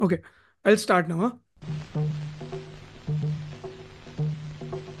Okay, I'll start now.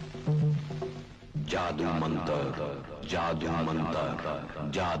 जादू मंतर जादू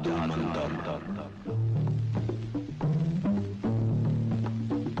मंतर जादू Mantar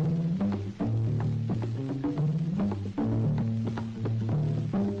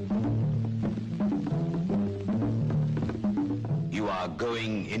You are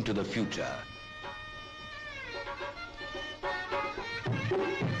going into the future.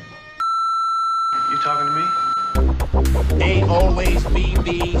 You talking to me? They always be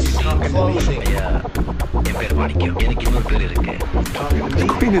the scene closing. என் பேர் மாணிக்கம். எனக்கு இன்னொரு பேர் இருக்கு. Talking to me?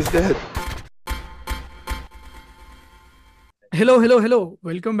 Queen is dead. Hello.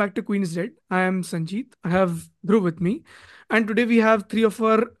 Welcome back to Queen's Dead. I am Sanjeet. I have Dhruv with me. And today we have three of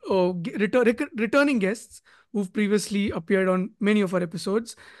our returning guests who've previously appeared on many of our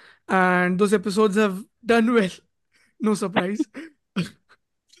episodes. And those episodes have done well. No surprise.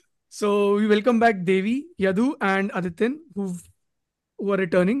 So we welcome back Devi, Yadu, and Adityan, who are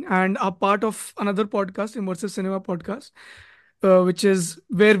returning and are part of another podcast, Immersive Cinema Podcast, which is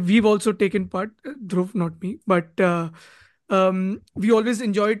where we've also taken part. Dhruv, not me, but we always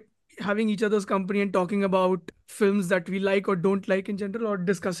enjoyed having each other's company and talking about films that we like or don't like in general, or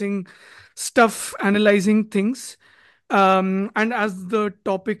discussing stuff, analyzing things. And as the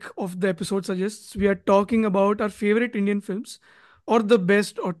topic of the episode suggests, we are talking about our favorite Indian films or the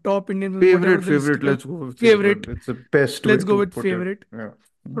best or top Indian films, whatever the list Favorite. Let's go with favorite. It's the best way Let's go to with put it. favorite Yeah.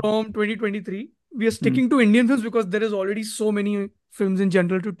 from 2023. We are sticking to Indian films because there is already so many films in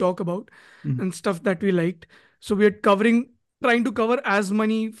general to talk about and stuff that we liked. So we are trying to cover as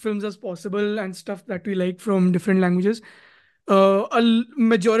many films as possible and stuff that we like from different languages.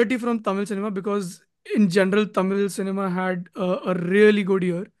 Majority from Tamil cinema, because in general Tamil cinema had a really good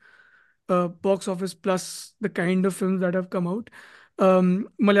year, box office plus the kind of films that have come out.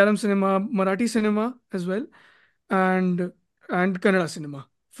 Malayalam cinema, Marathi cinema as well, and Kannada cinema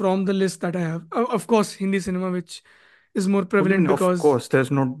from the list that I have. Of course, Hindi cinema, which is more prevalent Of because course,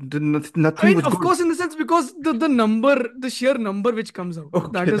 there's I nothing mean, was of good. course, in the sense because the sheer number which comes out.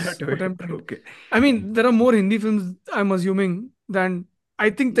 Okay, That is that what way. I'm trying. Okay. I mean, there are more Hindi films, I'm assuming, than I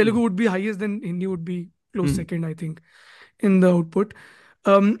think Telugu would be highest, then Hindi would be close second, I think, in the output.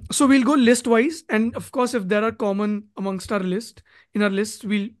 So we'll go list wise, and of course, if there are common amongst our list,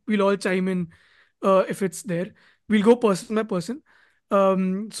 we'll all chime in if it's there. We'll go person by person.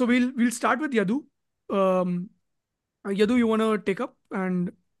 So we'll start with Yadu. Um, Yadu, you want to take up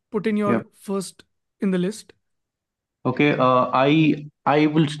and put in Yeah. your first in the list? Okay, I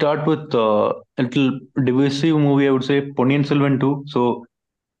will start with a little divisive movie. I would say Ponniyin Selvan 2. So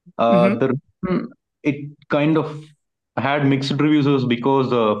Mm-hmm. the reason it kind of had mixed reviews is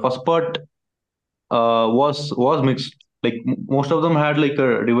because the first part was mixed. Like most of them had like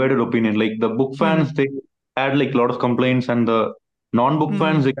a divided opinion. Like the book fans, they had like a lot of complaints, and the non-book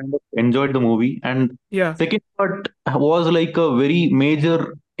fans, they kind of enjoyed the movie. And Yeah. second part was like a very major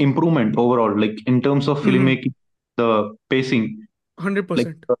improvement overall, like in terms of filmmaking, the pacing. Like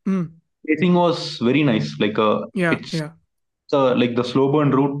 100%. the pacing was very nice. Like Yeah. it's like the slow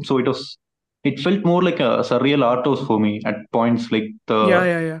burn route. So it felt more like a surreal art house for me at points. Like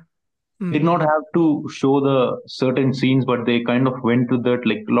Yeah. did not have to show the certain scenes, but they kind of went to that,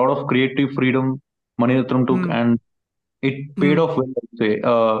 like a lot of creative freedom Manirathnam took, and it paid off well, I'd say.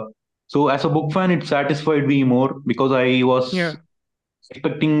 So as a book fan, it satisfied me more because I was Yeah.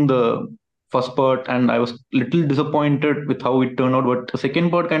 expecting the first part, and I was little disappointed with how it turned out. But the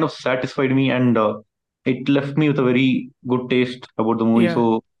second part kind of satisfied me, and it left me with a very good taste about the movie. Yeah.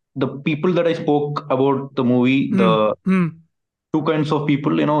 So the people that I spoke about the movie, the two kinds of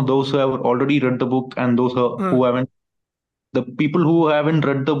people, those who have already read the book and those who haven't. The people who haven't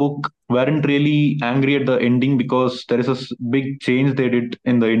read the book weren't really angry at the ending because there is a big change they did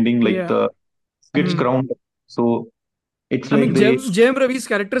in the ending, like Yeah. the gets crowned. So it's I like mean, they. Jem Ravi's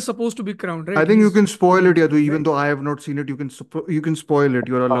character is supposed to be crowned, right? I think you can spoil it, Yadu. Even right? though I have not seen it, you can spoil it.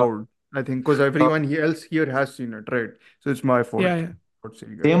 You're Uh, allowed. I think because everyone else here has seen it, right? So it's my fault. Yeah. Not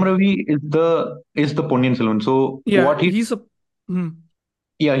saying it. Sam Ravi is the Ponniyin Selvan. So Yeah. what he He's a.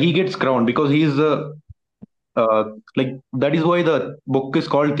 yeah, he gets crowned because he's the like that is why the book is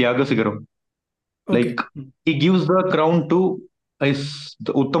called Tyaga Sigaram. Okay. Like he gives the crown to his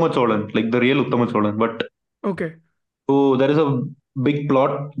the Uttama Cholan, like the real Uttama Cholan. But Okay. so there is a big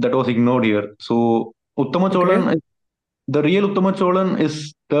plot that was ignored here. So Uttama Okay. Cholan, the real Uttama Cholan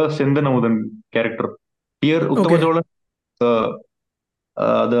is the Sendanamudan character. Here Uttama Okay. Cholan,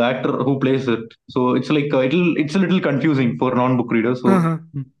 the actor who plays it. So it's like it's a little confusing for non-book readers. So Uh-huh.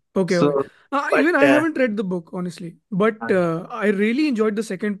 Okay, okay. So But Even I haven't read the book, honestly, but uh, I really enjoyed the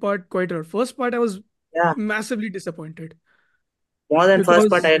second part quite a lot. First part, I was yeah, massively disappointed more than first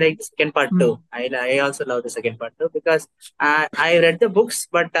part, because. I like the second part Hmm, too. I also love the second part too because I read the books,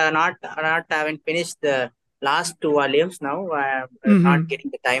 but not haven't finished the last two volumes now. I'm not hmm,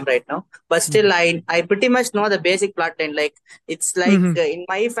 getting the time right now, but still, I pretty much know the basic plot line. Like it's like hmm, in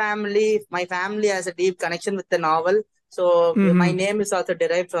my family has a deep connection with the novel, so my hmm. name is also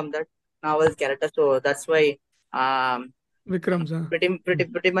derived from that novel's character. So that's why um Vikram's, huh?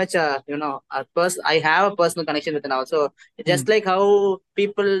 pretty much I have a personal connection with it now. So just like how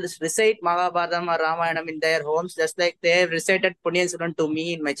people recite Mahabharatam or Ramayanam in their homes, just like they recited Punyan Suran to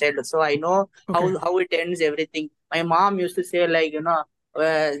me in my childhood, so I know Okay. how it ends everything. My mom used to say like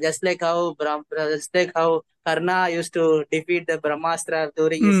just like how just like how Karna used to defeat the Brahmastra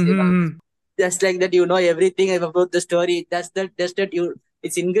during his Mm-hmm. just like that, you know everything about the story. That's that you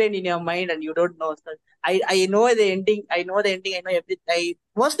it's ingrained in your mind and you don't know. So I know the ending. I know the ending. I know everything. I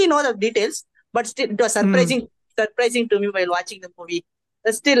mostly know the details, but still it was Mm-hmm. surprising to me while watching the movie.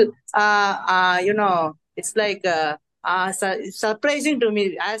 But still, it's like surprising to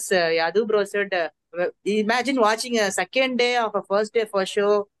me. As Yadu bro said, imagine watching a second day of a first day for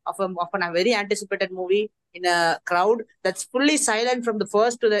show of a very anticipated movie in a crowd that's fully silent from the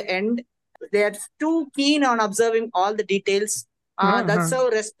first to the end. They are too keen on observing all the details. That's Uh-huh. how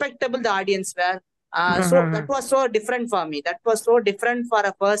respectable the audience were. So that Uh-huh. was so different for me. That was so different for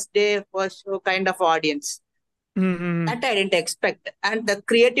a first day, first show kind of audience. Mm-hmm. That I didn't expect. And the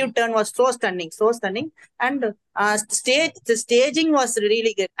creative turn was so stunning, so stunning. And the staging was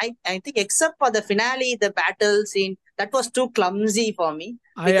really good. I think except for the finale, the battle scene, that was too clumsy for me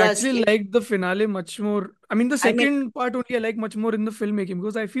I because actually like the finale much more. I mean, the I mean, second part only I like much more in the filmmaking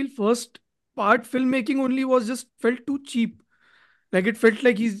because I feel first part filmmaking only was just felt too cheap. Like it felt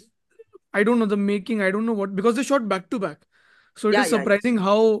like I don't know the making. I don't know what because they shot back to back. So it yeah, is yeah, surprising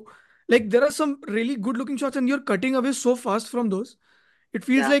how like there are some really good looking shots and you're cutting away so fast from those. It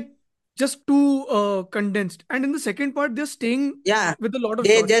feels yeah. like just too condensed. And in the second part, they're staying Yeah, with a lot of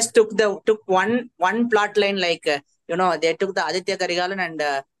they shots. just took one plot line like they took the Aditya Karigalan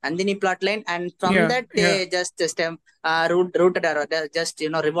and Nandini plot line, and from Yeah, that yeah. they just rooted around, just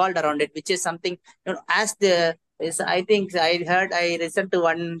revolved around it, which is something as the is I think I listened to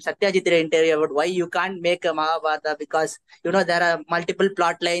one Satyajit Ray interview about why you can't make a Mahabharata because there are multiple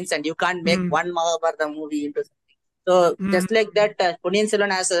plot lines and you can't make Mm, one Mahabharata movie into something. So mm, just like that, Ponniyin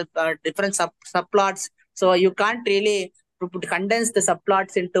Selvan has different subplots, so you can't really condense the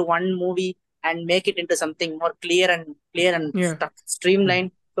subplots into one movie and make it into something more clear and yeah.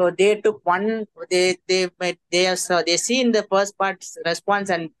 streamlined. So they took one. They see in the first part's response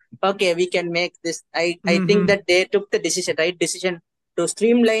and okay, we can make this. I think Mm-hmm. that they took the right decision to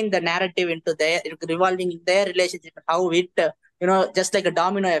streamline the narrative into their revolving in their relationship. How it just like a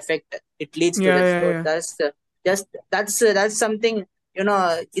domino effect, it leads to Yeah, that. yeah, So yeah. that's something.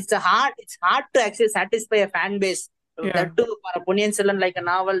 It's hard to actually satisfy a fan base. Yeah. That too for a Ponniyin Selvan, like a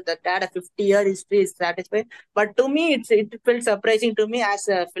novel that had a 50-year history, is satisfying. But to me, it felt surprising to me as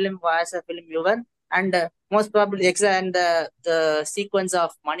a film viewer. And most probably and the sequence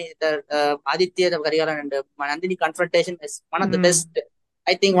of money, the Aditya the Karigalan and Nandini confrontation is one of the Mm, best.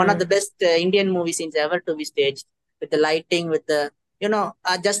 I think one yeah, of the yeah. best Indian movie scenes ever to be staged, with the lighting, with the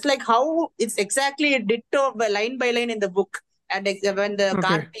just like how it's exactly ditto by line in the book. And when the Okay.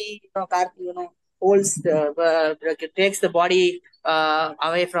 Karti, holds takes the body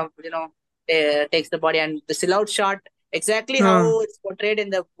away from takes the body, and the silhouette shot exactly Uh, how it's portrayed in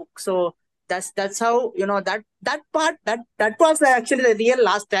the book. So that's how that part that was actually the real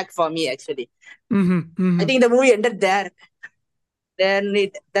last track for me. Actually, mm-hmm, I mm-hmm. think the movie ended there. Then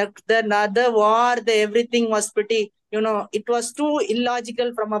the another war, the everything was pretty. It was too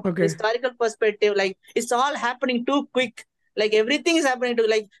illogical from a Okay. historical perspective. Like it's all happening too quick. Like everything is happening to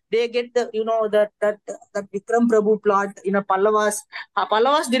like they get the that Vikram Prabhu plot. Pallavas.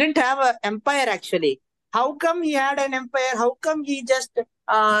 Pallavas didn't have an empire actually. How come he had an empire? How come he just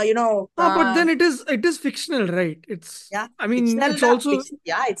But then it is fictional, right? It's yeah, I mean fictional. it's also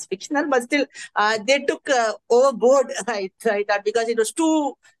Yeah, it's fictional, but still, they took overboard, right? That because it was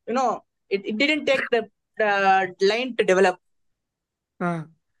too, it didn't take the line to develop. uh,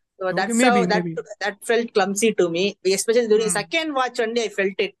 So okay, that's maybe, how maybe. that felt clumsy to me, especially during Mm, second watch only. I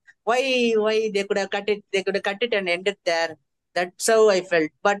felt it. Why they could have cut it? They could have cut it and ended there. That's how I felt.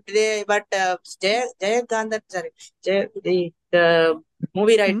 Jayakanta, sorry, the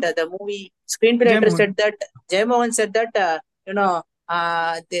movie mm. writer, the movie screenplay Jai writer Mohan. said that Jay Mohan said that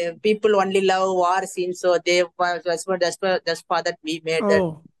the people only love war scenes, so that's for that we made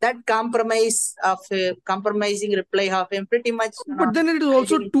that compromise of compromising reply of him pretty much. But then it is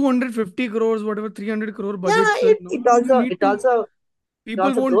also 250 crores, whatever 300 crore budget. Yeah, it also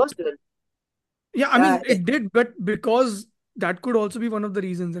won't. grows well. Yeah, I mean it did, but because that could also be one of the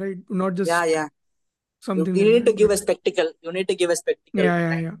reasons, right? Not just something. You need to give a spectacle. You need to give a spectacle.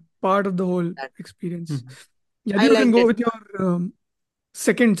 Yeah. Part of the whole experience. Yeah, I you like can go that. with your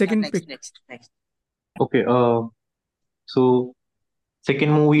second pick. Next. Okay. So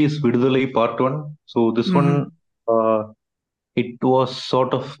second movie is Vidudalai Part 1. So this one, it was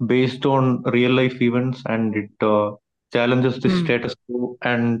sort of based on real life events, and it challenges the status quo,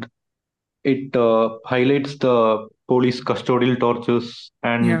 and it highlights the police custodial tortures,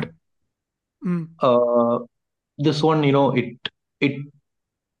 and this one, it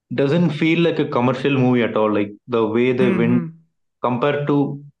doesn't feel like a commercial movie at all. Like the way they went compared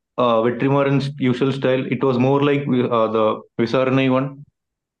to Vetrimaran's usual style, it was more like the Visaranai one.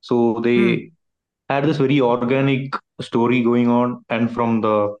 So they had this very organic story going on, and from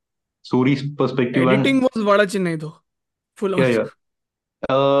the Suri's perspective, Editing and was Vada Chennai though, full on. yeah.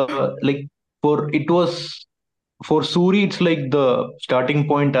 Like for Suri, it's like the starting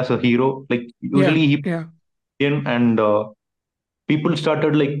point as a hero. Like usually he and people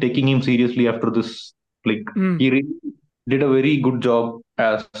started like taking him seriously after this. Like he really did a very good job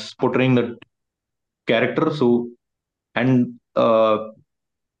as portraying that character. So and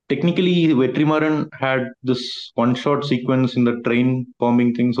technically, Vetrimaran had this one-shot sequence in the train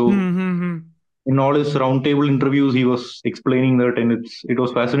bombing thing. So in all his roundtable interviews, he was explaining that, and it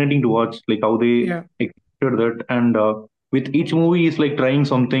was fascinating to watch, like how they executed that. And with each movie, he's like trying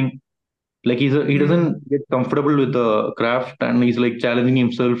something. Like he doesn't get comfortable with the craft, and he's like challenging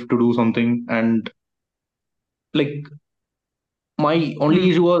himself to do something. And like my only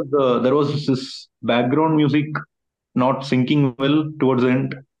issue was there was this background music not syncing well towards the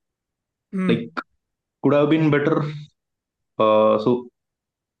end. Like could have been better. So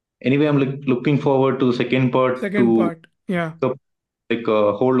anyway, I'm like looking forward to the second part Yeah. the like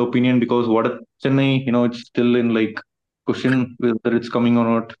whole opinion, because what Chennai, it's still in like question whether it's coming or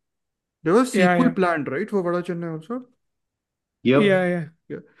not. There was sequel planned, right, for Vada Chennai also? Yep. Yeah.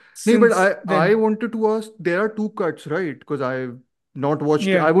 No, but I wanted to ask, there are two cuts, right? Because I've not watched,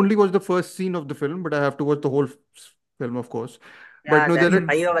 I've only watched the first scene of the film, but I have to watch the whole film, of course. Yeah, but no, that's there a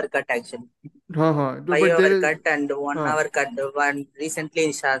 5 hour cut actually. 5 but hour there is, cut and 1 hour cut. One recently,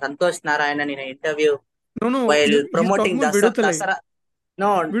 Santosh Narayanan in an interview No, while he's promoting talking about Viduthalai. Dasara.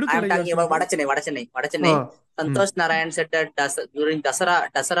 No, I am Viduthalai talking about Vada Chennai. Santosh Narayan said that during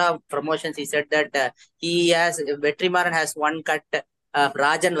Dasara promotions, he said that Vetrimaran has one cut of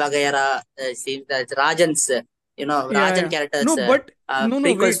Rajan Vagayara scenes, that's Rajan's, Rajan characters. No, but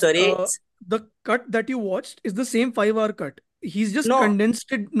prequel wait. story. The cut that you watched is the same 5 hour cut. He's just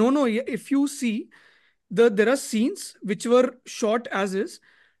condensed it. No. If you see, there are scenes which were shot as is,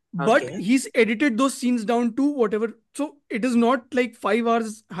 but he's edited those scenes down to whatever. So it is not like 5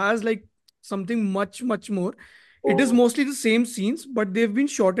 hours has like something much more. It is mostly the same scenes, but they've been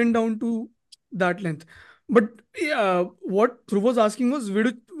shortened down to that length. But what Dhruv was asking was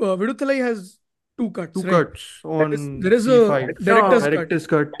Viduthalai has two cuts, right? on There is Z5. a director's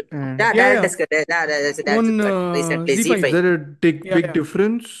cut. And Director's cut. That's On recently Z5. Is there a big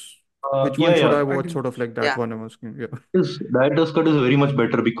difference? Which one should I watch? Sort of like that one I'm asking. Yeah. This director's cut is very much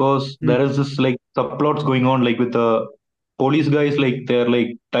better because there is this like subplots going on, like with the police guys, like they're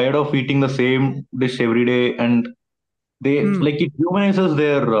like tired of eating the same dish every day, and they like it humanizes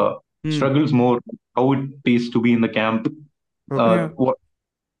their struggles more, how it is to be in the camp. What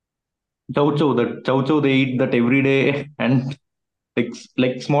chow chow they eat that every day, and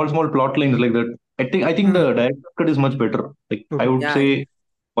like small plot lines like that. I think the director's cut is much better. Like I would say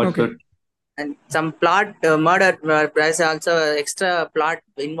watch that. And some plot murder. There's also extra plot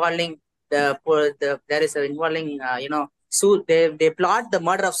involving there is involving they plot the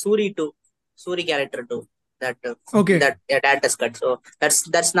murder of Suri character too. That that director's cut. So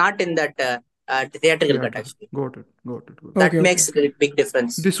that's not in that theatrical cut actually. Got it. That makes a big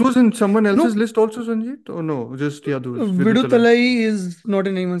difference. This was in someone else's list also, Sanjeet? Or no? Just Yadu's? Viduthalai is not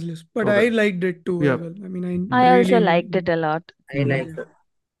in anyone's list, but I liked it too as well. I mean, I also liked it a lot. I liked it.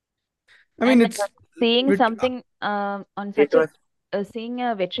 I mean, it's seeing something on such seeing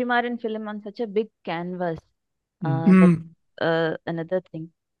a Vetrimaran film on such a big canvas. That's another thing,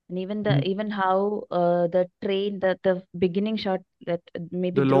 and even how the train, the beginning shot, that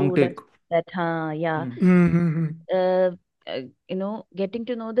maybe the long take. Getting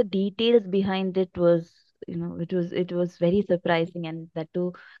to know the details behind it was it was very surprising, and that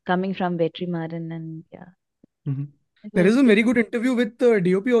too coming from Vetrimaran, and yeah, Mm-hmm. it There was is a it, very good interview with the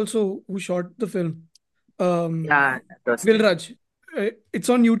DOP also who shot the film. Um, Yeah, that was Will great. Raj. It's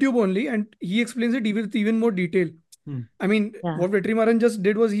on YouTube only, and he explains it with even more detail. Mm. I mean, yeah, what Vetrimaran just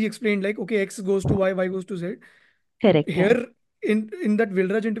did was he explained like, okay, X goes to Y, Y goes to Z. correct, yeah. Here in that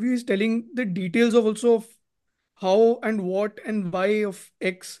Vilraj interview, he's telling the details of also of how and what and why of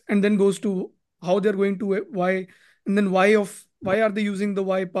X, and then goes to how they're going to Y, and then why are they using the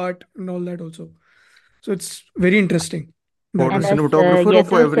Y part and all that also. So it's very interesting For that the And way. as cinematographer or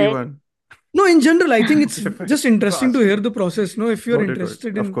for Yadu said, everyone? No, in general, I think it's Okay, fine. just interesting to Asking. hear the process. No, if you're Got it.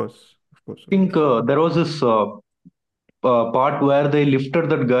 interested Of in course. Of course. I Of think course. there was this part where they lifted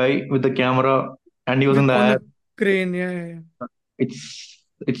that guy with the camera and he was in with the on air. the crane, yeah, yeah,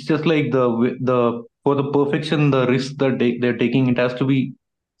 It's just like the for the perfection, the risk that they're taking, it has to be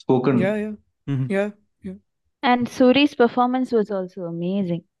yeah, spoken. yeah, Mm-hmm. yeah, yeah, and Suri's performance was also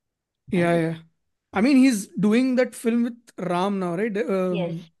amazing. yeah, And yeah. I mean, he's doing that film with Ram now, right?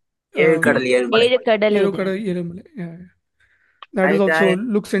 yes, Kadal, Um, Erumalai. Elu Kadal. Yerokada Yeremale. Yeah, yeah. That is also I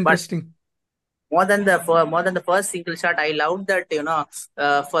looks but interesting. more than the first single shot, I loved that,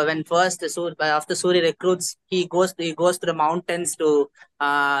 for when first after Suri recruits, he goes to the mountains to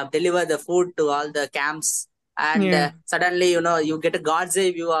deliver the food to all the camps, and Yeah, suddenly, you get a God's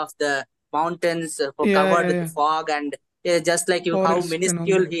eye view of the mountains, yeah, covered yeah, with the yeah. fog, and just like how Forest and all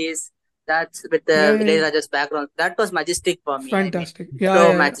minuscule that. he is. That's with Yeah, the yeah, village yeah. Raja's background. That was majestic for me. I mean, Fantastic. Yeah, so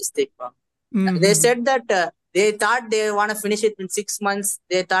yeah, yeah. majestic for me. They Mm-hmm. said that they thought they want to finish it in 6 months.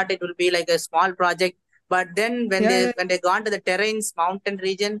 They thought it will be like a small project, but then Yeah, yeah. when they gone to the terrains, mountain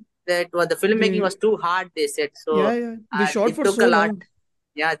region, that was the filmmaking They was too hard. They said yeah, so. yeah. They shot It for took so a lot. long.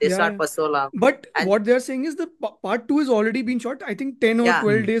 Yeah, they Yeah, shot yeah. for so long, But and what they're saying is the part two is already been shot. I think 10 or yeah,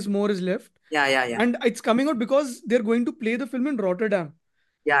 12 days more is left. yeah, And it's coming out because they're going to play the film in Rotterdam.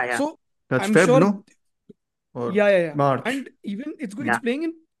 yeah, So That's I'm Feb, sure, no? Or yeah, yeah, yeah. March. And even it's yeah, playing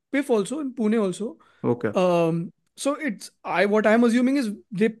in PIF also, in Pune also. Okay. So what I'm assuming is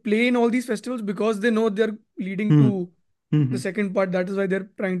they play in all these festivals because they know they're leading Hmm. to the Mm-hmm. second part. That is why they're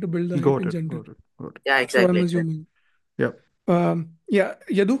trying to build the hype Got in it. general. Got it. Got it. yeah, So I'm exactly. assuming. Yeah. Yeah,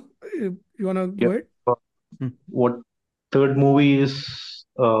 Yadu, you wanna Yeah. go ahead? Mm. What third movie is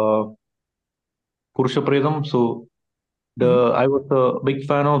Purushapretam. So Mm-hmm. I was a big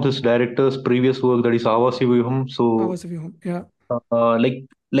fan of this director's previous work, that is Avasiviham. So Awas of your home. Yeah.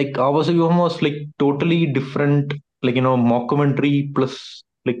 like Avasiviham was like totally different, like mockumentary plus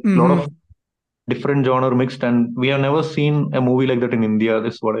like a lot of Mm-hmm. different genre mixed, and we have never seen a movie like that in India.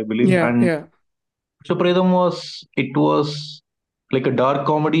 This is what I believe. Yeah, And yeah. Purushapretam was like a dark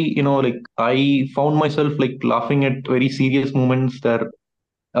comedy. Like I found myself like laughing at very serious moments there.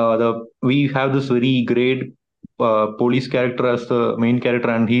 The We have this very great police character as the main character,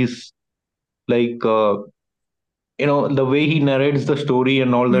 and he's like the way he narrates the story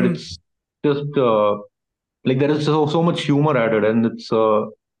and all that. Mm-hmm. It's just like there is so much humor added, and it's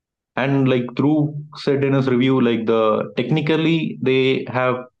and like Dhruv said in his review, like technically they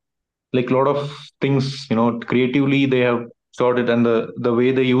have like a lot of things, creatively they have sorted, and the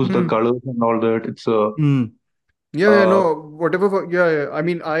way they use the Mm-hmm. colors and all that. It's Mm. Yeah, yeah, uh no, whatever. Yeah, yeah. I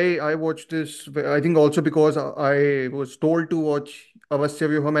mean, I watched this. I think also because I was told to watch Avasya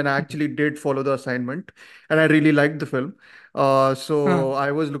Vyuham, and I actually did follow the assignment, and I really liked the film. So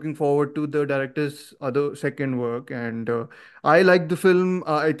I was looking forward to the director's other second work, and I liked the film.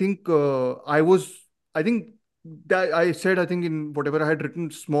 I think that I said, I think in whatever I had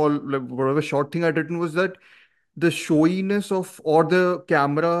written, small, like whatever short thing I'd written was that the showiness of or the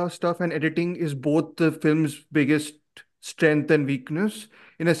camera stuff and editing is both the film's biggest strength and weakness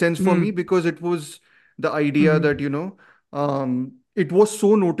in a sense for me, Mm-hmm. because it was the idea Mm-hmm. that it was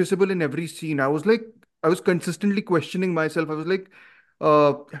so noticeable in every scene. I was consistently questioning myself. I was like,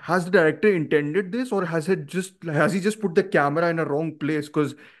 has the director intended this, or has he just put the camera in a wrong place?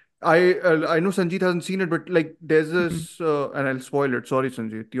 Because I know Sanjeet hasn't seen it, but like there's Mm-hmm. this and I'll spoil it. Sorry,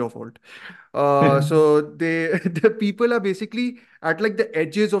 Sanjeet, your fault. So they the people are basically at like the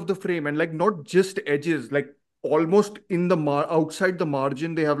edges of the frame, and like not just edges, like almost in the outside the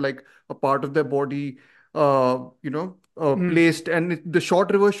margin, they have like a part of their body, Mm-hmm. placed, and the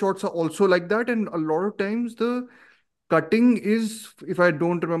short reverse shots are also like that. And a lot of times the cutting is, if I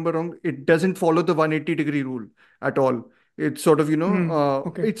don't remember wrong, it doesn't follow the 180-degree rule at all. It's sort of,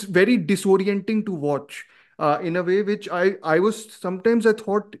 Okay. it's very disorienting to watch. In a way which I was sometimes I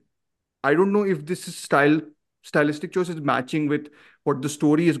thought, I don't know if this is stylistic choice is matching with what the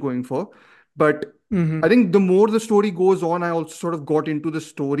story is going for. But I Mm-hmm. think the more the story goes on, I also sort of got into the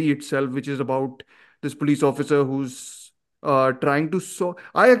story itself, which is about this police officer who's trying to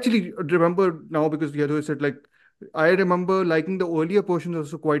I actually remember now because the other said like I remember liking the earlier portions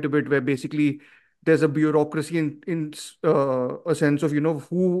also quite a bit, where basically there's a bureaucracy in a sense of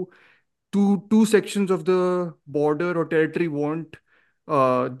who two sections of the border or territory want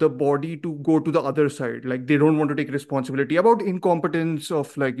the body to go to the other side. Like they don't want to take responsibility about incompetence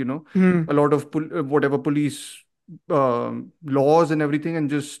of a lot of whatever police laws and everything, and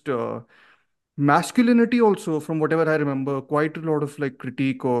just masculinity also, from whatever I remember, quite a lot of like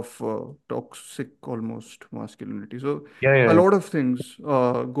critique of toxic almost masculinity. So Yeah, a yeah. lot of things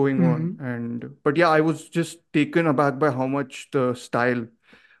going on, and but yeah, I was just taken aback by how much the style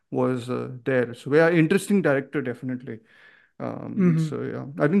was there. So yeah, interesting director definitely. So yeah,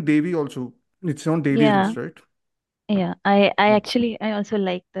 I think Devi also. It's on Devi's Yeah, list, right? yeah. I Yeah. actually I also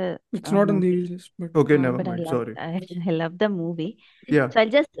like the It's not on the movie. list, but Okay, never But I mind. love Sorry. I love the movie. Yeah. So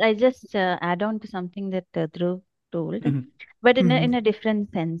I just add on to something that Dhruv told, Mm-hmm. but in a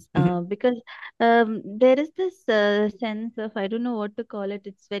different sense. Mm-hmm. Because there is this sense of, I don't know what to call it.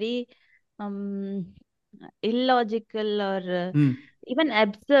 It's very um illogical, or even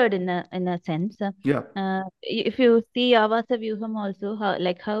absurd in a sense. Yeah. If you see Avasa Vyuham also, how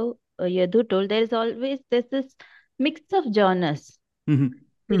Yadu told, there is always there's this mix of genres. Mm-hmm.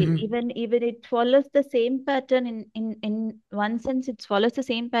 See, even it follows the same pattern in one sense. It follows the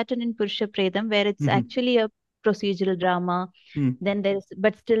same pattern in Purusha Predam, where it's Mm-hmm. actually a procedural drama. Mm-hmm. Then there's,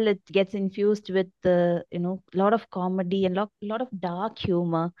 but still it gets infused with the lot of comedy and lot of dark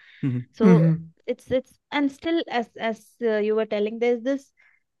humor. Mm-hmm. So it's and still, as you were telling, there's this,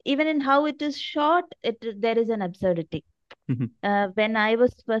 even in how it is shot, there is an absurdity. Mm-hmm. When I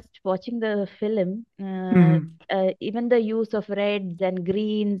was first watching the film, even the use of reds and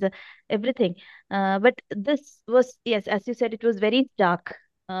greens, everything. But this was, yes, as you said, it was very stark,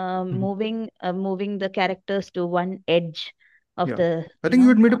 Mm-hmm. moving the characters to one edge of Yeah. the, I think you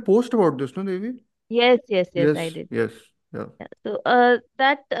had made a post about this, no, Devi? yes, yes, yes, I Yes. did. Yes. Yeah. Yeah. So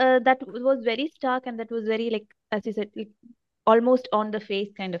that was very stark, and that was very, like, as you said, like, almost on the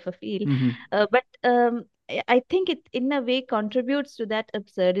face kind of a feel. Mm-hmm. But I think it in a way contributes to that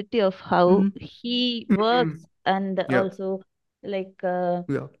absurdity of how Mm-hmm. he works, and Yeah. also, like,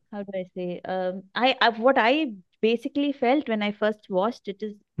 Yeah. how do I say? I what I basically felt when I first watched it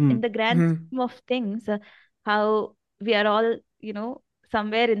is, in Mm-hmm. the grand scheme of things, how we are all,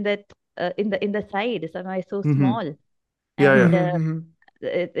 somewhere in that, in the side, somewhere so Mm-hmm. small, Yeah. and Yeah.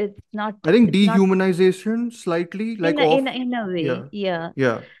 it's not I think it's not dehumanization slightly, like off. in a way, Yeah. yeah.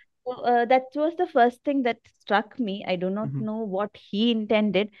 Yeah. So that was the first thing that struck me. I do not Mm-hmm. know what he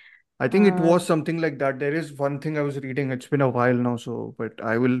intended. I think it Uh, was something like that. There is one thing I was reading. It's been a while now, so but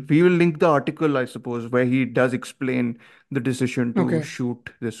we will link the article, I suppose, where he does explain the decision to okay. shoot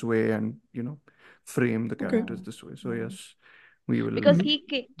this way and frame the yeah, characters this way. So yeah. yes, we Because will. he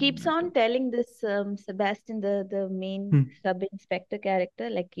keeps on telling this, Sebastian, the main Hmm. sub inspector character,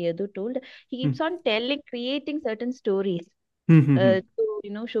 like Yadu told, he Hmm. keeps on creating certain stories, Hmm. Hmm. Hmm.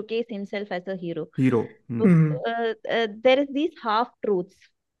 to showcase himself as a hero. Hero. Hmm. So there is these half truths,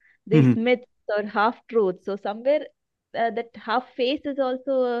 Hmm. these Hmm. myths or half truths. So somewhere, that half face is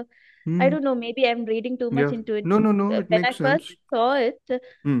also I Hmm. don't know, maybe I'm reading too much Yeah. into it. No. No. No. It When I makes first sense. saw it,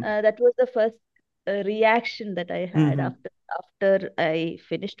 Hmm. that was the first reaction that I Hmm. had Hmm. after I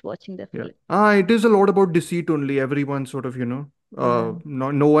finished watching the Yeah. film. It is a lot about deceit only. Everyone sort of, Yeah.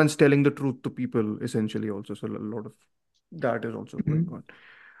 no one's telling the truth to people essentially also. So a lot of that is also going on.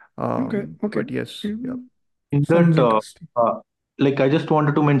 Okay. Okay. But yes, yeah. Mm, In sounds that, interesting. like, I just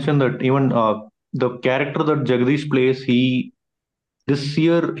wanted to mention that even the character that Jagdish plays, this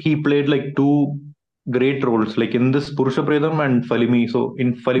year he played like two great roles, like in this Purusha Predam and Falimi. So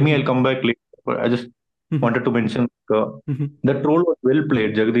in Falimi, I'll Mm-hmm. come back later. But I just Mm-hmm. wanted to mention Mm-hmm. that role was well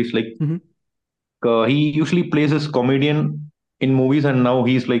played, Jagdish. Like, Mm-hmm. he usually plays as comedian in movies, and now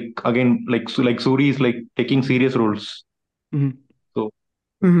he's like again like Suri is like taking serious roles. Mm-hmm. So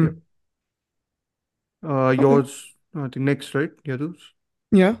Yeah. Mm-hmm. Okay. Yours, I think next, right? Yadus?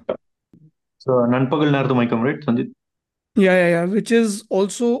 Yeah. so Nanpakal Narathu Mayakkam, right, Sanjit? Yeah. Yeah. Yeah. Which is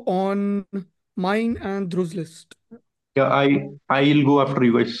also on mine and Dhruv's list. Yeah, I'll go after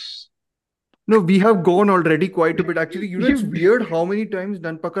you guys. No, we have gone already quite a bit. Actually, it's You weird how many times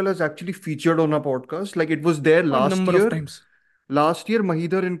Nanpakal has actually featured on a podcast. Like it was there a last number of year. times Last year,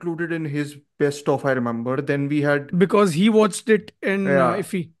 Mahidhar included in his best of, I remember. Then we had, because he watched it in yeah,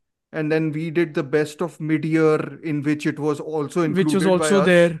 Iffy, and then we did the best of mid-year, in which it was also which was included by also us.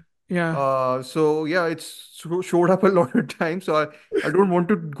 there. Yeah. So yeah, showed up a lot of times. So I don't want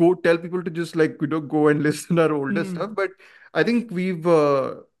to go tell people to just like go and listen our older stuff, Mm. but I think we've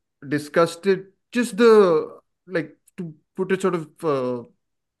discussed it just the, like, to put it sort of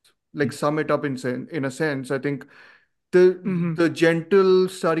like sum it up in a sense, I think the gentle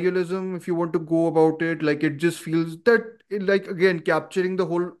surrealism, if you want to go about it, like it just feels that like again capturing the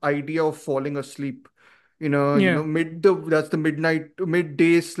whole idea of falling asleep in a, Yeah. that's the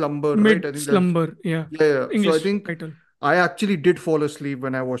midday slumber, right? I Mid think that's, slumber. Yeah. yeah, yeah. So I English think title. I actually did fall asleep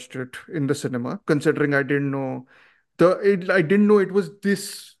when I watched it in the cinema, considering I didn't know it was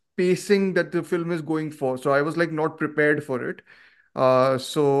this pacing that the film is going for. So I was like not prepared for it.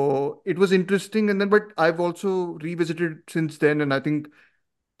 So it was interesting, and then but I've also revisited since then, and I think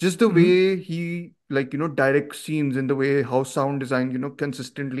just the Hmm. way he, like, directs scenes, and the way how sound design,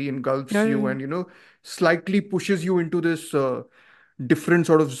 consistently Yeah, engulfs yeah, you, yeah. and slightly pushes you into this different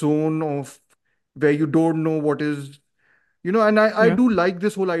sort of zone of where you don't know what is, and I Yeah. do like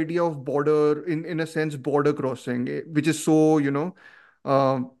this whole idea of border, in a sense, border crossing, which is so,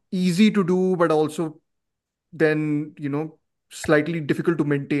 easy to do, but also then, slightly difficult to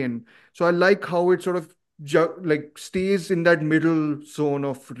maintain. So I like how it sort of like stays in that middle zone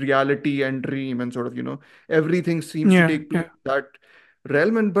of reality and dream, and sort of, everything seems to Yeah. take place Yeah. in that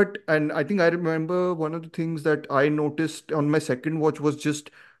realm. And I think I remember one of the things that I noticed on my second watch was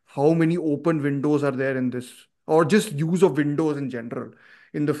just how many open windows are there in this, or just use of windows in general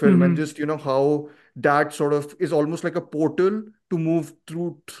in the film, and Hmm. just, how that sort of is almost like a portal to move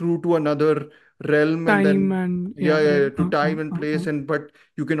through to another realm, and Time then, and yeah, yeah. yeah, yeah, to time and place, and but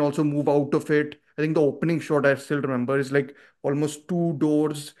you can also move out of it. I think the opening shot I still remember is like almost two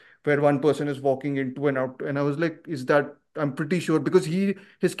doors where one person is walking into and out, and I was like, is that, I'm pretty sure, because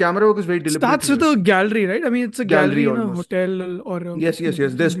his camera work is very deliberate Starts with here. a gallery, right? I mean, it's a Gallery gallery in a almost. hotel or Yes, yes,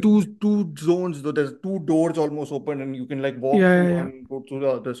 yes. There's something like that. two zones though. There's two doors almost open, and you can like walk Yeah, through yeah, yeah. one, go through the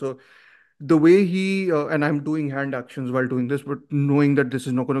other. So the way he and I'm doing hand actions while doing this, but knowing that this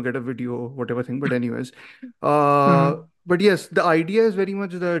is not going to get a video or whatever thing. But anyways, Uh-huh. but yes, the idea is very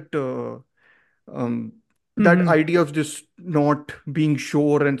much that that Hmm. idea of just not being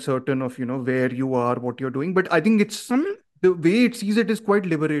sure and certain of, where you are, what you're doing. But I think it's I mean, the way it sees it is quite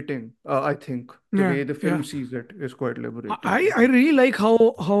liberating. I think the yeah, way the yeah. film sees it is quite liberating. I really like how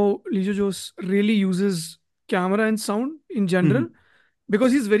Lijo Jose really uses camera and sound in general, Mhm.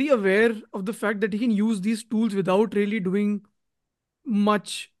 because he's very aware of the fact that he can use these tools without really doing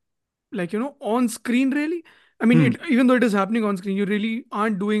much, like, on screen really. I mean, Hmm. even though it is happening on screen, you really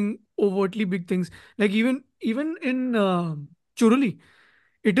aren't doing overtly big things. Like even in Churuli,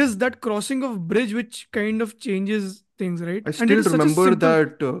 it is that crossing of bridge which kind of changes things, right? I And it still is such a remember simple.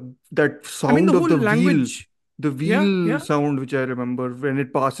 that I mean, sound of the yeah, wheel yeah, sound, which I remember when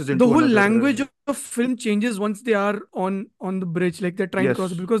it passes the into whole another language realm. of film changes once they are on the bridge, like they're trying to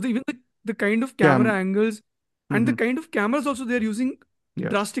cross it, Yes, because the kind of camera cam. angles and the Hmm. kind of cameras also they're using Yeah,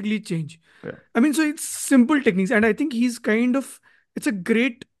 drastically change. yeah. I mean, so it's simple techniques, and I think he's kind of, it's a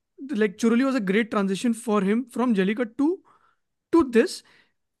great, like Churuli was a great transition for him from Jellicut to this,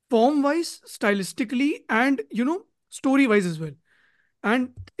 form wise, stylistically, and story wise as well.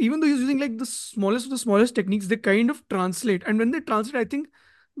 And even though he's using like the smallest of the smallest techniques, they kind of translate. And when they translate, I think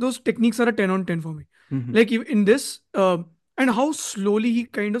those techniques are a 10 on 10 for me. Hmm. Like in this, and how slowly he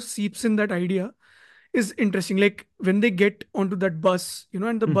kind of seeps in that idea is interesting. Like when they get onto that bus,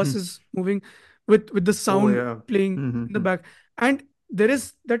 and the bus Hmm. is moving with the Oh sound yeah. playing in the Hmm. back, and there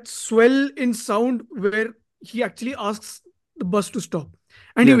is that swell in sound where he actually asks the bus to stop,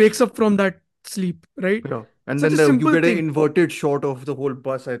 and he Yes. wakes up from that sleep. Right? Yeah. And Such then a you simple get an thing. inverted shot of the whole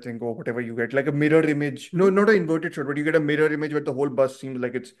bus, I think, or whatever you get, like a mirror image. No, Mhm. not an inverted shot, but you get a mirror image where the whole bus seems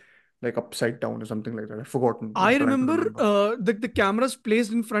like it's like upside down or something like that. I've forgotten. I'm I trying to remember remember. the cameras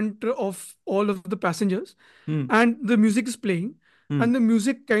placed in front of all of the passengers, Hmm. and the music is playing, Hmm. and the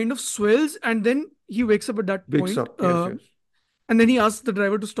music kind of swells, and then he wakes up at that Wakes point, up. Yes, yes. and then he asks the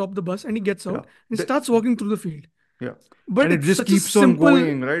driver to stop the bus, and he gets Yeah. out and starts walking through the field. Yeah. But And it it's just such a keeps on simple,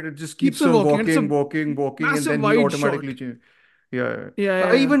 going, right? It just keeps keeps on on walking, and it's walking, a walking, walking, and massive then he wide automatically shot. changes. Yeah. Yeah, Yeah. yeah,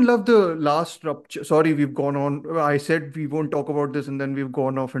 I yeah. even love the last rupture. Sorry, we've gone on. I said we won't talk about this, and then we've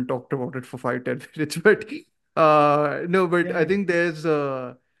gone off and talked about it for 5, 10 minutes. But no, but Yeah, I yeah. think there's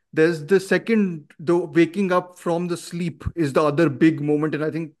the second, the waking up from the sleep is the other big moment. And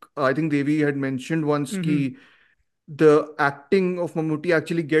I think Devi had mentioned once Mm-hmm. ki the acting of Mammootty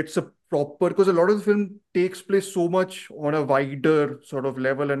actually gets a proper, because a lot of the film takes place so much on a wider sort of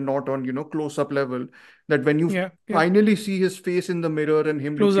level and not on, close up level, that when you Yeah, yeah. finally see his face in the mirror and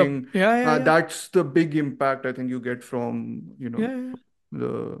him Close up. looking, Yeah, yeah, yeah. that's the big impact I think you get from, Yeah, yeah, yeah.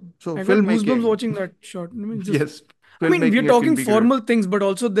 the so I got goosebumps filmmaking. watching that shot. I mean, just, Yes, I mean, we're filmmaking, it can talking be great. formal things, but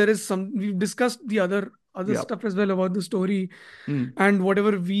also there is some, we've discussed the other other Yeah. stuff as well about the story, Mm. and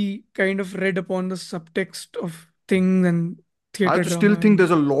whatever we kind of read upon the subtext of things and I theater still drama think and.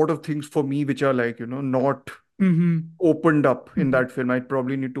 there's a lot of things for me which are like, not Mhm. opened up in Mhm. that film. I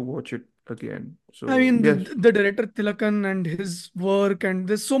probably need to watch it again. I So mean, yes. the director Tilakan and his work, and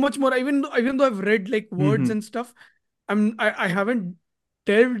there's so much more. Even though I've read like words Mm-hmm. and stuff, I haven't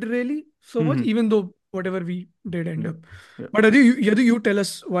delved really so much. Mm-hmm. Even though whatever we did end Yeah. up, Yeah. but Yadu, you tell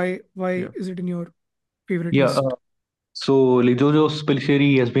us why Yeah. is it in your favorite Yeah. list? So Lijojo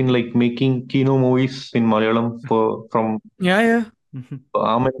Spelsheri has been like making Kino movies in Malayalam from Yeah, yeah. Mm-hmm.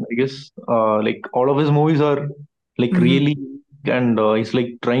 Amen, I guess. Like all of his movies are like Mm-hmm. really unique, and he's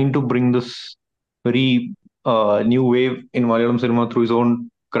like trying to bring this very new wave in Malayalam cinema through his own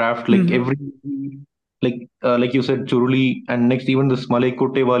craft. Like Mm-hmm. every like you said, Churuli, and next even this Malay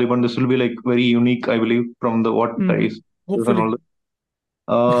Kote Valiban, this will be like very unique, I believe, from the what Mm-hmm. is and all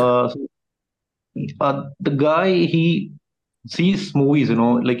Hopefully. that. The guy, he sees movies,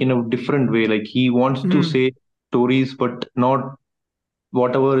 like in a different way. Like he wants to Mm-hmm. say stories, but not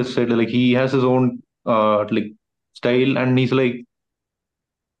whatever is said. Like he has his own like style, and he's like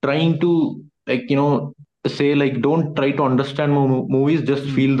trying to like say like don't try to understand movies, just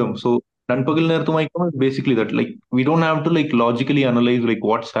Mm-hmm. feel them. So Mm-hmm. Nanpakal Nerathu Mayakkam is basically that. Like we don't have to like logically analyze like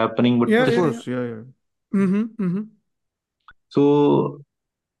what's happening, but Yeah, Of yeah, just yeah. course. Yeah. Yeah. Mm-hmm. Mm-hmm. so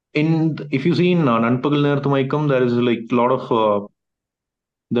if you see in Nanpakal Nerathu Mayakkam, there is like a lot of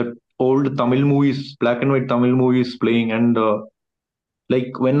that old Tamil movies, black and white Tamil movies playing, and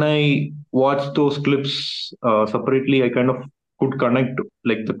like when I watch those clips separately, I kind of could connect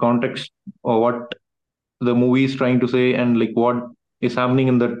like the context or what the movie is trying to say, and like what is happening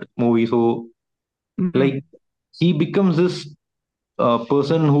in that movie. So Mm-hmm. like he becomes this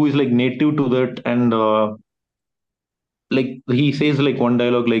person who is like native to that, and like he says like one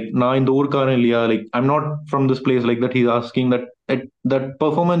dialogue like na in the urkaran illiya, like I'm not from this place, like that he's asking that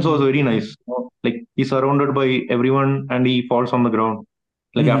performance was Mm-hmm. very nice, like he's surrounded by everyone and he falls on the ground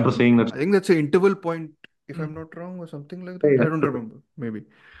like after Mm-hmm. saying that. I think that's an interval point, if I'm not wrong, or something like that. I don't remember. Maybe.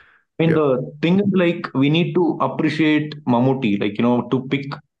 I mean, Yeah. the thing is like we need to appreciate Mammootty, like to pick.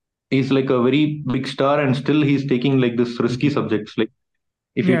 He's like a very big star, and still he's taking like this risky Mm-hmm. subjects. Like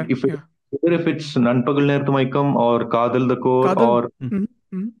Yeah, if yeah. either if it's Nanpagal Nerthu Maikam or Kadal the Core Kadal. or Mm-hmm.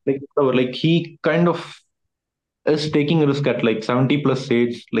 Mm-hmm. like whatever, like he kind of is taking a risk at like 70 plus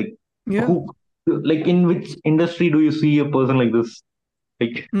age. Like Yeah. who, like in which industry do you see a person like this?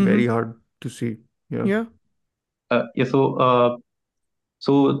 Like Mm-hmm. Very hard to see. Yeah. Yeah. yeah,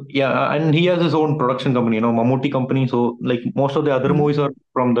 so yeah, and he has his own production company, Mammootty company. So like most of the other Mm-hmm. movies are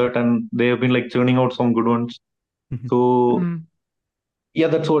from that, and they have been like churning out some good ones. Mm-hmm. So Mm-hmm. yeah,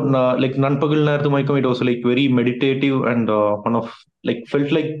 that's what like Nanpagal Narthu Maikam. It was like very meditative and one of like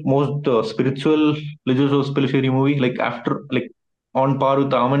felt like most spiritual religious spiritual movie. Like after like on par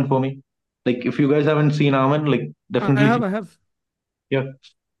with Aman for me. Like if you guys haven't seen Aman, like I definitely have, see. I have. Yeah. I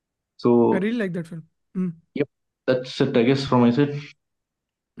So really like that film. Mm. yep, that's it, I guess, from my side.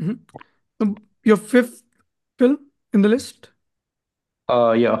 Mhm. Your fifth film in the list?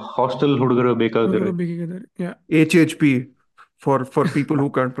 Yeah, Hostel Hudugaru Hudugaru Bekagiddare. Bekagiddare. Yeah. HHP for people who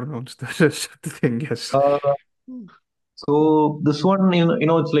can't pronounce that. That's the thing. Yes. Uh, so this one,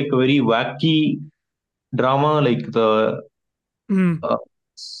 it's like a very wacky drama. Like Mm. uh,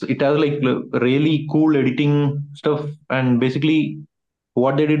 it has like really cool editing stuff, and basically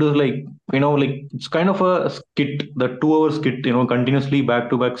what they did was like like it's kind of a skit, the 2 hour skit, continuously back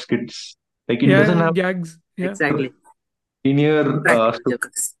to back skits. Like it Yeah, doesn't yeah. have Gags. Yeah. Exactly. linear Practical story.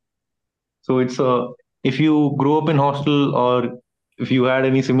 jokes. So it's if you grew up in hostel, or if you had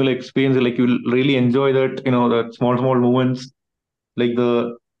any similar experience, like you'll really enjoy that, that small moments. Like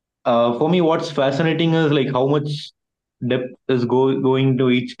the for me, what's fascinating is like how much depth is going to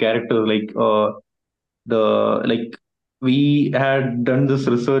each character. Like the like we had done this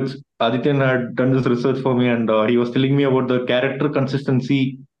research. Adityan had done this research for me, and he was telling me about the character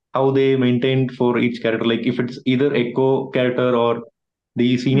consistency, how they maintained for each character. Like if it's either Echo character or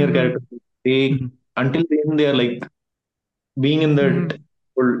the senior Mm-hmm. character, they Mhm. until then they are like being in Mm-hmm. that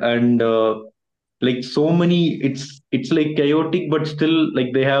world, and like so many, it's like chaotic, but still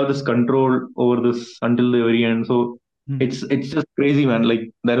like they have this control over this until the very end. So Mhm. it's just crazy, man. Like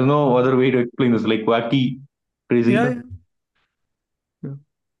there is no other way to explain this, like wacky crazy. Yeah, Yeah. yeah.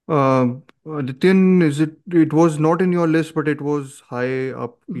 Yeah. Nitin, it was not in your list, but it was high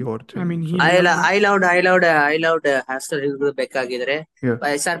up your I mean, thing. he So loved it. I loved Hostel Bekagiddare. yeah.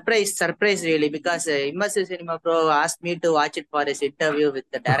 But surprised really because Immersive Cinema Pro asked me to watch it for his interview with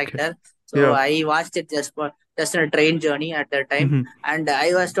the Okay. director. So Yeah. I watched it just just in a train journey at that time, Mm-hmm. and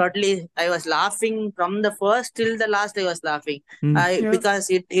I was laughing from the first till the last. I was laughing, Mm-hmm. Yeah. because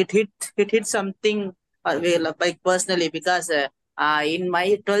it hit something, well, like personally, because in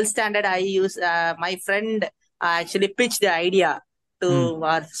my 12th standard, my friend actually pitched the idea to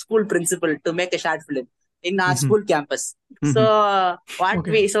our school principal to make a short film in our Mm-hmm. school campus. So Mm-hmm.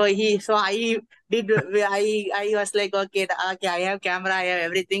 Okay. I was like, okay, okay, I have camera, I have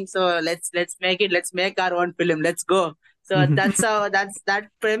everything, so let's make it, let's make our own film, let's go. So Mm-hmm. that's how, that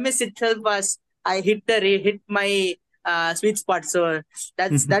premise itself was, I hit my sweet spot. So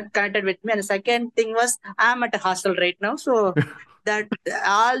Mm-hmm. that connected with me. And the second thing was, I'm at a hostel right now, so that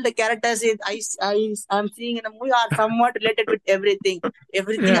all the characters I'm seeing in the movie are somewhat related with everything.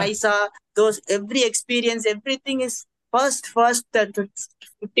 Everything Yeah. I saw, every experience, everything is first 15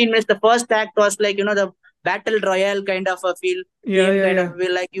 minutes. The first act was like, the battle royale kind of a Yeah. game Yeah. kind of Yeah.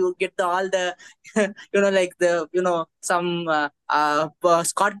 feel, like you get all the like the some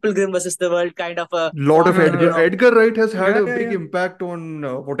Scott Pilgrim versus the World kind of a Lot of format, Uh-huh. Edgar Wright has had Yeah. a Yeah. big Yeah. impact on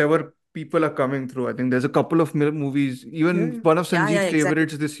whatever people are coming through. I think there's a couple of movies, Yeah. even Yeah. one of yeah, Sanjeev's exactly.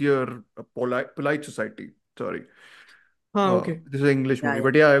 favorites this year, Polite Society. Sorry. Okay. This is an English Yeah, movie, yeah.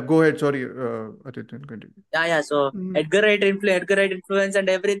 but yeah, go ahead. Sorry, Aditya, continue. Yeah. So Mm. Edgar Wright influence and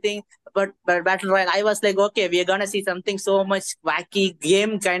everything. But Battle Royale, I was like, okay, we're gonna see something so much wacky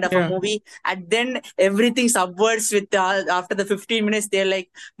game kind of a Yeah. movie, and then everything subverts with after the 15 minutes. They're like,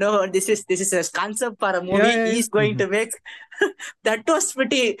 no, this is a concept for a Yeah. movie. Yeah. Yeah. He's going Mm-hmm. to make. That was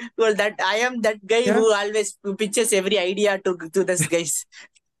pretty well. That I am that guy Yeah. who always pitches every idea to this guys.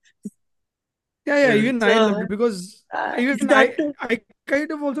 Yeah. Yeah. Yeah. Even I loved So it because even that I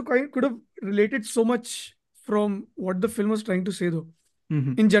kind of also could have related so much from what the film was trying to say, though,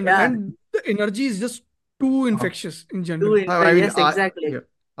 Mm-hmm. in general. yeah, And the energy is just too infectious in too general. I mean, yes, exactly. yeah,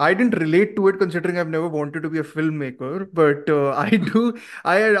 I didn't relate to it considering I've never wanted to be a filmmaker, but I do.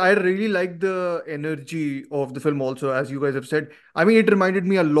 I really like the energy of the film also, as you guys have said. I mean, it reminded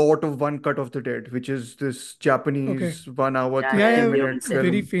me a lot of One Cut of the Dead, which is this Okay. Japanese 1 hour Yeah, Yeah. yeah, 30 Yeah. beautiful minute said.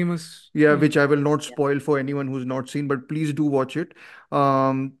 Very film. famous Yeah, film. which I will not Yeah. spoil for anyone who's not seen, but please do watch it.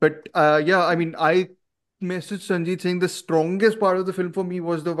 But yeah, I mean, I messaged Sanjeet saying the strongest part of the film for me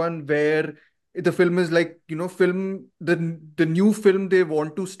was the one where the film is like, film the new film they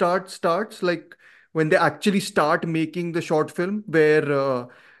want to starts like when they actually start making the short film where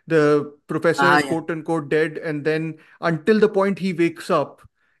the professor is Yeah. quote unquote dead, and then until the point he wakes up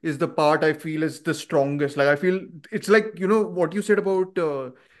is the part I feel is the strongest. Like I feel it's like what you said about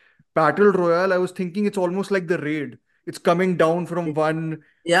Battle Royale. I was thinking it's almost like the raid. It's coming down from one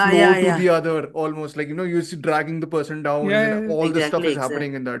Yeah, floor yeah, to yeah. the other, almost like you're dragging the person down, and Yeah. then Yeah. Yeah. all the stuff Exactly, is exactly.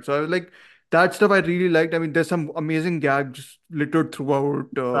 happening in that. So I was like, that stuff I really liked. I mean, there's some amazing gags littered Uh,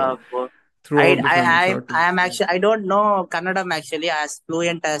 for- throughout the film, start to I am finish. actually, I don't know Kannadam actually as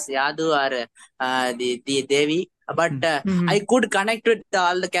fluent as Yadu or the Devi, but Mm-hmm. I could connect with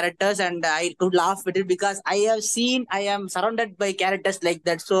all the characters and I could laugh with it because I am surrounded by characters like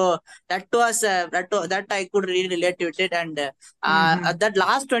that. So that I could really relate with it. And Mm-hmm. that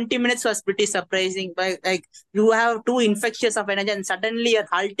last 20 minutes was pretty surprising. But like, you have too infectious of energy and suddenly you're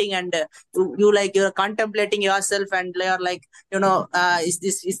halting, and you're contemplating yourself, and you're like,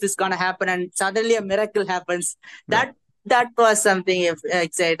 is this gonna happen, and suddenly a miracle happens. Yeah, That was something, if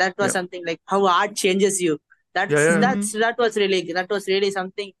excited, that was yeah, something like how art changes you. yeah, yeah. Mm-hmm. That was really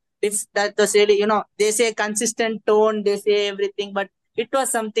something. That was really, they say consistent tone, they say everything, but it was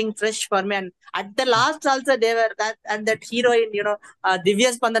something fresh for me. And at the last also, they were that, and that heroine,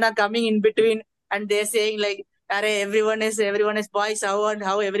 Divya Spandana coming in between, and they're saying like, "Arey, everyone is boys,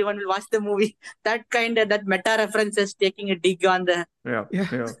 how everyone will watch the movie." That meta references taking a dig on the Yeah, Yeah.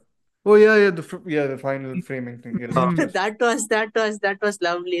 yeah. Oh yeah, yeah. The final framing thing. Yes, yes, Mm-hmm. yes. that was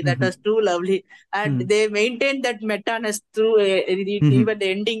lovely. That Mm-hmm. was too lovely, and Mm-hmm. they maintained that metaness through Mm-hmm. even the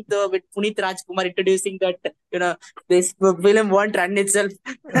ending though, with Punit Rajkumar introducing that, this film won't run itself.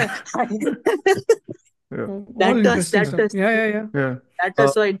 Yeah, All that was interesting that stuff. was Yeah. Yeah. Yeah. yeah. that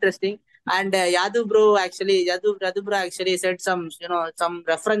was so interesting. And Yadu bro actually said some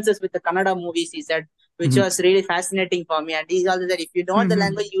references with the Kannada movies, he said, which Mm-hmm. was really fascinating for me. And he also said, if you know the Mm-hmm.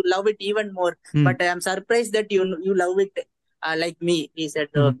 language, you love it even more. Mm-hmm. But I am surprised that you love it like me. He said,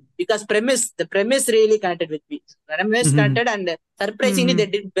 Mm-hmm. because the premise really connected with me. Premise Mm-hmm. connected, and surprisingly they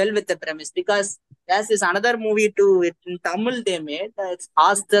Mm-hmm. did well with the premise, because there's this another movie too. In Tamil they made, it's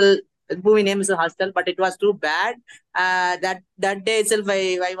Hostel. The movie name is Hostel, but it was too bad. That day itself,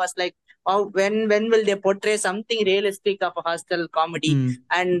 I was like, oh, when will they portray something realistic of a hostel comedy? Mm-hmm.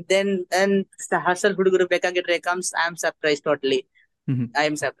 And then the hostel Hudugaru Bekagiddare comes. I am surprised totally. Mm-hmm. I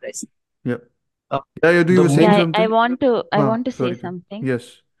am surprised. Yeah. Yeah, Yadu, you The were saying movie. Yeah, I something? I want to say Sorry. something.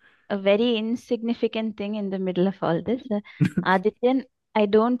 Yes. A very insignificant thing in the middle of all this. Adityan, I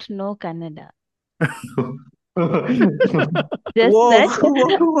don't know Kannada. Just Whoa, that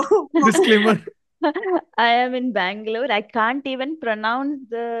whoa, whoa. Disclaimer. I am in Bangalore. I can't even pronounce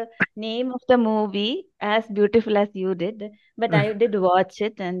the name of the movie as beautiful as you did, but I did watch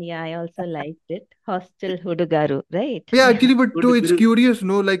it, and yeah, I also liked it. Hostel Hudugaru, right? Yeah, Yeah. actually, but Good, too, it's good. curious,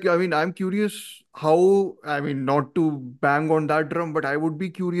 no? Like, I mean, I'm curious how, I mean, not to bang on that drum, but I would be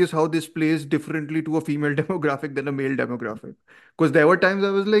curious how this plays differently to a female demographic than a male demographic. Because there were times I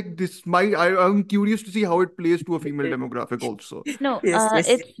was like, I'm curious to see how it plays to a female demographic also. No, Yes, yes.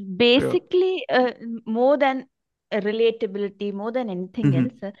 it's Yeah. basically more than a relatability, more than anything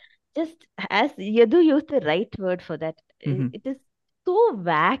Mm-hmm. else. Just as Yadu used the right word for that, Mm-hmm. it is so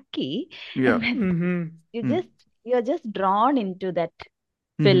wacky, Yeah. and when Mm-hmm. you Mm-hmm. just you're just drawn into that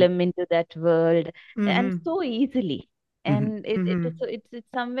Mm-hmm. film, into that world, and Mm-hmm. so easily, Mm-hmm. and Mm-hmm. it's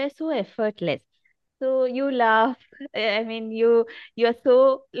somewhere so effortless. So you laugh. I mean, you're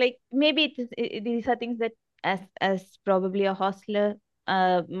so like maybe these are things that as probably a hostler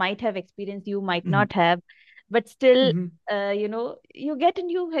might have experienced, you might Mm-hmm. not have, but still, Mm-hmm. you get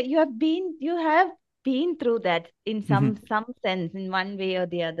and you have been through that in Mm-hmm. some sense, in one way or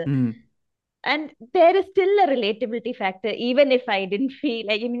the other, Mm-hmm. and there is still a relatability factor even if I didn't feel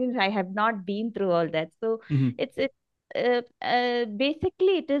like, I mean, I have not been through all that. So Mm-hmm. it's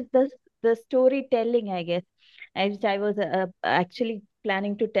basically it is the storytelling, I guess, which I was actually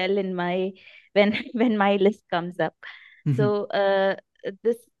planning to tell in my when when my list comes up. Mm-hmm. So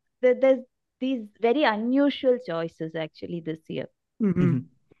this there's these very unusual choices actually this year, Mm-hmm. Mm-hmm.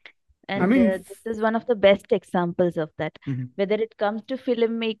 I Yeah. and mean, this is one of the best examples of that. Mm-hmm. Whether it comes to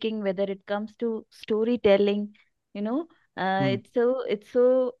filmmaking, whether it comes to storytelling, you know, Mm-hmm. it's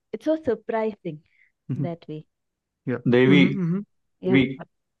so surprising Mm-hmm. that way. Yeah. Devi, mm-hmm. Yeah.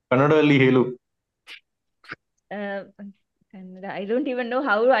 ಕನ್ನಡದಲ್ಲಿ ಹೇಳು. Uh, Kannada. I don't even know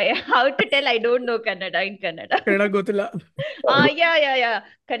how I how to tell. I don't know Kannada in Kannada. Kannada ಗೊತ್ತಿಲ್ಲ. Yeah.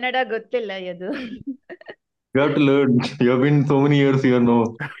 Kannada ಗೊತ್ತಿಲ್ಲ ಅದು. You have to learn. You have been so many years here now.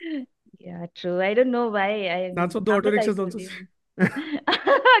 Yeah, true. I don't know why That's what the auto Amit, I rickshaws told also you. say.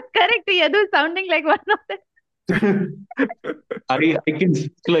 Correct. Yadu sounding like one of them. I can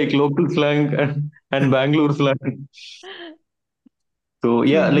speak like local slang and Bangalore slang. So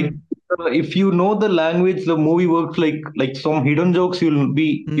yeah, like Mm-hmm. if you know the language, the movie works like some hidden jokes you'll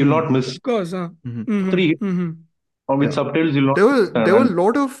Mm-hmm. not miss. Of course, huh? Mm-hmm. Mm-hmm. Three Mm-hmm. or with Yeah. subtitles you'll not There understand. were a And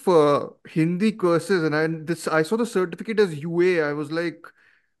lot of Hindi curses, and I saw the certificate as UA. I was like,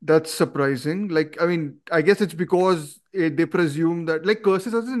 that's surprising. Like, I mean, I guess it's because they presume that like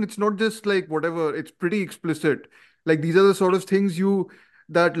curses, as in it's not just like whatever. It's pretty explicit. Like these are the sort of things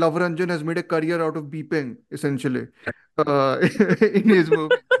that Lavaranjan has made a career out of beeping essentially in his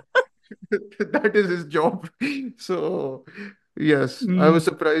movie. That is his job. So yes, I was Mm.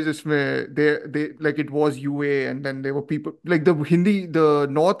 surprised they like it was UA, and then there were people like the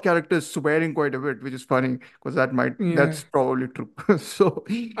North characters swearing quite a bit, which is funny because Yeah. that's probably true. So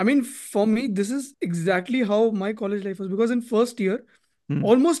I mean, for me, this is exactly how my college life was because in first year, hmm,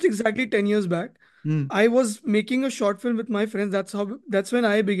 almost exactly 10 years back, hmm, I was making a short film with my friends. That's when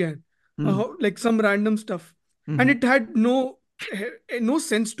I began, hmm, like some random stuff, and hmm, it had no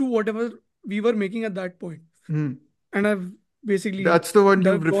sense to whatever we were making at that point. hmm. And I've basically That's the one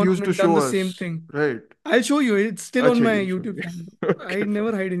you gone on refused to and done show the same us, thing. right? I'll show you. It's still on Acha, my you'll show YouTube me. channel. I Okay,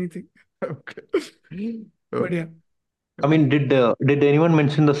 never fine. hide anything. Okay. But Okay. yeah, I mean, did anyone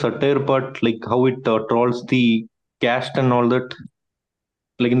mention the satire part, like how it trolls the cast and all that,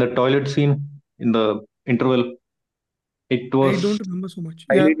 like in the toilet scene in the interval? It I was don't remember so much.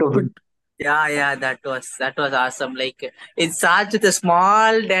 Yeah, highlight of but the. Yeah, that was awesome. Like it starts with a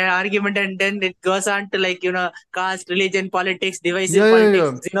small argument, and then it goes on to like caste, religion, politics, Yeah, divisive yeah, politics, yeah.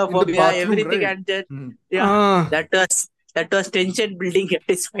 In the xenophobia, bathroom, everything, right? and then Hmm. yeah, ah, that was tension building at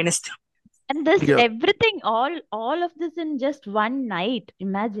its finest. And this Yeah. everything, all of this in just one night.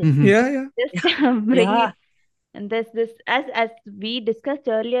 Imagine Hmm. yeah, yeah. just Yeah, bringing. And there's this, as we discussed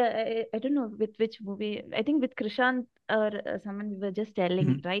earlier, I don't know with which movie, I think with Krishant or someone we were just telling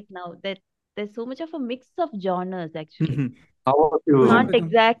Hmm. right now that there's so much of a mix of genres actually. Hmm. How about You Bhajam you? can't Bhajam.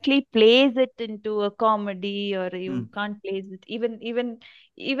 exactly place it into a comedy, or Hmm. you can't place it even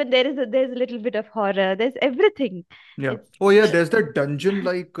there's a little bit of horror. There's everything. Yeah. It's Oh, yeah. There's that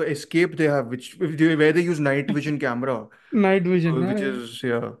dungeon-like escape they have, where they use night vision camera, Night vision. Yeah, which yeah. is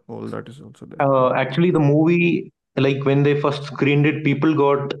yeah, all that is also there. Actually, the movie, like when they first screened it, people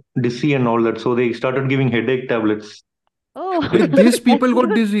got dizzy and all that, so they started giving headache tablets. Oh, Wait, these that's people got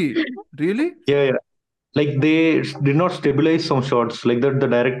good. dizzy. Really? Yeah, yeah. Like they did not stabilize some shots, like that the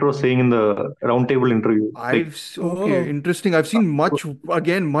director was saying in the roundtable interview. Like, Okay, Oh. interesting. I've seen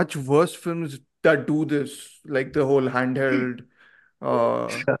much worse films that do this, like the whole handheld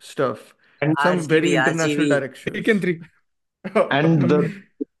stuff. and Some very RGB, international RGB. Taken directions. 3. and the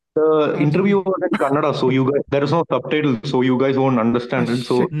interview RGB. was in Kannada, so you guys there is no subtitle, so you guys won't Ah, understand it.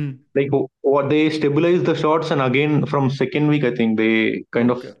 So shit. Hmm. like what they stabilized the shots, and again from second week, I think they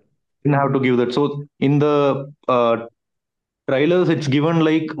kind of Okay. didn't have to give that. So in the trailers, it's given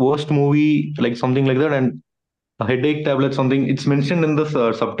like worst movie, like something like that, and a headache tablet, something. It's mentioned in the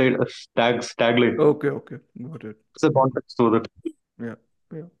subtitle tagline. Okay. Got it. It's a context to that. Yeah.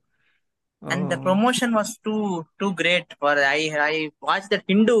 Yeah. And the Uh, promotion was too great for I watched that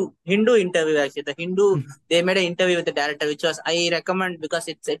Hindu interview actually. The Hindu, they made an interview with the director, which was I recommend because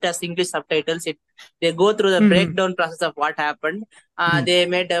it has English subtitles. They go through the Mm-hmm. breakdown process of what happened. hmm. They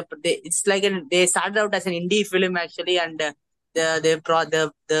made it's like they started out as an indie film actually, and the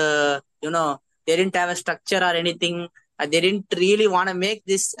they didn't have a structure or anything. They didn't really want to make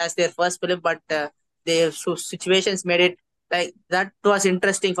this as their first film, but their situations made it like that was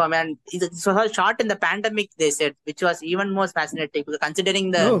interesting for me. And it was all shot in the pandemic, they said, which was even more fascinating because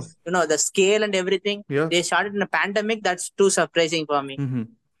considering the Oh. the scale and everything, Yeah. they shot it in a pandemic. That's too surprising for me. Hmm.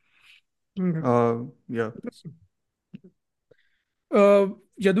 Okay. Yeah. Uh,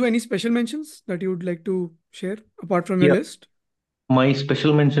 Yadu, any special mentions that you would like to share apart from your Yeah, list? my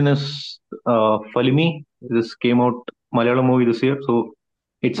special mention is Falimi. This came out Malayalam movie this year, so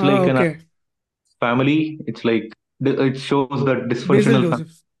it's Ah, like an okay. family. It's like it shows that Basil dysfunctional family.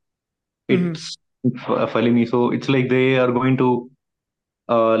 Joseph. Mm-hmm. It's Falimi, so it's like they are going to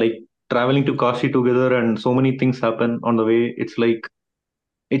like traveling to Kashi together, and so many things happen on the way. It's like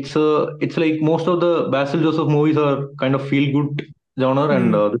most of the Basil Joseph movies are kind of feel good genre,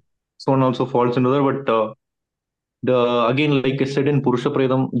 and Mm-hmm. this one also falls into there. But the again, like I said in Purusha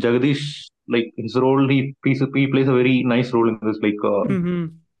Predam, Jagadish, like his role, he plays a very nice role in this. Like Mm-hmm.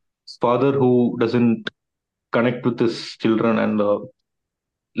 his father who doesn't connect with his children, and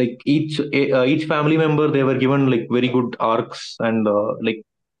like each family member, they were given like very good arcs, and like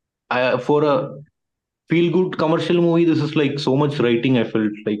for a feel good commercial movie, this is like so much writing. I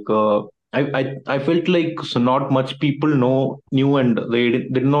felt like I felt like so not much people knew, and they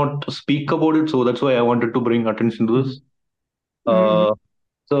did not speak about it, so that's why I wanted to bring attention to Hmm. this. Mm-hmm. uh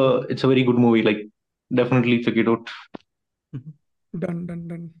so it's a very good movie, like definitely check it out. Hmm.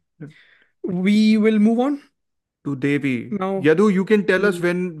 Done. We will move on To Devi. now. Yadu, you can tell us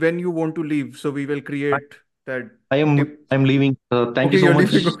To when you want to leave, so we will I, create that I am tip. I'm leaving. Thank you Okay, so you're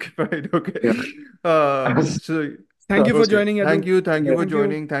much. leaving. Okay, fine. Yeah. Okay. So thank you for okay. joining, Thank Yadu. you. Thank you Yeah. for Thank you.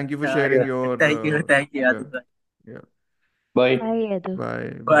 joining. Thank you for sharing Yeah. your Thank you, yeah. Aditya. Yeah. Bye. Bye, Yadu. Bye.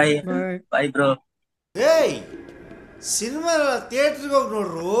 Bye. Bye. Bye, bro. ಏಯ್ cinema ಥಿಯೇಟ್ರಿಗೆ ಹೋಗಿ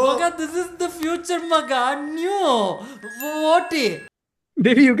ನೋಡ್ರು Maga, this is the future, Maga. New. What?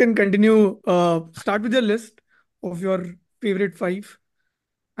 Devi, you can continue. Start with your list of your favorite 5,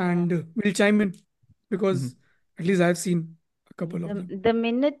 and we'll chime in Mhm. because at least I've seen a couple of them. The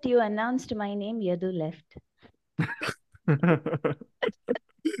minute you announced my name, Yadu left.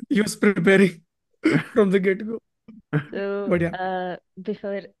 He was preparing from the get-go. So, But yeah.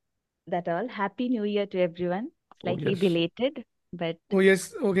 before that all, Happy New Year to everyone. Oh Slightly yes. belated, but Oh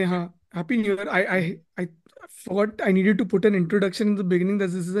yes. Okay. Huh. Happy New Year. I forgot I needed to put an introduction in the beginning that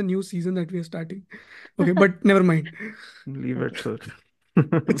this is a new season that we are starting. Okay, but never mind. Leave it, sir.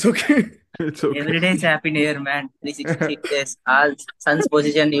 It's okay. It's okay. Every day is happy new year, man. 366 days. All sun's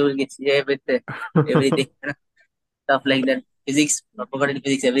position, you will get share with everything. Stuff like that. Physics, forgotten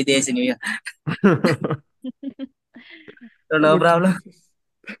physics, every day is a new year. So no Good problem. thing.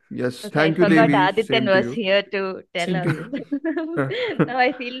 Yes. okay, I Thank you, forgot Devi. Adityan Same to was you. here to tell Same to us. you. Now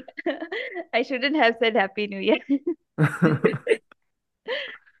I feel I shouldn't have said Happy New Year.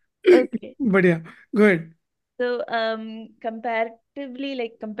 Okay. But yeah, go ahead. So, comparatively,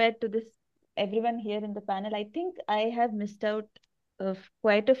 like compared to this, everyone here in the panel, I think I have missed out of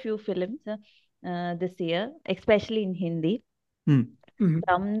quite a few films this year, especially in Hindi. Hmm. Mhm.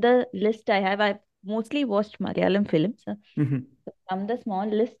 From the list I have, I've mostly watched Malayalam films. Mhm. So from the small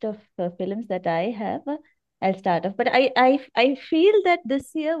list of films that I have, I'll start off. But I feel that this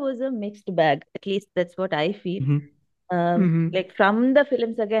year was a mixed bag. At least that's what I feel. Mhm. Mhm. Like from the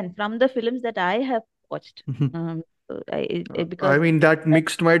films again, from the films that I have watched. Mhm. So I because mean, that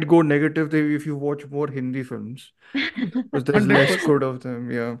mixed might go negative if you watch more Hindi films, because there's less 100%. good of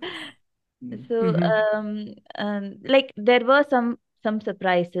them. Yeah. Mm. so Mhm. like there were some some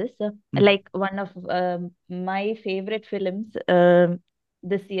surprises. Like one of my favorite films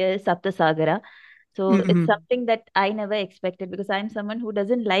this year is Sapta. So it's something that I never expected because I'm someone who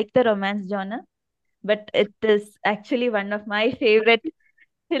doesn't like the romance genre, but it is actually one of my favorite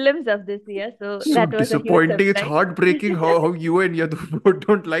films of this year. So So that was a huge disappointing. It's surprise. heartbreaking how you and Yadu both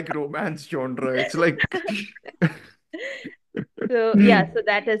don't like romance genre. It's like So yeah, so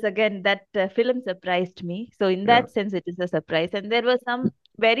that is again that film surprised me. So in yeah. that sense, it is a surprise. And there were some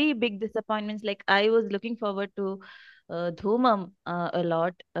very big disappointments. Like I was looking forward to Dhoomam a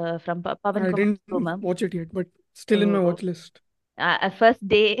lot from Pavan I Kumar's didn't Dhoomam. watch it yet, but still in my So watch list. first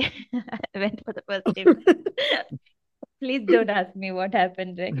day, I went for the first day. Please don't ask me what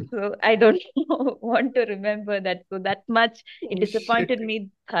happened next. So I don't want to remember that. So that much it Oh shit. disappointed me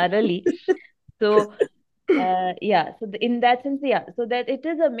thoroughly. So yeah, so in that sense, yeah, so that it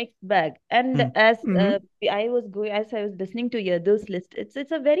is a mixed bag. And Mm, as I was listening to Yadu's list, it's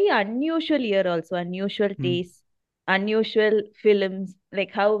a very unusual year also, unusual mm, taste, unusual films,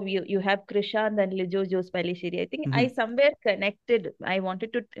 like how you have Krishant and Lijo Spellishiri. I think I mhm, somewhere connected. I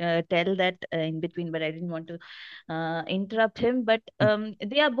wanted to tell that in between, but I didn't want to interrupt him. But mm,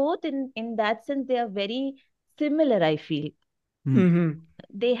 they are both in that sense, they are very similar, I feel. mm,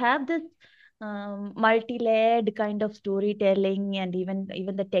 They have this multi-layered kind of storytelling, and even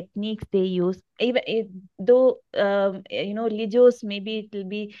the techniques they use, even though Lijo's, maybe it will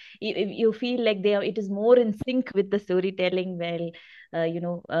be, you feel like it is more in sync with the storytelling,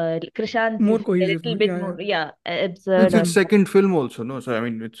 well, Krishant's More is a cohesive, little no? bit Yeah, more, yeah. yeah, It's absurd or its second film also, no? So I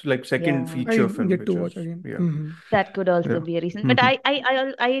mean, it's like second yeah. I feature film, get to which watch is again. yeah, That could also yeah. be a reason. But Mm-hmm.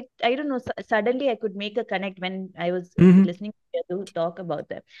 I don't know. Suddenly, I could make a connect when I was Mm-hmm. listening to you talk about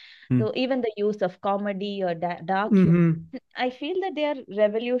them. So even the use of comedy or dark humor, Mm-hmm. I feel that they are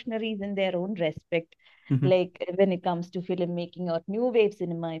revolutionaries in their own respect. Mm-hmm. Like when it comes to filmmaking or new wave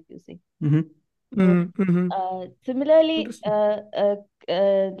cinema, if you say. Mm-hmm. So, Mm-hmm. Mm-hmm. similarly, Interesting.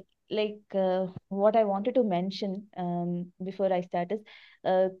 what I wanted to mention before I start is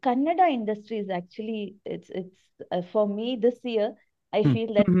Kannada industry is actually it's for me this year. I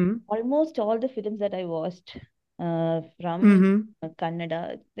feel that Mm-hmm. almost all the films that I watched from Mm-hmm.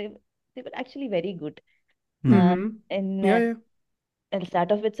 Kannada, they were actually very good. Uh, Mm-hmm. and Yeah, yeah. I'll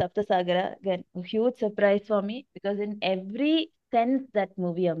start off with Sapta. Again, a huge surprise for me because in every sense that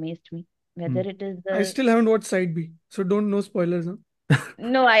movie amazed me. Whether it is I the still haven't watched Side B, so don't know spoilers, huh?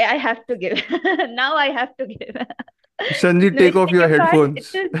 no, I have to give. Now I have to give. Sanjeev, No, take off your in fact, it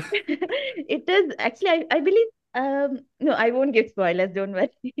headphones. is. It is actually. I believe. No, I won't give spoilers. Don't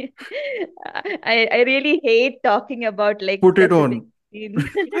worry. I really hate talking about like Put it specific on. scenes.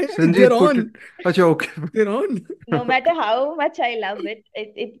 They're Sanjeev, put it. on. Acha, okay. They're on. No matter how much I love it,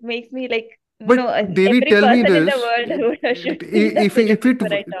 it makes me like But no. Devi, Every tell me person in the this. world should see the film If it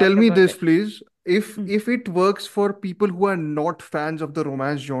before I tell talk me about this, it. please. Hmm. If it works for people who are not fans of the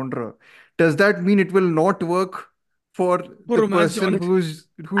romance genre, does that mean it will not work for For the romance person genre. who is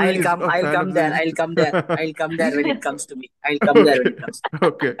a I'll fan come of there. this? I'll come there. I'll come there when it comes to me. I'll come there when Okay. it comes.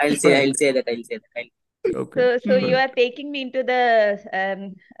 Okay. I'll Fine. say that. I'll say that. Okay. So you Mm-hmm. Fine. are taking me into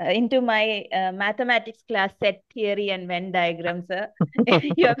the into my mathematics class, set theory and Venn diagrams, sir.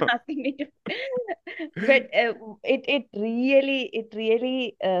 You are asking me to, but it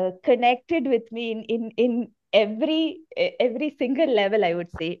really connected with me in every single level, I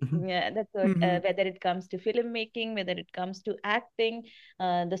would say. Mhm, Yeah, that's what. Mm-hmm. Whether it comes to filmmaking, whether it comes to acting,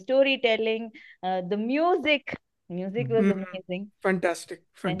 the storytelling, the music. Music mhm, was Mm-hmm. amazing. Fantastic.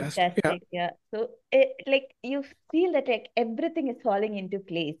 Fantastic. Yeah. Fantastic, yeah. So, like you feel that like everything is falling into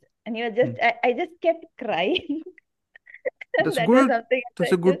place, and you're mhm. I just kept crying. That's That was good. something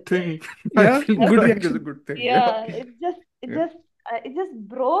That's a I just, good thing. I Yeah. feel uh, Good crying is a reaction. good thing. Yeah. yeah. Yeah. It just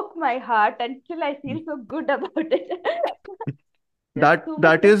broke my heart until I feel so good about it. Just That so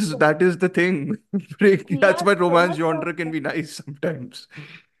much that of, is that is the thing. That's yeah, why so romance much of. genre can be nice sometimes.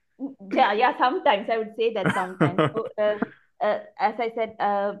 Yeah, sometimes I would say that sometimes. So, as I said,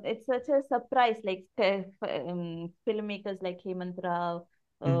 it's such a surprise, like filmmakers like Hemant Rao,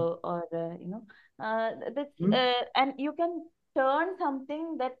 Mm, or that's mm, and you can turn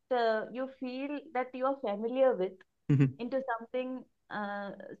something that you feel that you are familiar with mhm, into something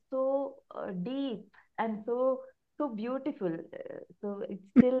so deep and so beautiful. So it's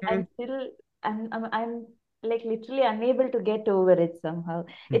still, Mm-hmm. I'm like literally unable to get over it somehow.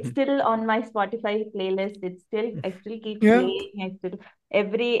 It's mhm, still on my Spotify playlist. I still keep Yeah. playing. I still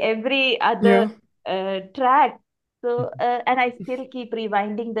every other Yeah. track. So mhm, and I still keep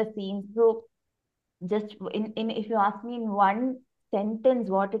rewinding the scenes. So just in if you ask me in one sentence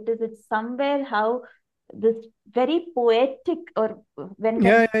what it is, it's somewhere how this very poetic, or when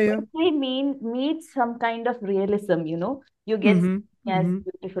poetry meets some kind of realism, you get as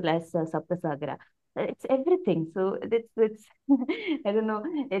beautiful as Sapta. It's everything. So it's I don't know.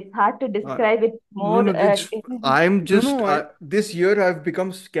 It's hard to describe it No, more. no, I'm No, just no, this year I've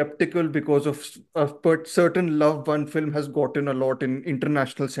become skeptical because of but certain love one film has gotten a lot in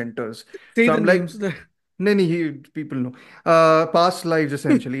international centers. say So the I'm like, names. The people know. Past Lives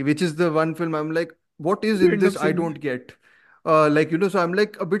essentially, which is the one film I'm like, what is you in end this? up I saying don't get. So I'm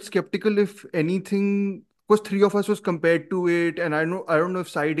like a bit skeptical if anything, because three of us was compared to it, and I don't know if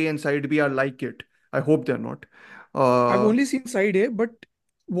side A and side B are like it. I hope they're not. I've Uh, only seen side A, but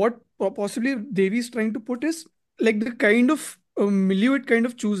what possibly Devi is trying to put is like the kind of milieu it kind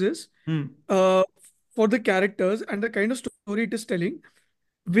of chooses hmm, uh, for the characters and the kind of story it is telling.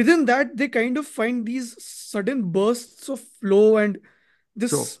 Within that, they kind of find these sudden bursts of flow and sure.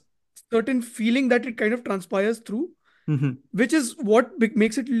 this certain feeling that it kind of transpires through, Hmm. which is what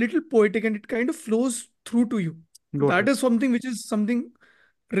makes it a little poetic and it kind of flows through to you. Got That it. is something which is something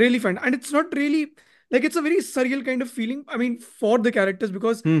really fun. And it's not really like it's a very surreal kind of feeling. I mean, for the characters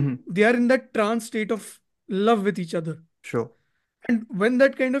because Hmm. they are in that trance state of love with each other. Sure. And when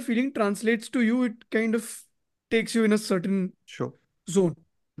that kind of feeling translates to you, it kind of takes you in a certain Sure. zone.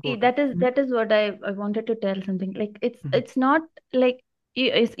 See, Got it. that is what I wanted to tell something. Like it's not like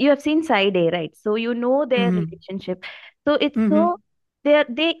you have seen side A, right? So you know their Mm-hmm. relationship. So it's Mm-hmm. so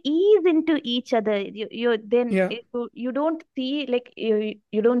they ease into each other. You then Yeah. you don't see like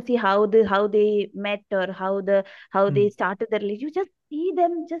you don't see how they met, or how they Hmm. started their relationship. You just see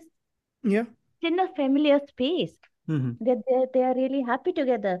them just Yeah. in a familiar space. Hmm. They are really happy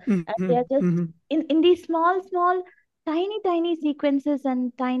together, and they Mm-hmm. are just Mm-hmm. in these small tiny sequences,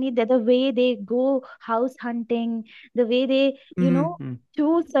 and the way they go house hunting, the way they Mm-hmm. Hmm.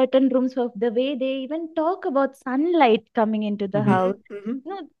 choose certain rooms, of the way they even talk about sunlight coming into the Hmm. house.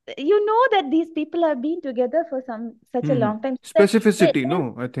 Mm-hmm. You know that these people have been together for such a Hmm. long time. Specificity,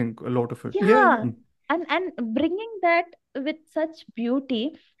 no, I think a lot of it. Yeah. Yeah, Yeah. Hmm. and bringing that with such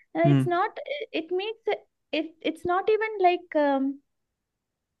beauty, Hmm. it's not it makes it's not even like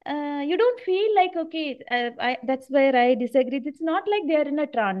you don't feel like, okay, that's where I disagree. It's not like they are in a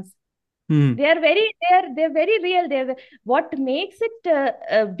trance. Hmm. They're very real. What makes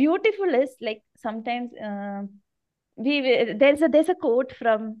it beautiful is like sometimes there's a quote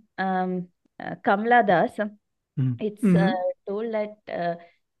from Kamala Das. Hmm. It's Mm-hmm. told that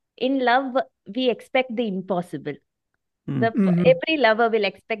in love we expect the impossible. Hmm. The Mm-hmm. Every lover will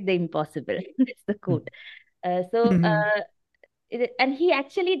expect the impossible. That's the Hmm. quote. So Mm-hmm. and he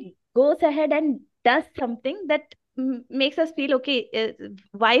actually goes ahead and does something that makes us feel, okay,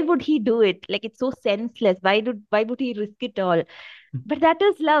 why would he do it? Like, it's so senseless. Why would he risk it all? But that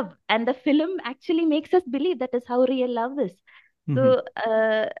is love, and the film actually makes us believe that is how real love is. Hmm. So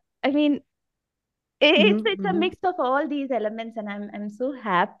I mean, it's a Mm-hmm. mix of all these elements, and I'm so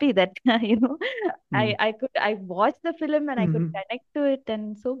happy that Hmm. I watched the film and I could Mm-hmm. connect to it,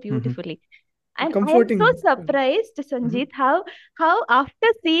 and so Hmm. beautifully. And I am so Comforting film. surprised, Mm-hmm. Sanjeet, how after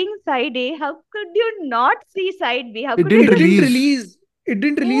seeing side A, how could you not see side B? How It could you didn't It just didn't release. release. It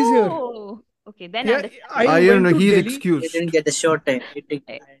didn't release here. oh okay, then Yeah, understandable. I I don't went know. to He's Delhi. He didn't excused. get the show time. Eh,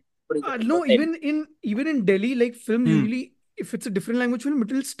 I couldn't get the show No, time. even in Delhi, like films Hmm. usually, if it's a different language film,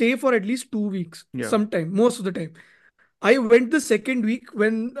 it will stay for at least 2 weeks. Yeah. Sometime, most of the time. I went the second week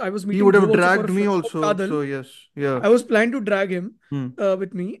when I was He meeting would have Dhruv also for a dragged me film called also. Kadal. So yes. Yeah. I was planning to drag him Hmm.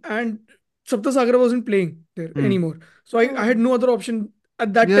 with me, and Sapta wasn't playing there Hmm. anymore. So I had oh, no other option.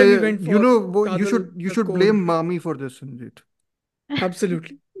 At that Yeah. time, we Yeah. went for You Kadal, should the code. blame mommy for this, Sanjit.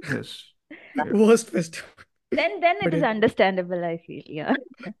 Absolutely. Yes. Yeah. Worst festival. then it But is yeah, understandable, I feel. Yeah.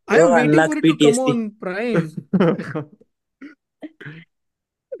 I Yo, am waiting unlock for it to come PTSD. on Prime.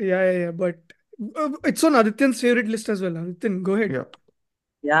 Yeah. But it's on Adityan's favorite list as well. Adityan, go ahead. Yeah.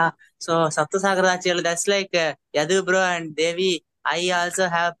 Yeah, so Sapta Sagardaache, that's like Yadu bro and Devi. I also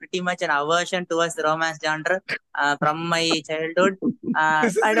have pretty much an aversion towards the romance genre from my childhood.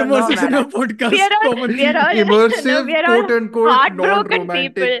 This is I don't know, Immersive man. Cinema we are Podcast, all common we are theme. all no, we Immersive, are all quote unquote, heartbroken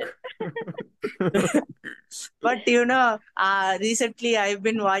people. non-romantic. But recently I've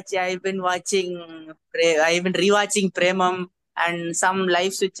been watching, I've been rewatching Premam and some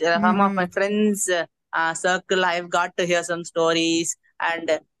live switch. Some of my Mm-hmm. friends circle. I've got to hear some stories,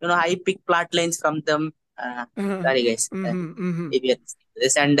 and I pick plot lines from them. Uh-huh. Sorry guys, Mm-hmm. Mm-hmm. if you're listening to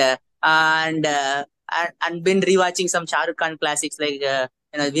this, and and been rewatching some Shah Rukh Khan classics like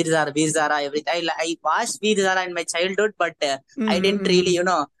Veer Zara, everything. I watched Veer Zara in my childhood, but I Mm-hmm. didn't really,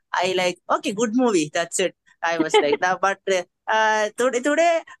 Mm-hmm. I like, okay, good movie, that's it. I was like that, but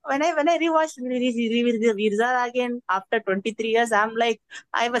Today when I rewatched Virzar again after 23 years, I'm like,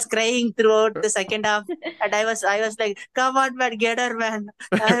 I was crying throughout the second half, and I was like, come on man, get her man.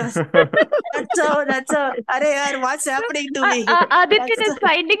 I was that's so. Arey yaar, what's happening to me? Adityan That's is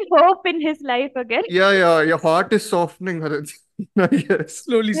finding hope in his life again. Yeah, your heart is softening, Harit. Yes.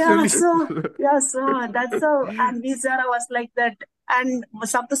 Slowly, Yeah, slowly. so that's so. And Vizara was like that. And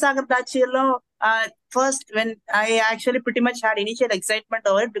Sapta Sagardaache, first when I actually pretty much had initial excitement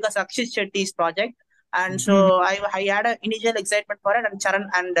over it because Akshit Shetty's project, and Mhm. so I had an initial excitement for it. And Charan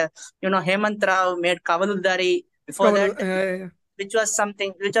and Hemant Rao made Kavaludari before Cover. that, which was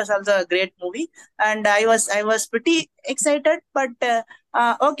also a great movie. And I was pretty excited, but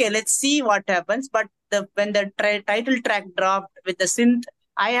okay, let's see what happens. But when the title track dropped with the synth,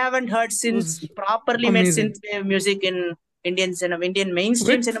 I haven't heard It synth was properly made amazing. synth wave music in Indian cinema, Indian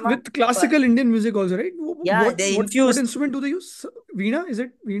mainstream cinema. With But classical Indian music also, right? yeah, What they what infused instrument do they use? Veena? Is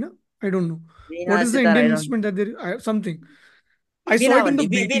it Veena? I don't know. What Veena, is the Sitar, I Indian don't. instrument that something? I saw Veena it in the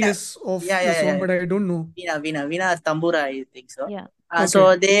only. Veena. BTS of Yeah, the yeah, yeah, song, yeah. but I don't know. Veena or Tambura, I think so. Yeah. Okay.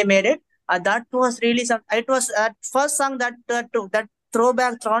 So they made it. That was really some. It was first song that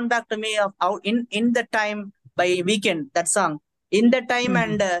thrown back to me of out in the time by Weekend. That song in the time, Mhm.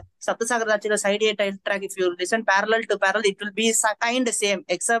 and Sapta Sagardaache side A title track. If you listen parallel to parallel, it will be kind of same,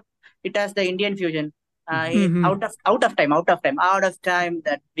 except it has the Indian fusion. Mhm. Out of time.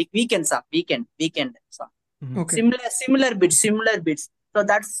 That Weekend song, Weekend song. Okay. Similar bits. So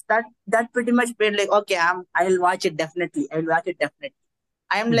that pretty much made like, okay, I'll watch it definitely.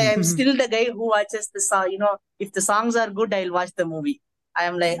 I'm Mhm. still the guy who watches the song. If the songs are good, I'll watch the movie. I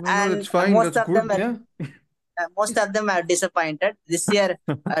am like, No, and that's fine. That's good. Yeah. most of them are disappointed this year.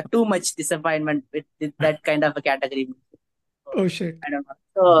 Too much disappointment with that kind of a category. So, Oh shit. I don't know.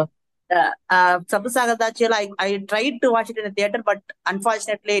 So, Sabta Sagardaache, I tried to watch it in the theater, but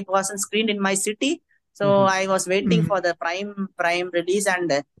unfortunately, it wasn't screened in my city. So I was waiting Mhm. for the Prime release,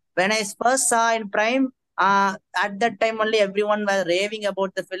 and when I first saw in Prime, at that time only everyone was raving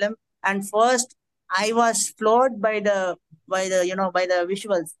about the film, and first I was floored by the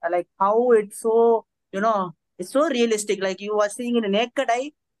visuals, like how it's so it's so realistic, like you are seeing in a naked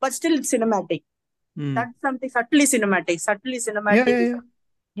eye, but still it's cinematic. Mm. That's something subtly Yeah, cinematic. yeah, yeah.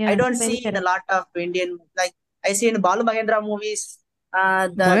 I Yeah, don't very see in a correct. lot of Indian, like I see in Balu Mahendra movies,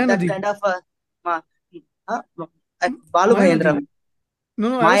 that Mayanadi. kind of uh, uh, Balu Mayanadi. Mahendra, No,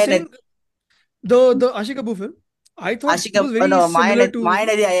 no, I was Maya saying the Ashik Kapoor film. I thought it Ashika, was oh very no, similar Maya to.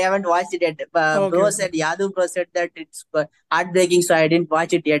 Nadi, I haven't watched it yet. Okay, okay. Yadu bro said that it's heartbreaking, so I didn't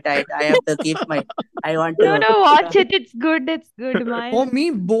watch it yet. I have to keep I want No, to, no, watch it. It's good. It's good. For Mine.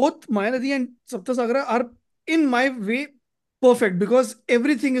 me, both Mayanadi and Saptasagara are, in my way, perfect because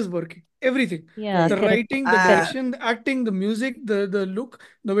everything is working. Everything. Yeah, The yeah. correct. writing, the Correct. direction, the acting, the music, the look,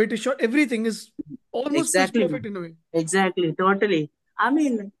 the way it is shot, everything is almost pitch Exactly, perfect in a way. exactly, totally. I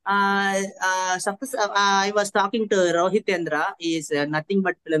mean, suppose I was talking to Rohitendra, he is nothing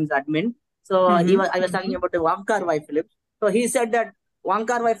but films admin. So I was talking about the Wamkar Wai films. So he said that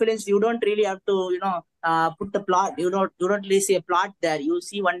Wamkar Wai films, you don't really have to, put the plot. You don't really see a plot there. You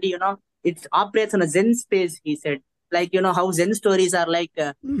see only, it operates on a Zen space. He said, like how Zen stories are like,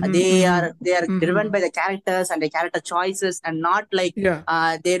 they are driven by the characters and the character choices, and not like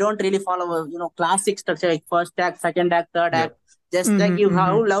Yeah. they don't really follow a classic structure like first act, second act, third Yeah. act. Just like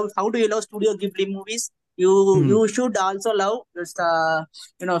how do you love Studio Ghibli movies? You should also love this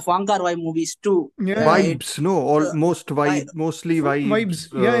Wonka Wai movies too. Yeah, yeah. It Vibes, no, almost why mostly vibes,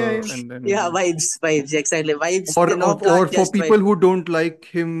 Vibes. Yeah, yeah, yeah. and yeah, then vibes exactly, vibes. No or plot, for just people vibes. who don't like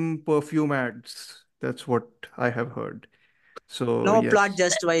him perfume ads. That's what I have heard. So No plot, yes,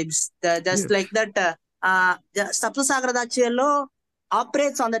 just vibes. Just yes. like that. Sapta Sagradachello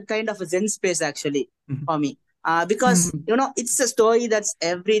operates on that kind of a Zen space actually Mhm. for me. Because it's a story that's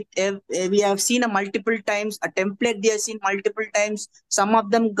we have seen a multiple times, a template we have seen multiple times. Some of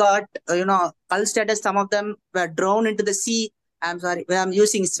them got cult status, some of them were drawn into the sea. I'm sorry, I'm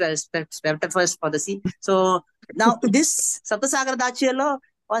using metaphors for the sea. So now this Saptasagar Dachiello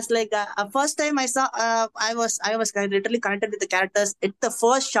was like first time I saw. I was kind of literally connected with the characters. It's the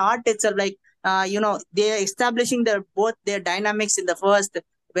first shot itself, like they're establishing both their dynamics in the first.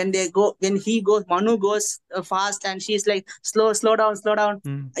 When he goes, Manu goes fast, and she's like, slow down.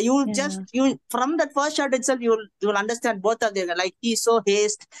 Mm. Yeah. You from that first shot itself, you'll understand both of them. Like he's so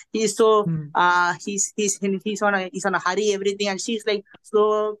haste, he's so Mm. he's on a hurry, everything, and she's like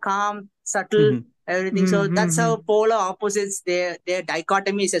slow, calm, subtle, Mhm. everything. So that's how polar opposites, their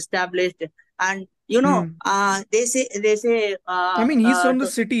dichotomy is established. And they say I mean, he's from the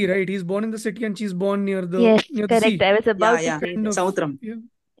city, right? He's born in the city, and she's born near the Yes, correct. sea. I was about to say Kind that. of, Southram. yeah.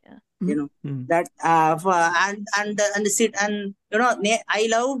 Yeah. That and the sit and I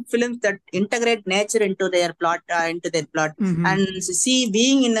love films that integrate nature into their plot and see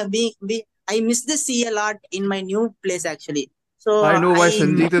being in a being I miss the sea a lot in my new place actually. So I know why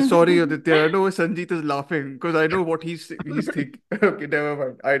Sanjeet is sorry, Aditya. I know why Sanjeet is laughing because I know what he's thinking. Okay, never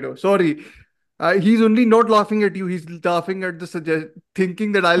mind. I know. Sorry. He's only not laughing at you. He's laughing at the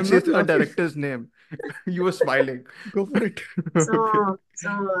thinking that I'll I'm say not a laughing. director's name. You were smiling. Go for it. Okay. so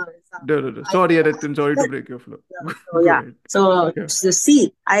No. Sorry, Aditya. Sorry to break your flow. so Go yeah. ahead. So Yeah. the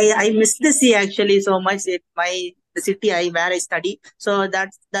sea, I miss the sea actually so much. The city where I study. So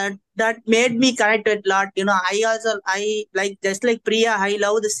that made me connect with a lot. I like just like Priya. I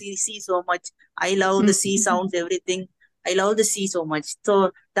love the sea so much. I love the sea sounds, everything. I love the sea so much.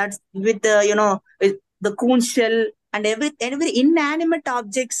 So that's with the with the conch shell and every inanimate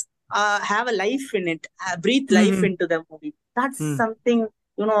objects have a life in it, breathe life into the movie. That's something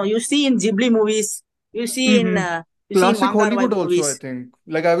you see in Ghibli movies. You see in Classic Wong Kar-wai Hollywood also, I movies. think.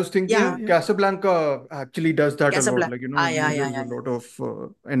 Like I was Yeah, thinking, Casablanca actually does that a lot. Casablanca. Like, Ah, it uses a yeah. lot of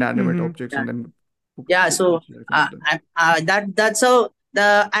inanimate objects Yeah. and then Yeah, puts so life into them. that's how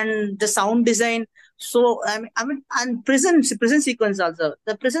the sound design. So and prison sequence also.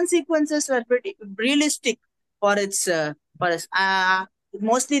 The prison sequences were pretty realistic for its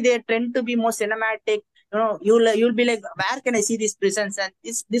mostly they tend to be more cinematic. You'll be like, where can I see these prisons? And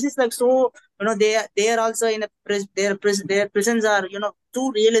this is like so they are also in a their prisons are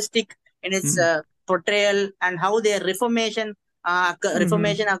too realistic in its portrayal and how their reformation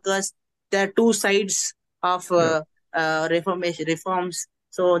occurs. There are two sides of Yeah. reforms.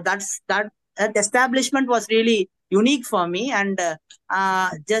 So that establishment was really unique for me, and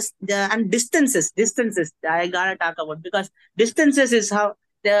just and distances I gotta talk about, because distances is how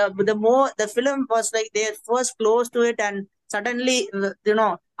the more the film was like they're first close to it, and suddenly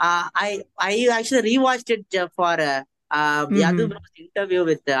I actually rewatched it for Yadu Bro's interview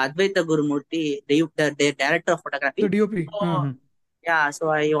with Advaita Gurumurthy, the director of The photography. DOP. So, yeah, so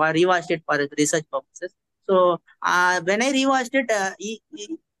I rewatched it for research purposes. So when I rewatched it,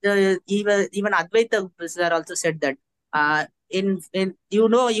 even Advaita sir also said that in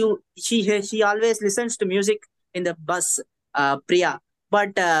she always listens to music in the bus, Priya.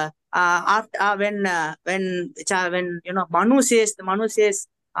 But after when Manu says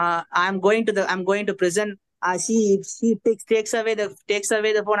I'm going to prison. She takes away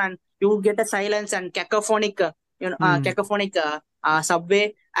the phone, and you get a silence and cacophonic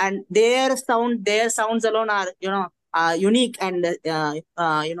subway, and their sounds alone are unique and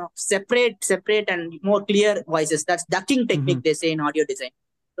separate and more clear voices. That's ducking technique they say in audio design.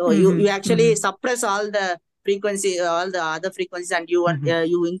 So you actually suppress all the frequency, all the other frequencies, and you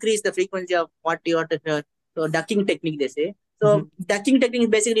increase the frequency of what you want to hear. So ducking technique they say. So ducking technique is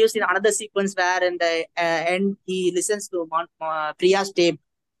basically used in another sequence where in the end he listens to Priya's tape,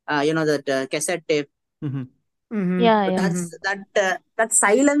 that cassette tape. Yeah. That's that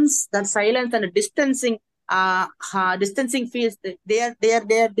silence and the distancing feels they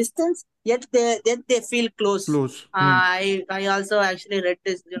are distance, yet they feel close. Close. I also actually read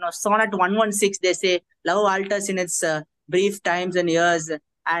this, Sonnet 116. They say love alters in its brief times and years,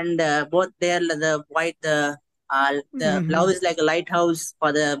 and both there the love is like a lighthouse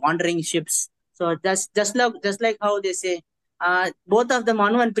for the wandering ships. So that's just like how they say both of the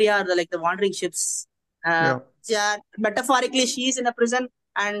Manu and Priya are like the wandering ships. Uh, Yeah. Metaphorically, she's in a prison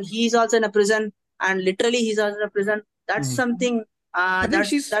and he's also in a prison, and literally he's also in a prison. That's something. I think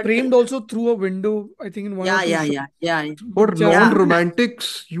she's That framed also through a window, I think in one or yeah two yeah shots. yeah yeah For yeah.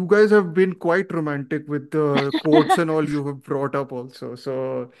 non-romantics, you guys have been quite romantic with the quotes and all you have brought up also.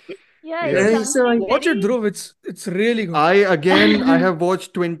 So, Yeah, it's yes. So something Watch it, very. Dhruv. It's really good. I have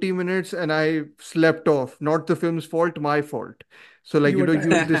watched 20 minutes and I slept off. Not the film's fault, my fault. So like, You were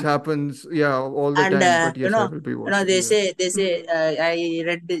tired. this happens, yeah, all the and time. But yes, I will be watching. they Yeah. say I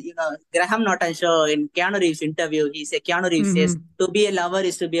read Graham Norton show in Keanu Reeves interview. Keanu Reeves says to be a lover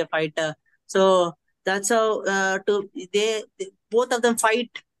is to be a fighter. So that's how they both of them fight,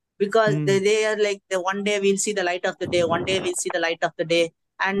 because they are like the one day we'll see the light of the day, one day we'll see the light of the day.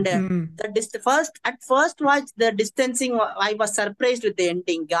 And at first watch the distancing, I was surprised with the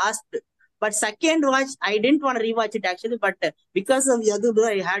ending, gasped. But second watch, I didn't want to rewatch it actually, but because of Yadu bro,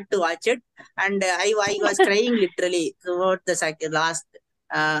 I had to watch it, and I was crying literally throughout the last.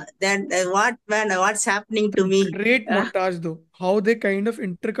 Then what's happening It's to a me? great montage though. How they kind of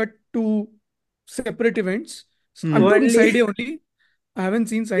intercut two separate events. I'm talking Only side A only. I haven't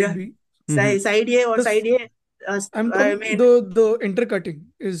seen side yeah. B. Side A or This side A. I'm I talking mean, the intercutting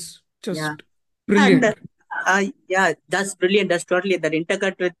is yeah. just And brilliant. yeah, that's brilliant. That's totally that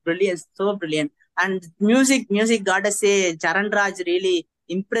intercut with brilliance, so brilliant. And music. Gotta say, Charan Raj really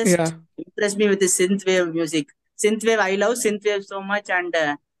Yeah. impressed me with the synthwave music. Synthwave, I love synthwave so much, and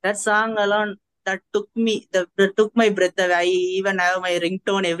that song alone that took my breath away. I even have my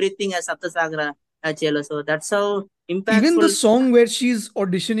ringtone, everything as Sapta Cello. So that's how Even the impactful. song where she's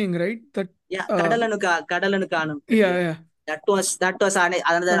auditioning, right? That Yeah, uh Kadalanu Kanum. yeah, yeah. That was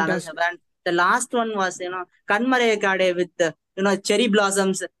another. Fantastic. And the last one was Kanmare Kade with cherry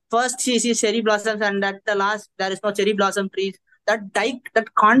blossoms. First she sees cherry blossoms, and at the last there is no cherry blossom trees. That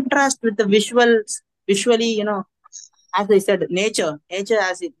contrast with the visually, as I said, nature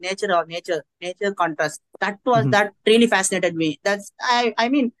contrast. That really fascinated me. I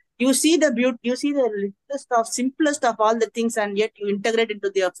mean, you see the beauty, you see the simplest of all the things, and yet you integrate into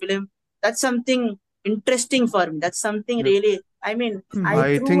the film. That's something interesting for me. That's something Yep. really. I mean, I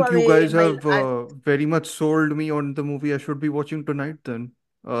I threw think you away guys my. have very much sold me on the movie I should be watching tonight then.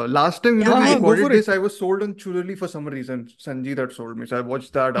 Last time, Yeah, we Go for recorded this, it. I was sold on Churali for some reason. Sanji that sold me. So I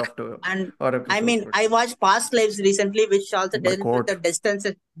watched that after and our I episode. mean, But I watched Past Lives recently, which also oh my dealt with God.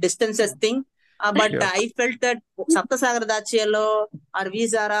 the distances thing. But Yeah. I felt that Sapta Sagardaache or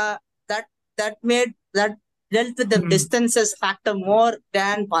Vizara, that that dealt with the Hmm. distances factor more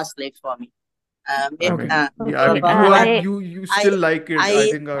than Past Lives for me. I Maybe, mean, yeah, I Okay. mean, you are but you I still like it. I I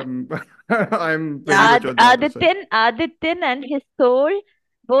think I'm I'm very yeah much on the other side. Adityan and his soul,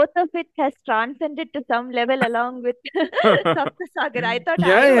 both of it has transcended to some level along with Saptasagar. I thought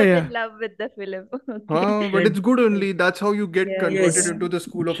Yeah, I yeah, was yeah. in love with the film. Okay. But it's good only. That's how you get Yeah, converted yes. yeah. into the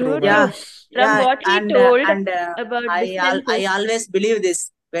school of True, true. Yeah, romance. From yeah, what he and told about I distances. always believe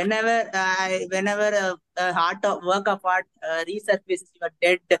this. Whenever a work of art resurfaces your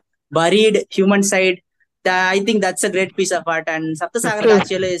dead, buried human side, I think that's a great piece of art. And Saptasagar True.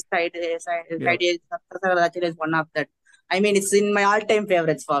 Dachela is Yeah. Saptasagar Dachela is one of that. I mean, it's in my all-time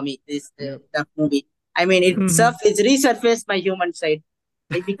favorites for me. This Yeah. the movie. I mean, Hmm. it's resurfaced my human side.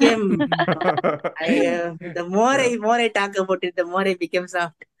 I became Yeah. the more I talk about it, the more I became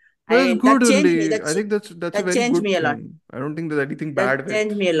soft. I That's mean, good only. I think that's a that very changed good me a lot. thing. I don't think there's anything That bad with.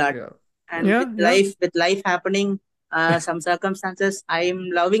 changed me a lot. Yeah. And Yeah, yeah. with life happening, some circumstances, I am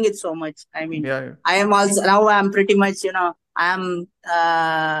loving it so much. I mean, Yeah. Yeah. I am also now. I'm pretty much, I am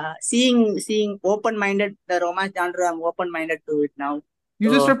seeing open minded the romance genre. I'm open minded to it now. You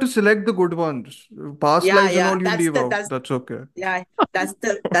just So have to select the good ones. Past lives and yeah, all you leave out. That's okay. yeah, I'm that's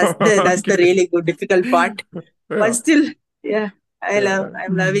the kidding. really good difficult part. But Yeah. still, yeah, Yeah.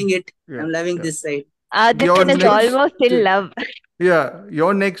 I'm Hmm. loving it. Yeah. I'm loving Yeah. this side. Your Adityan is next almost in thing. love. Yeah.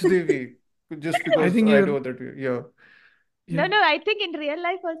 Your next Devi. Just I because think I you're know that. Yeah. No, yeah. no, I think in real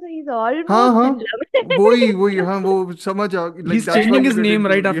life also he's हाँ almost in हाँ love. वही हाँ वो समझ आ like He's that's how changing you his get name into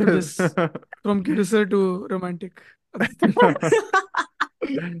right after yes this from Curiouser to Romantic. Adityan.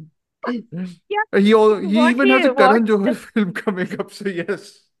 Yeah, he what even has he a what Karan Johar film coming up so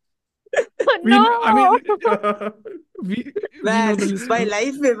yes I mean, no. we know Man, the list now. my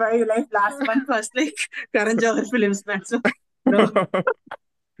life last month was like Karan Johar films, man. So no,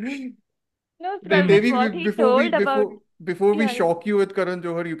 No, De- from this Hmm. Devi what he before we told about. before we Yeah, yeah. shock you with Karan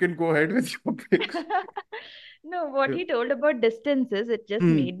Johar you can go ahead with your picks. No, what Yeah. he told about distances, it just Hmm.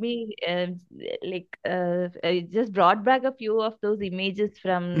 made me it just brought back a few of those images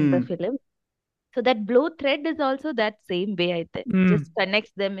from the Hmm. film. So that blue thread is also that same way, I think. Just Hmm.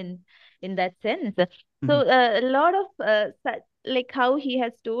 connects them in that sense. So Hmm. a lot of like how he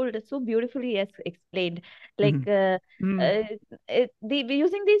has told so beautifully, he has explained like Hmm. Hmm. uh,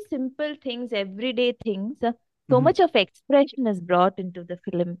 using these simple things, everyday things. So Hmm. much of expression is brought into the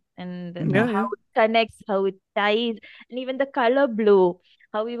film, and Hmm. Yeah, how yeah. it connects, how it ties, and even the color blue.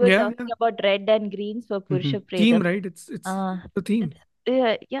 How we were Yeah, yeah. talking about red and greens for Hmm. Purusha Theme, Pretam. right? It's Uh, the theme.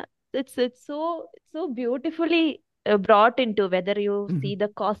 it's yeah, it's so beautifully brought into whether you Hmm. see the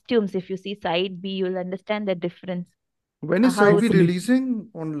costumes. If you see side B, you'll understand the difference. When is How Side B it's Hopefully. releasing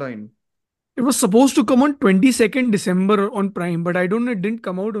online? It was supposed to come on 22nd December on Prime, but I don't know, it didn't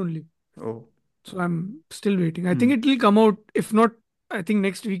come out only. Oh, So I'm still waiting. I think hmm. it will come out, if not, I think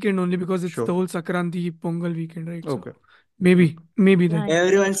next weekend only because it's the Sure. whole Sakranti Pongal weekend, right? So Okay. Okay. maybe then. nice.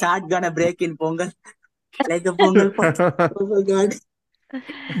 everyone's heart gonna break in Pongal, like a Pongal pot. Oh my God,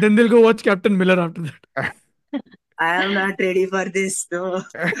 Then they'll go watch Captain Miller after that. I am not ready for this. No.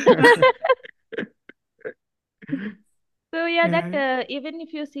 So yeah, that Yeah. even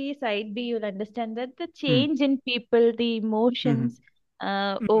if you see side B, you'll understand that the Hmm. change in people, the Hmm. emotions,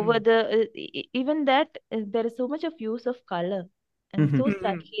 over Mhm. the even that there is so much of use of color. and so Mhm.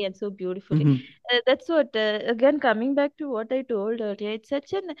 subtly and so beautifully. Mhm. That's what, again, coming back to what I told earlier, it's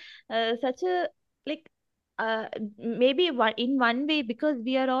such a, like, uh, maybe in one way, because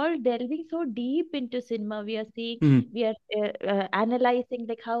we are all delving so deep into cinema, we are seeing, Mhm. we are analyzing,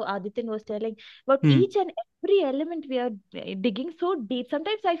 like how Adityan was telling about Mhm. each and every element. We are digging so deep.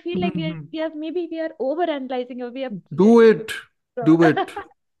 Sometimes I feel like Mhm. we are over analyzing, or we are Do it. Do it.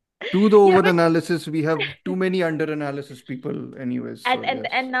 Do the yeah, over but analysis. We have too many under analysis people, anyways. So yes.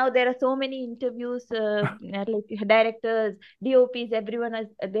 and now there are so many interviews, like directors, DOPs, everyone is,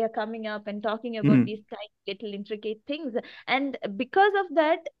 they are coming up and talking about Mhm. these kind of little intricate things, and because of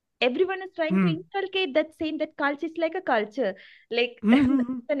that, everyone is trying to Hmm. inculcate that same, that culture is like a culture, like Hmm.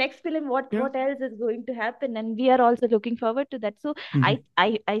 Hmm. the next film, Yeah. what else is going to happen, and we are also looking forward to that. So Mhm.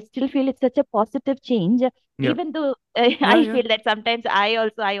 I still feel it's such a positive change, Yeah. even though Yeah. I Yeah. feel that sometimes I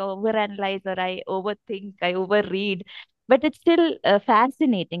overanalyze, or I overthink, I overread, but it's still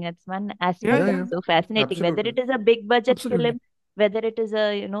fascinating. That's one Yeah. aspect Yeah. that's Yeah. Yeah. so fascinating, whether it Absolutely. is a big budget Absolutely. film, whether it is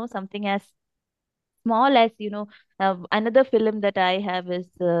a, something as small as, another film that I have is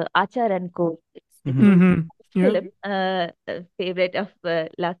Achar and Co. It's Mhm. a Hmm. Yeah. film, favorite of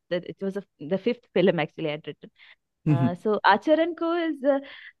last, it was the fifth film actually I had written. Mhm. So Achar and Co is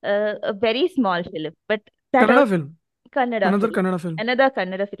a very small film, but that Kannada also film. Kannada Another film. Kannada film. Another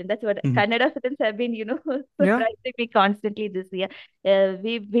Kannada film. That's what Mhm. Kannada films have been, Yeah. surprising me constantly this year.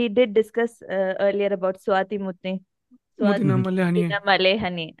 We did discuss earlier about Swati Mutne. Swati Motina Mhm. Malehani. Muttina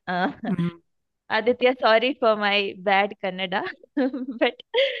Malehani. Hmm. Aditya, sorry for my bad Kannada, but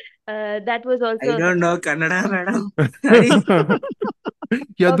that was I also don't know Kannada, madam. Sorry. okay,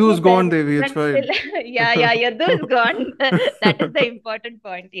 Yadu's sir. gone, Devi. It's But still, fine. yeah, Yadu is gone. That is the important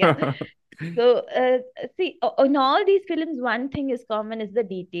point. Yeah. So, see, in all these films, one thing is common is the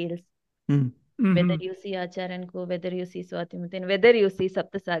details. Mhm. Whether Hmm. you see Achar and Co, whether you see Swati Muthin, whether you see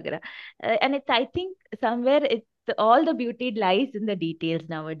Saptasagara. And I think somewhere all the beauty lies in the details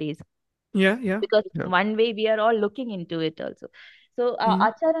nowadays, Yeah. Yeah. because Yeah. one way we are all looking into it also. So Hmm.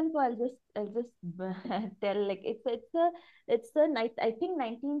 Achar and Co, I'll just tell, like, I think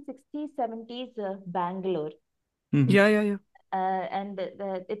 1960s 70s Bangalore. Mhm. Yeah. Yeah. Yeah. And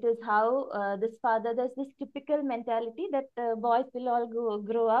it is how this father, there's this typical mentality that boys will all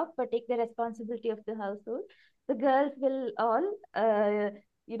grow up but take the responsibility of the household. The girls will all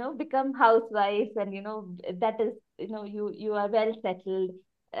become housewives, and that is, you are well settled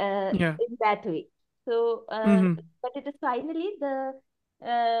Yeah. in that way. So Hmm. but it is finally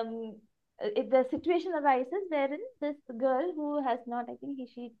um the situation arises wherein this girl who has not, I think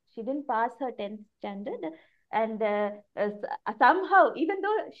she didn't pass her 10th standard, and somehow, even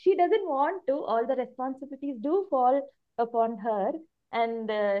though she doesn't want to, all the responsibilities do fall upon her,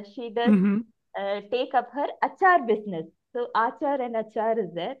 and she does Hmm. take up her achar business. So achar and achar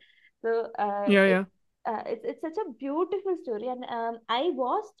is there. So Yeah. Yeah. it's such a beautiful story, and I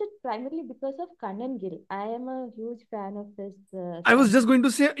watched it primarily because of Kannan Gill. I am a huge fan of this I was song. just going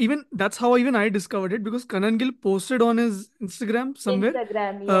to say, even that's how even I discovered it, because Kanan Gill posted on his Instagram somewhere.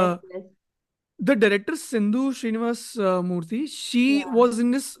 Instagram, yes, Uh, yes, the director Sindhu Srinivas Murthy, she yeah. was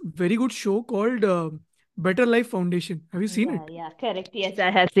in this very good show called Better Life Foundation. Have you seen Yeah, it? yeah, correct. Yes, I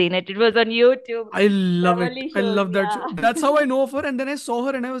have seen it. It was on YouTube. I love it. Family I shows, love that show. yeah. That's how I know of her. And then I saw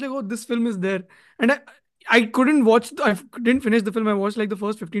her and I was like, oh, this film is there. And I couldn't watch, I didn't finish the film. I watched like the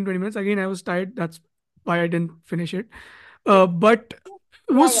first 15-20 minutes. Again, I was tired. That's why I didn't finish it. It, But it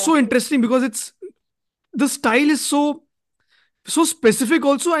yeah, was yeah, so interesting because the style is so specific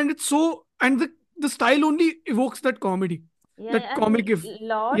also, and it's so, and the style only evokes that comedy, that yeah, and comic, if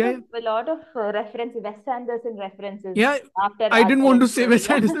lot yeah, of yeah, references, Wes Anderson references yeah. after I didn't want to say Acharanko. Wes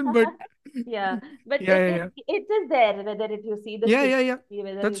Yeah, Anderson, but yeah, but yeah, yeah, yeah, it is there, whether you see the yeah, yeah, yeah.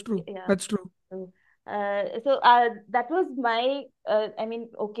 scenery, whether That's you see, true. yeah. That's true. So, that was my, I mean,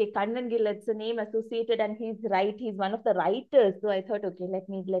 okay, Kannan Gill, it's a name associated, and he's right. He's one of the writers. So I thought, okay, let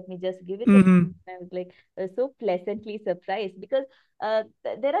me just give it a. Mm-hmm. I was like so pleasantly surprised, because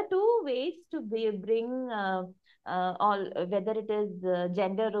there are two ways to bring all, whether it is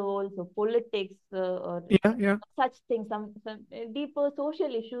gender roles or politics, or Yeah, yeah, such things, some deeper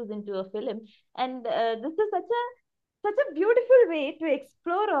social issues into a film, and this is such a beautiful way to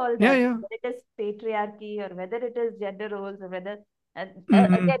explore all yeah, that, yeah. whether it is patriarchy or whether it is gender roles, or whether,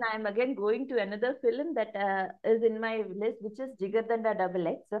 Mm-hmm. again, I'm again going to another film that is in my list, which is Jigarthanda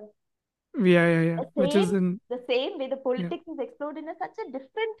DoubleX. Yeah, yeah, yeah. The Which is same, in the same way the yeah. politics is explored in such a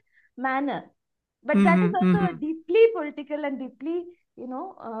different manner, but that is Mm-hmm. also a Mm-hmm. deeply political and deeply,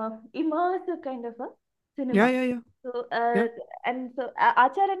 immersive kind of a Yeah, cinema. yeah, yeah, So, yeah. and so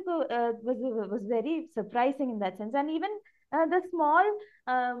Achar and Co was very surprising in that sense, and even The small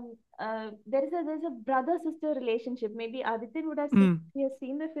there's a brother sister relationship. Maybe Aditya would have seen, he has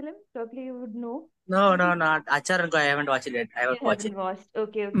seen the film. Probably you would know. No, Acharanko, I haven't watched it. I You haven't watched haven't it. watched.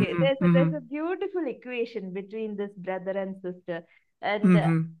 Okay, okay. There's a beautiful equation between this brother and sister,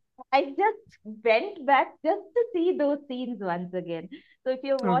 and I just went back just to see those scenes once again. So if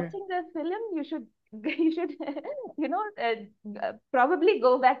you're Okay. watching the film, you should you should probably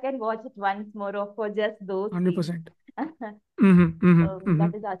go back and watch it once more or for just those scenes. 100%.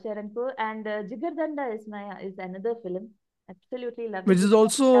 That is Achar and Co. And Jigarthanda is another film. Absolutely love Which it. is It's on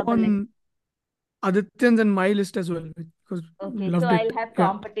also DoubleX. on Adityan's and my list as well because Okay, so loved I'll it. have Yeah.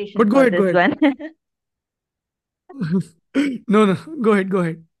 competition But go for ahead, go this ahead. one. No, go ahead, go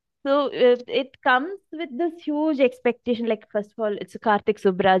ahead. So it comes with this huge expectation. Like first of all, it's a Karthik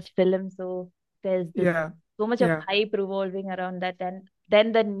Subraj film, so there's this Yeah, so much of yeah. hype revolving around that, and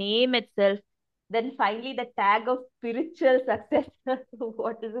then the name itself, then finally the tag of spiritual success.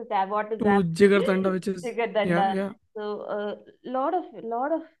 What is the tag? What is To that? Jigarthanda, which is Sagardaache. yeah. So lot of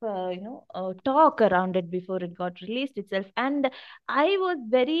talk around it before it got released itself, and I was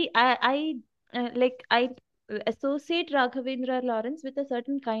very I associate Raghavendra Lawrence with a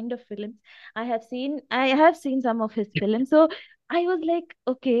certain kind of films. I have seen some of his films, so I was like,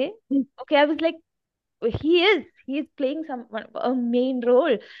 okay, okay. I was like, he is playing a main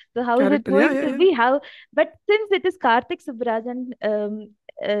role. So how is it Character. Yeah, going yeah, to yeah. be? How? But since it is Karthik Subbrajan,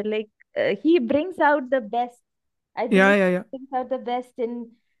 he brings out the best. I Yeah, believe yeah, he yeah. brings out the best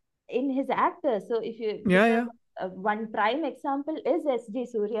in his actors. So if you Yeah, because yeah. one prime example is S.J.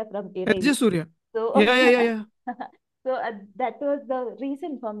 Surya from S.J. Iravi. Surya. So Yeah, yeah, yeah, yeah. so that was the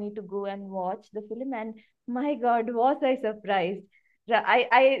reason for me to go and watch the film, and my God, was I surprised!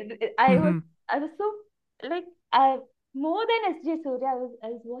 I was Mm-hmm. I was so like I more than S.J. Surya, I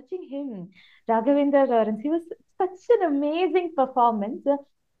was watching him, Raghavendra Lawrence. He was such an amazing performance,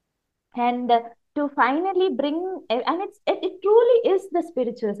 and to finally bring and it truly is the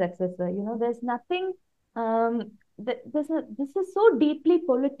spiritual successor. There's nothing. This is so deeply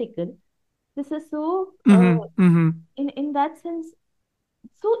political. This is so Mm-hmm. Mm-hmm. in that sense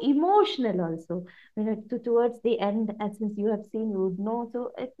so emotional also towards the end, and since you have seen, you would know.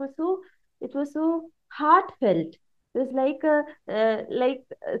 So it was so heartfelt. It was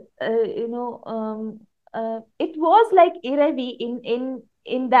it was like Iravi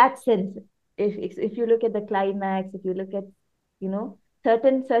in that sense. If you look at the climax, if you look at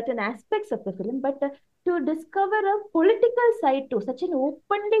certain aspects of the film, but to discover a political side to such an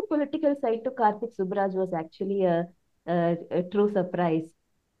openly political side to Karthik Subraj was actually a true surprise.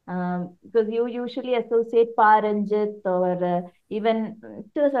 Because you usually associate Paranjit or even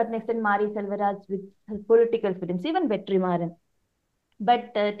to a certain extent Mari Selvaraj with political films, even Vetrimaran.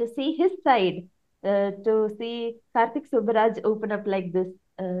 But to see his side, to see Karthik Subbaraj open up like this,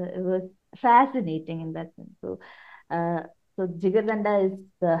 was fascinating in that sense. Uh, so Jigarthanda is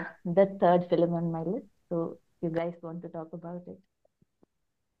the third film on my list. So you guys want to talk about it?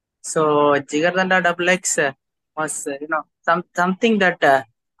 So Jigarthanda DoubleX was something that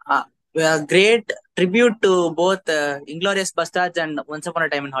a great tribute to both Inglorious Bastards and Once Upon a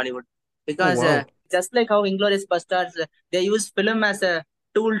Time in Hollywood, Oh, because wow. just like how Inglorious Bastards they use film as a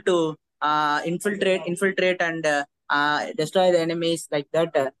tool to infiltrate and destroy the enemies like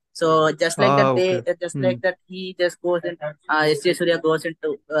that. So just like that Okay. just like that he just goes in. S.J. Surya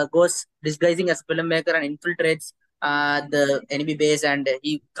goes disguising as a filmmaker and infiltrates the enemy base, and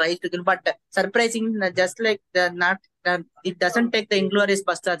he tries to kill. But surprising, just like it doesn't take the Inglorious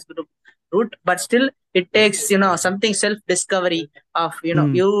Bastards route, but still it takes something self discovery of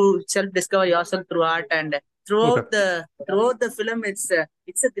you self discover yourself through art, and Okay. throughout the film it's a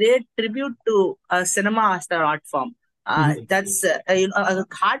great tribute to cinema as the art form. That's a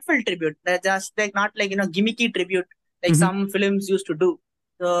heartfelt tribute. Just like not like gimmicky tribute like some films used to do.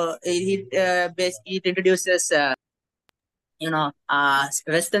 So it introduces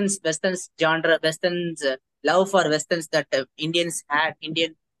westerns genre, westerns love for westerns that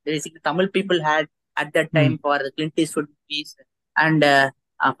basically Tamil people had at that time for the Clint Eastwood movies, and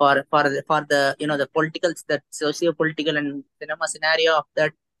for the the political, that socio-political and cinema scenario of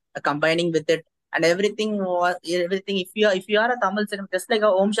that, combining with it, and everything. If you are a Tamil cinema, just like a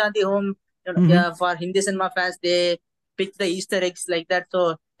Om Shanti Home, for Hindi cinema fans, they pick the Easter eggs like that.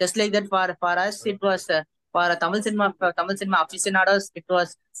 So just like that, for us it was. For Tamil cinema aficionados, it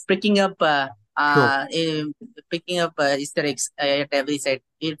was picking up Sure. Easter eggs at every side,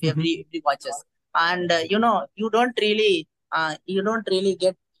 if every watches, and you don't really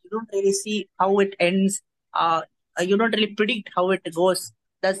see how it ends. You don't really predict how it goes.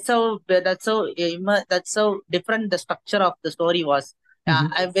 that's how different the structure of the story was.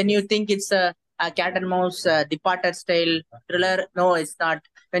 When you think it's a cat and mouse departed style thriller, no, it's not.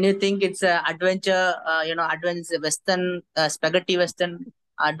 When you think it's a adventure, adventure western, spaghetti western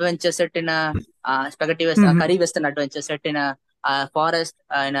adventure set in a spaghetti western, curry western adventure set in a forest,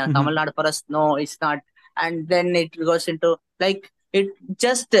 in a Tamil Nadu forest, no, it's not. And then it goes into like it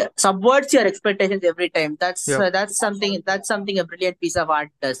just subverts your expectations every time. That's something a brilliant piece of art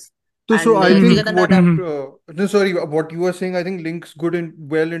does. So And I think Jigarthanda, no, sorry, what you were saying, I think links good and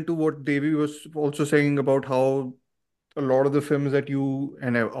well into what Devi was also saying about how a lot of the films that you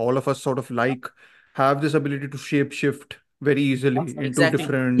and all of us sort of like have this ability to shape shift very easily into exactly,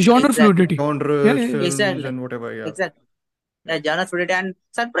 different Genre exactly, fluidity. Yeah, genres, yeah, yeah. films, exactly, and whatever. Yeah. exactly. Genre fluidity and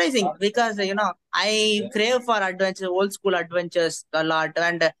surprising because I crave for adventure, old school adventures a lot,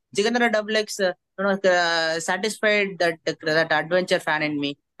 and Jigarthanda DoubleX satisfied that adventure fan in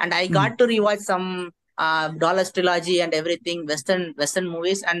me, and I got to rewatch some Dollars trilogy and everything Western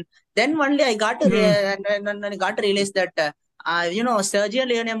movies, and then only I got to and I got to realize that. Sergio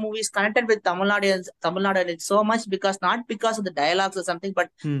Leone movies connected with Tamil Nadu so much not because of the dialogues or something, but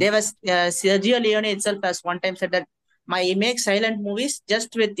there was Sergio Leone itself has one time said that my make silent movies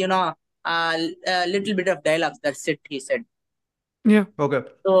just with a little bit of dialogues. That's it, he said. Yeah. Okay.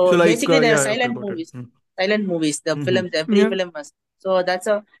 So So like, basically, they're yeah, okay, silent got it. movies. Silent movies. The films, every Yeah. film was. So that's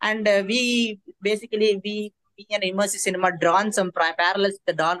a and we basically we in immersive cinema drawn some parallels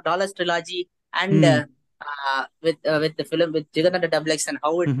to the Dollars trilogy and with the film with Jigarthanda DoubleX and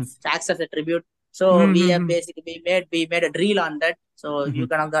how it acts as a tribute. So we have basically we made a reel on that. So you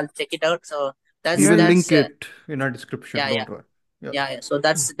can all check it out. So We will that's link it in our description. yeah, Don't worry. Yeah. yeah. So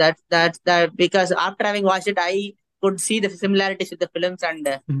that because after having watched it, I could see the similarities with the films, and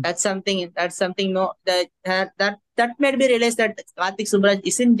that's something no that made me realize that Karthik Subraj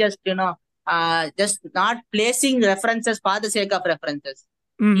isn't just not placing references for the sake of references.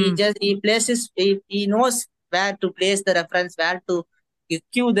 He places he knows where to place the reference, where to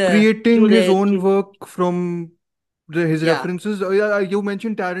cue Creating his own cue, work from his yeah, references. Yeah, you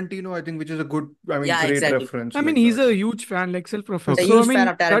mentioned Tarantino, I think, which is a good, I mean, yeah, great exactly. reference I mean, like he's that. a huge fan, like self-professed. A Okay. So I huge fan mean,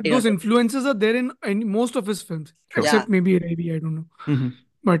 of that Tarantino those too. influences are there in most of his films, Sure. Yeah, except maybe Ravi. I don't know,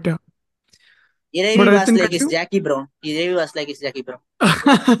 but Iravi I was think like his continue. Jackie Brown. Iravi was like his Jackie Brown.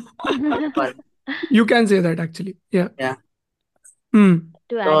 For me. You can say that actually. Yeah. Yeah. Mm.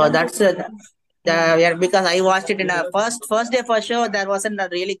 To add So on that's to yeah, because I watched it in a first day for sure. There wasn't a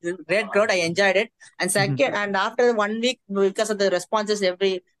really great crowd. I enjoyed it, and second, and after 1 week, because of the responses,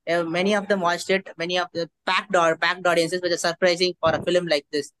 many of them watched it. Many of the packed audiences, which is surprising for a film like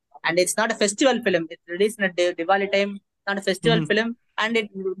this. And it's not a festival film. It's released in a Diwali time, not a festival film, and it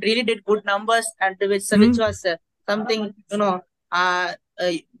really did good numbers, and which was something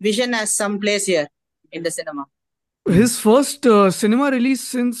vision has some place here in the cinema. His first cinema release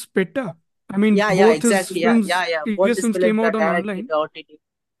since Petta. I mean, Yeah, both his exactly. Yeah, films, Both previous these films films came are out on directly online. to OTT.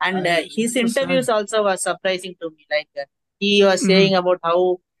 And his So interviews sad. also were surprising to me. Like he was saying about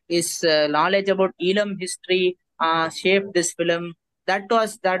how his knowledge about Elam history shaped this film. That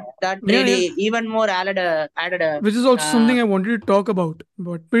Yeah, yeah. really even more added a Which is also uh, something I wanted to talk about.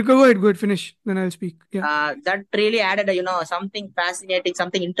 But go ahead, finish. Then I'll speak. Yeah. that really added something fascinating,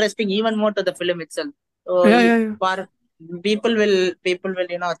 something interesting even more to the film itself. So Yeah, yeah, yeah. for people will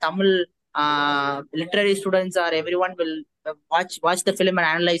Tamil literary students or everyone will watch the film and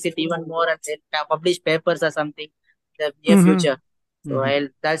analyze it even more and then publish papers or something in the near future. So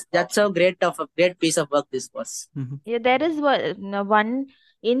that's a great piece of work this was. Yeah, there is one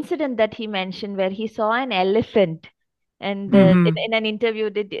incident that he mentioned where he saw an elephant, and in an interview,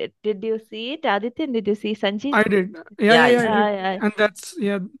 did you see it, Aditya? Did you see Sanjeev? I did. Yeah, Yeah, yeah, yeah, I did. Yeah. And that's,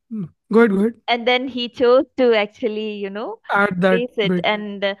 yeah. Go ahead, go ahead. And then he chose to actually, Add that place it, bit.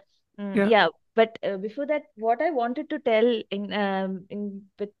 and Yeah. yeah. But before that, what I wanted to tell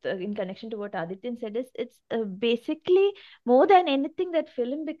in connection to what Aditya said is it's basically more than anything that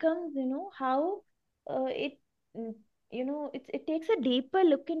film becomes, how it it takes a deeper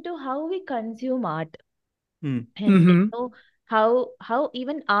look into how we consume art, and how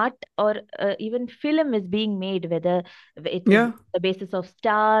even art or even film is being made, whether it is Yeah. the basis of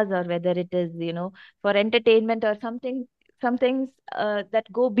stars or whether it is for entertainment or some things that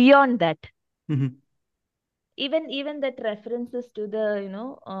go beyond that. Even that references to the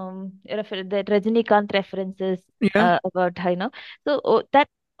that Rajinikanth references Yeah. about so that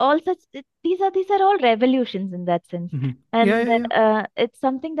all these are all revolutions in that sense. Mhm. And Yeah. it's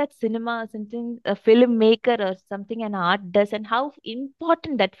something that cinema, something a filmmaker or something an art does, and how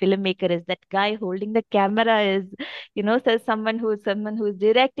important that filmmaker is. That guy holding the camera is, so someone who's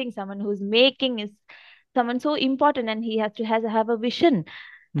directing, someone who's making is someone so important, and he has to have a vision,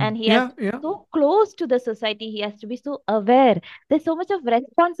 Mhm. and he has Yeah. Yeah. so close to the society. He has to be so aware. There's so much of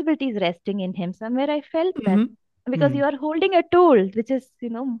responsibilities resting in him. Somewhere I felt that, Mm-hmm. because you Mhm. are holding a tool which is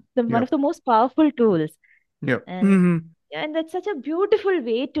one Yeah. of the most powerful tools. Yeah. And Mm-hmm. yeah, and that's such a beautiful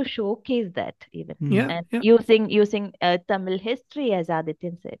way to showcase that, even. Mhm. Yeah. And Yeah. using Tamil history, as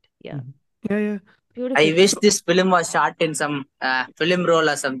Adityan said. Yeah, Mhm. Yeah. I beautiful. wish So this film was shot in some film role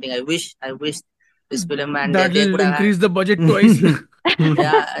or something. I wish this film, and they that'll could have had, increase the budget twice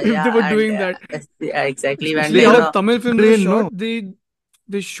yeah, if they yeah, were and doing that. yeah, exactly. When Especially See you how the know, Tamil films are train, shot. no?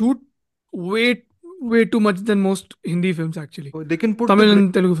 They shoot way way too much than most Hindi films actually. Oh, they can put the Tamil green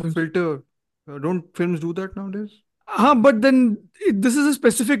and Telugu films. filter. Don't films do that nowadays? But then this is a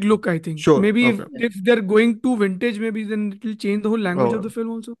specific look, I think. Sure. Maybe Okay. if they're going too vintage, maybe then it will change the whole language of Oh, the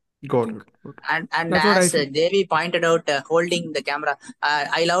film also. I got think it. Got it. and that's what I as feel. Devi pointed out, holding the camera,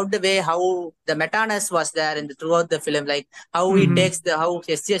 I loved the way how the metaness was there in throughout the film, like how he Mm-hmm. takes how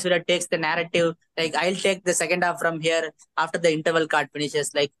SJ Surya takes the narrative, like I'll take the second half from here after the interval card finishes,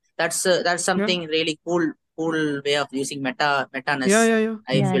 like that's Yeah. something really cool way of using Yeah. metaness. Yeah. Yeah.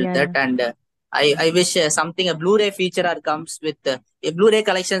 I Yeah, feel yeah, that, yeah. and I wish something a Blu-ray feature or comes with Blu-ray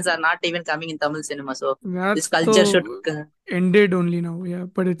collections are not even coming in Tamil cinema, so this That's culture should the ended only now. Yeah.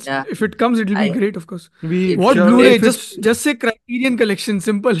 But it's yeah. if it comes, it'll be I great, of course. We it's What shall, they Blu-ray? if Just it's, just say Criterion Collection.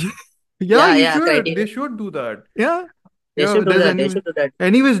 Simple. yeah, yeah, you yeah, should. They criteria. should do that. Yeah. They Yeah, should do there's that. They anyways, should do that.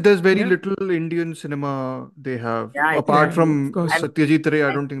 anyways, there's very Yeah. little Indian cinema they have. Yeah, Apart Yeah. exactly. Of from course. And Satyajit Ray, I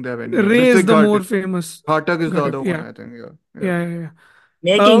and don't think they have any other. Ray It's is like the more Ghatak. famous. Ghatak is the Ghatak. other one, Yeah. I think. Yeah. Yeah. Yeah.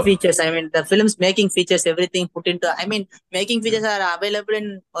 making Uh, features. I mean, the films making features, everything put into. I mean, making Yeah. features are available in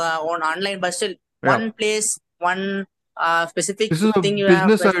on online, but still Yeah. one place, one specific This is a thing you have.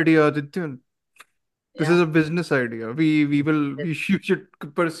 business idea, Adityan. This Yeah. is a business idea. Yes. You should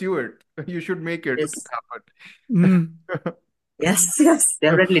pursue it. You should make it Yes. mm. happen. Yes. Yes.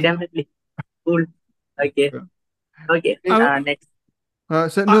 Definitely. Definitely. Cool. Okay. Yeah. Okay. Hey, Next. No, I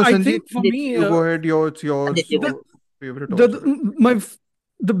Sanjeet, think for Sanjit, me, you go ahead. Sanjit, you go. the Your favorite the, also, right? the my f-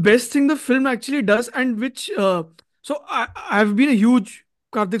 the best thing the film actually does, and which so I've been a huge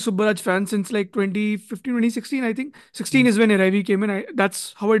Karthik Subbaraj fan since like 2015, 2016. I think 16 Mm. is when Arrival came in.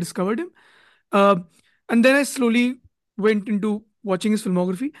 That's how I discovered him. Uh, and then I slowly went into watching his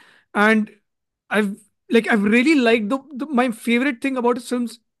filmography, and I've I've really liked my favorite thing about his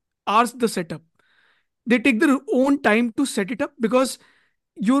films are the setup. They take their own time to set it up because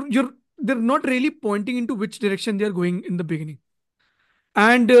you're they're not really pointing into which direction they are going in the beginning.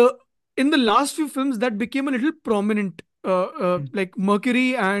 And in the last few films, that became a little prominent, Mm. like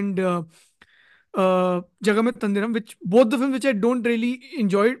Mercury and Jagamet Tandiram, which both the films which I don't really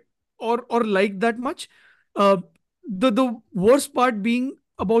enjoy or like that much. Uh, the worst part being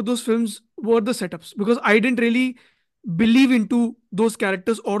about those films were the setups because I didn't really believe into those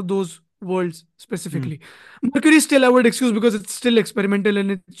characters or those worlds Mm. specifically. Mercury still I would excuse because it's still experimental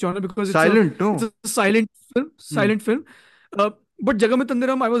in its genre because Silent, it's a no? silent film. Uh, but Jagamet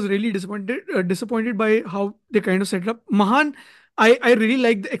Tandiram, I was really disappointed by how they kind of set it up. Mahan, I really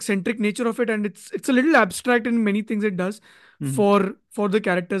like the eccentric nature of it, and it's a little abstract in many things it does Mm. for the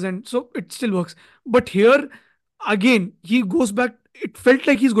characters, and so it still works. But here, again, he goes back. It felt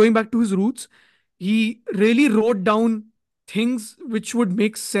like he's going back to his roots. He really wrote down things which would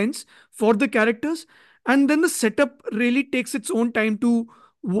make sense for the characters, and then the setup really takes its own time to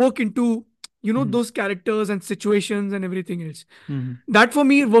work into Mm. those characters and situations and everything else. Mm. That for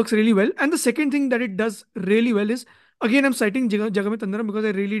me works really well. And the second thing that it does really well is, again, I'm citing Jagame Tandaram because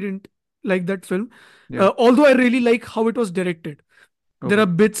I really didn't like that film. Yeah. Although I really like how it was directed. There Okay. are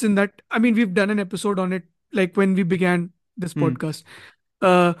bits in that. I mean, we've done an episode on it, like when we began this Mm. podcast.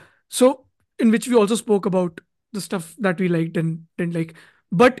 Uh, so in which we also spoke about the stuff that we liked and didn't like.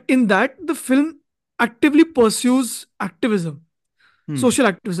 But in that, the film actively pursues activism, Mm. social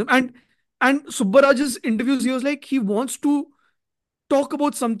activism, and Subbaraj's interviews, he was like he wants to talk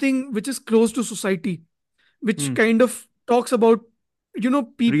about something which is close to society, which Mm. kind of talks about Real life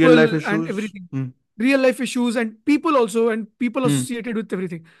people and issues. everything, Mm. real life issues and people also, and people Mm. associated with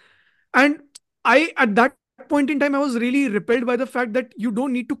everything. And I, at that point in time, I was really repelled by the fact that you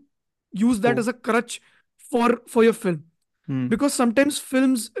don't need to use that as Oh. a crutch for your film, Mm. because sometimes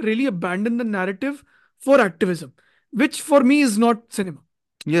films really abandon the narrative for activism, which for me is not cinema.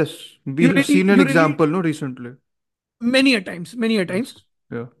 Yes, we You have really seen an you really example, no, recently. many a times Yes.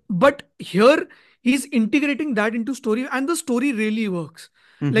 Yeah. But here he's integrating that into story, and the story really works.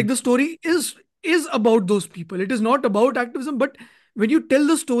 Like Mm-hmm. the story is about those people. It is not about activism, but when you tell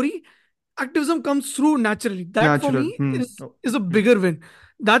the story, activism comes through naturally. That for Natural. me Hmm. is Oh. is a Hmm. bigger win.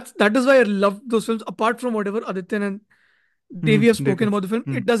 That is why I love those films. Apart from whatever Adityan and Devi have spoken Devi. about the film,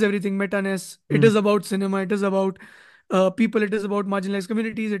 Hmm. it does everything. Meta-ness. It Hmm. is about cinema. It is about people. It is about marginalized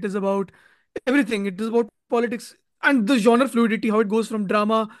communities. It is about everything. It is about politics and the genre fluidity, how it goes from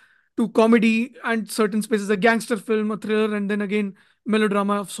drama to comedy and certain spaces, a gangster film, a thriller, and then again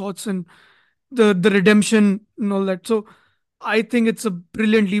melodrama of sorts, and the redemption and all that. So I think it's a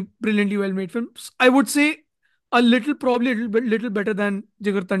brilliantly well made film. I would say probably a little better than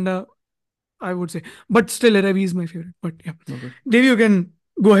Jigarthanda, I would say, but still Ravi is my favorite. But yeah, Okay. Devi, you can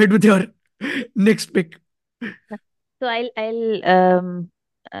go ahead with your next pick. So I'll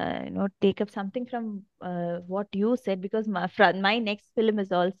take up something from what you said, because my next film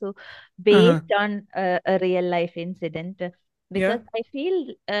is also Uh-huh. based on a real life incident, Yeah. because I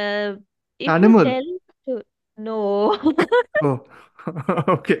feel if you Animal. tell to no. Oh.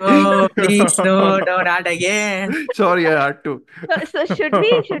 Okay. Oh, please, no, no, not again. Sorry, I had to. So should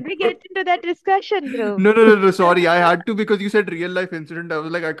we get into that discussion, Dhruv? No, no, no, no. Sorry, I had to because you said real life incident. I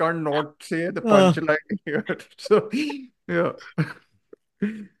was like, I can't not say the Uh, punchline here. So, yeah.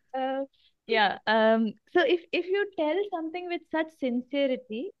 Uh, yeah. So if you tell something with such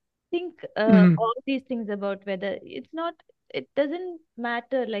sincerity, think mhm, all these things about whether it's not, it doesn't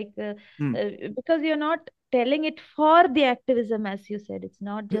matter, like Hmm. because you're not telling it for the activism, as you said. It's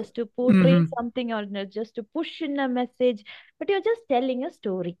not just to portray mhm. something or not just to push in a message, but you're just telling a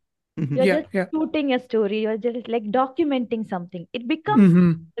story. Mhm. You're Yeah, just yeah. shooting a story. You're just like documenting something.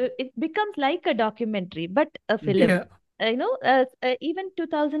 Mhm. It becomes like a documentary, but a Mhm. film. Yeah. Even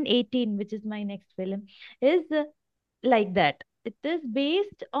 2018, which is my next film, is like that. It is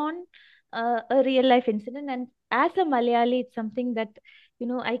based on a real life incident, and as a Malayali, it's something that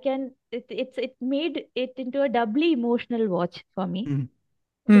I can. It made it into a doubly emotional watch for me. Mhm.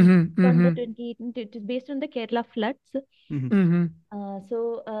 It is Mhm, based on the mhm, 2018. It is based on the Kerala floods. Mhm. mhm.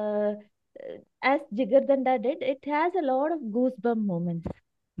 As Jigarthanda did, it has a lot of goosebump moments.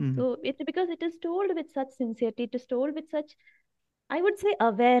 Mhm. So it's because it is told with such sincerity, it is told with such, I would say,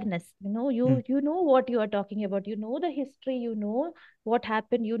 awareness. Mhm. You know what you are talking about. You know the history. You know what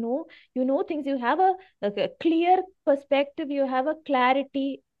happened. You know things. You have a clear perspective. You have a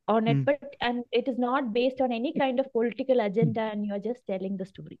clarity on it. Mhm. But and it is not based on any kind of political agenda, and you are just telling the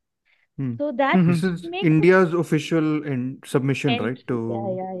story. Mhm. So that This Mhm. is makes it India's official submission, right? entry. Yeah,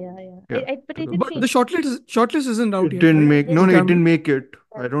 To yeah, yeah, yeah. yeah, But to it the didn't But make the film. shortlist isn't out It yet, didn't right? make no, it no, For it didn't Tamil, make it.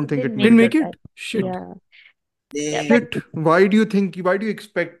 I Yes, don't it think it didn't didn't made make make it. it. it. Shit. Yeah. Yeah, They, but Shit. Why do you think? Why do you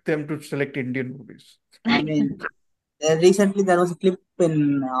expect them to select Indian movies? I mean, recently there was a clip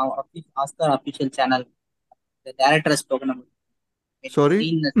in Oscar official channel. The director has spoken about it.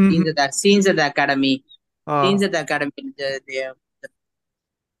 Sorry. Mhm. Scenes at the academy. Scenes Ah, at the academy.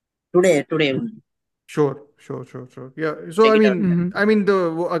 Today only. sure, sure, sure, sure. Yeah. So Check it out. Mhm. I mean,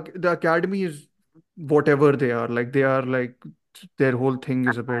 the academy is whatever they are. Like they are like their whole thing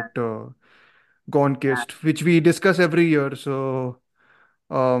is a bit gone Yeah, kissed, which we discuss every year. So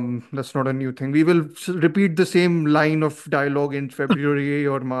that's not a new thing. We will repeat the same line of dialogue in February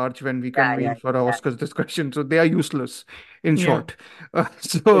or March when we yeah, convene yeah, for our yeah. Oscars discussion. So they are useless, in Yeah. short.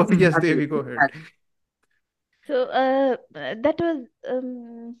 So It's yes, Mhm. Devi, go ahead. not. so that was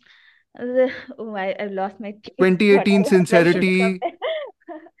I've lost my what I 2018 was trying to Shit. sincerity. compare.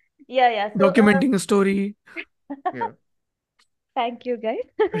 Yeah, yeah. Documenting a story. Yeah. Thank you, guys.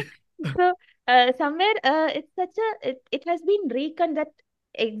 So somewhere it's such a it has been recon that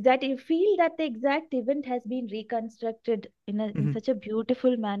exact you feel that the exact event has been reconstructed in Hmm. such a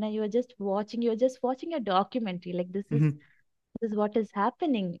beautiful manner. You're just watching a documentary. Like Hmm. this is what is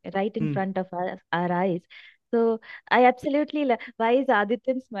happening right in Hmm. front of our eyes. So I absolutely why is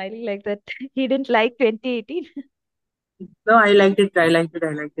Adityan smiling like that? He didn't like 2018. No, I liked it. I liked it.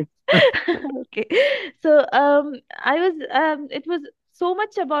 I liked it. Okay. So it was so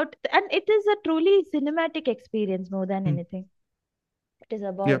much about, and it is a truly cinematic experience more than Hmm. anything. It is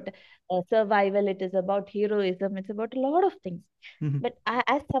Yeah. about survival, it is about heroism, it's about a lot of things. Hmm. But I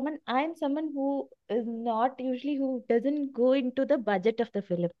am someone who is not usually, who doesn't go into the budget of the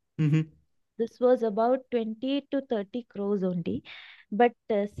film. Hmm. This was about 20 to 30 crores only. But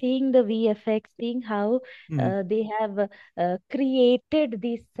seeing the VFX, seeing how Hmm. they have created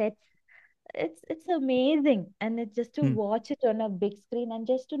these sets, it's amazing. And it's just to Hmm. watch it on a big screen and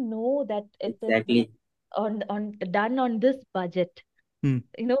just to know that it is Exactly. on done on this budget. Hmm.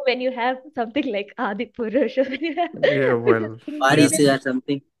 When you have something like Adi Purush, or when you have Yeah, well, yeah. Paris Ingredient. or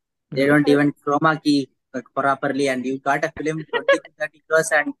something. They Yeah. don't even chroma key properly, and you got a film 20 to 30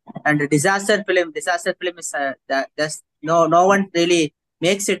 crores, and a disaster film is that just no one really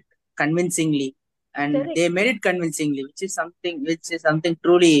makes it convincingly, and Correct. they made it convincingly, which is something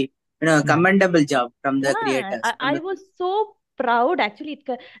truly Hmm. commendable job from the Yeah, creators. I was so proud actually.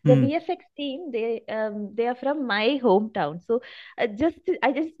 The Hmm. VFX team, they are from my hometown. So I just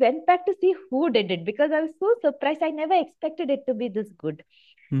went back to see who did it because I was so surprised. I never expected it to be this good.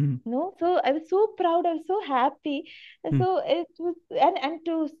 Hmm. No, so I was so proud. I was so happy. And Hmm. so it was, and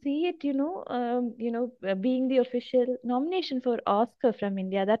to see it, being the official nomination for Oscar from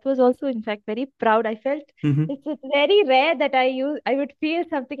India, that was also, in fact, very proud. I felt Hmm. it's very rare that I would feel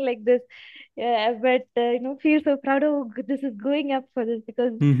something like this. Yeah, but feel so proud. Oh, this is going up for this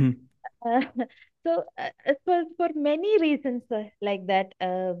because Hmm. uh, for many reasons like that.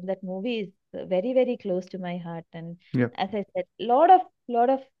 That movie is very very close to my heart, and Yeah. as I said, lot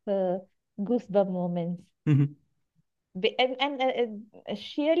of goosebump moments. Hmm. And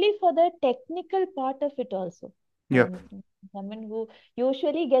sheerly for the technical part of it also. Yeah. Um, Someone who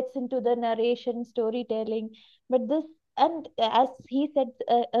usually gets into the narration, storytelling, but this, and as he said,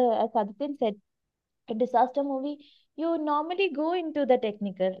 as Adityan said, a disaster movie, you normally go into the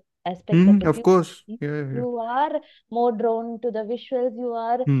technical aspects of Hmm. it. Of course. Yeah. Yeah. Yeah. You are more drawn to the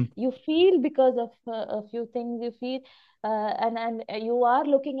visuals. Hmm. You feel because of a few things. You feel, and you are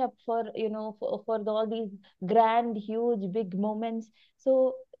looking up for all these grand, huge, big moments.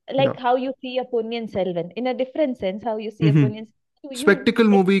 So Yeah. like how you see a Ponniyin Selvan in a different sense, how you see a Hmm. Ponniyin, you Spectacle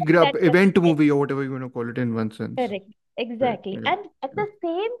movie, expect grab that. event movie, or whatever you want to call it in one sense. Correct, Right. exactly. Yeah. And at Yeah. the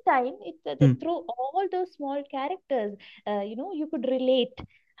same time, Hmm. through all those small characters, you could relate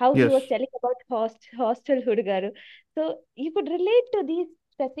how he Yes. was telling about Hostel Hudugaru. So you could relate to these,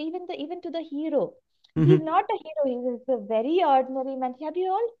 even to the hero. He's Hmm. not a hero. He's a very ordinary man. Have you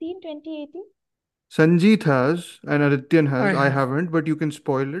all seen 2018? Sanjeet has and Adityan I has. I have. haven't, but you can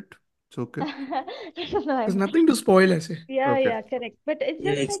spoil it. It's okay. No, There's I'm not. nothing to spoil, I say. Yeah, Okay. yeah, correct. But it's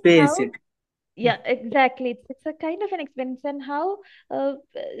You just like experience how. it. Yeah, exactly. It's a kind of an experience, and how uh,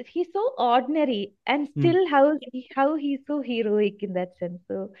 he's so ordinary, and Hmm. still how he's so heroic in that sense.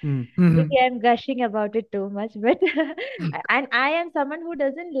 So Hmm. maybe Hmm. I'm gushing about it too much, but and I am someone who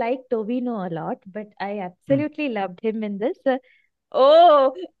doesn't like Tovino a lot, but I Hmm. absolutely loved him in this.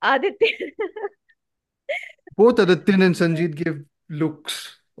 Oh, Aditya. Both Adityan and Sanjeet gave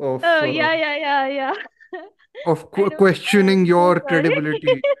looks Oh, yeah, yeah, yeah, yeah. of I know. questioning I'm so your sorry.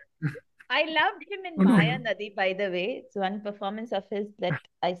 credibility. I loved him in No, no, Maya no. Nadi, by the way. It's one performance of his that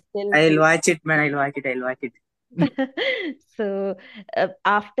I still I'll feel. watch it, man. I'll watch it. I'll watch it. So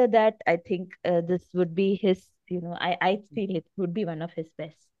after that, I think this would be his, I feel it would be one of his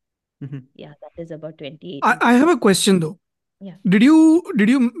best. Mhm. Yeah, that is about I, 2018. I have a question though. Yeah. Did you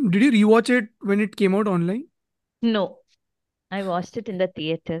rewatch it when it came out online? No, I watched it in the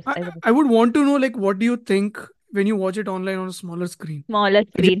theaters. I, I was I would want to know, like, what do you think when you watch it online on a smaller screen? smaller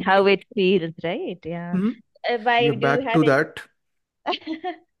Like, screen, how it feels, right? Yeah. mhm. Why Yeah, do you back have to any? that.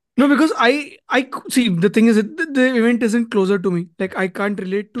 No, because see, the thing is that the event isn't closer to me. Like, I can't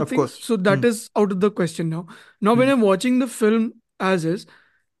relate to Of things, course. so Hmm. that is out of the question now. Now, when Hmm. I'm watching the film as is,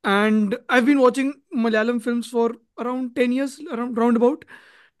 and I've been watching Malayalam films for around 10 years, around roundabout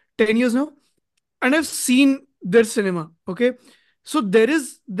 10 years now, and I've seen their cinema. Okay, so there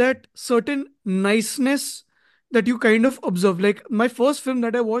is that certain niceness that you kind of observe. Like my first film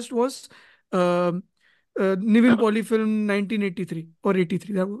that I watched was um Nivin Pauly film 1983 or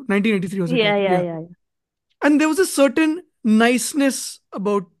 83. 1983 was it? Yeah, Right? yeah, Yeah. yeah. And there was a certain niceness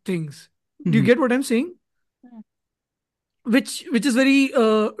about things. Do you Hmm. get what I'm saying? Yeah. Which is very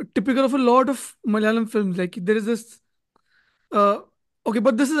typical of a lot of Malayalam films. Like there is this uh, okay,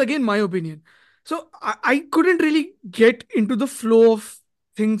 but this is again my opinion. So I couldn't really get into the flow of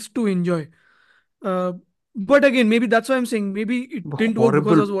things to enjoy. Uh, but again, maybe that's why I'm saying maybe it didn't work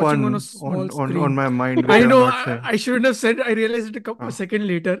because I Horrible was watching on a pun small on screen. my mind, which I I'm know not I, saying. I shouldn't have said. I realized it a Ah, second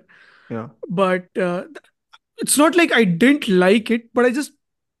later. yeah. But it's not like I didn't like it, but I just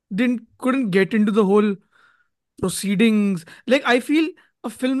didn't couldn't get into the whole proceedings. Like I feel a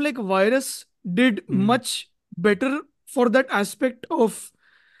film like Virus did Hmm. much better for that aspect of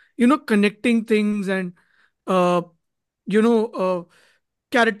connecting things and uh you know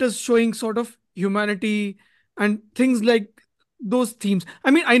characters showing sort of humanity and things like those themes.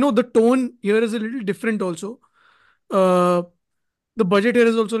 I mean, I know the tone here is a little different also. uh the budget here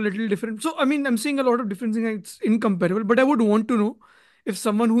is also a little different, so I mean I'm seeing a lot of different things. It's incomparable, but I would want to know if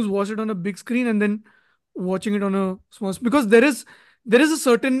someone who's watched it on a big screen and then watching it on a small, because there is there is a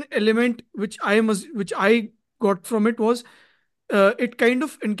certain element which I got from it was it kind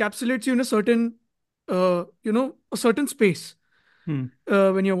of encapsulates you in a certain a certain space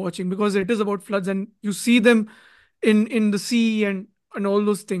when you're watching, because it is about floods and you see them in the sea and all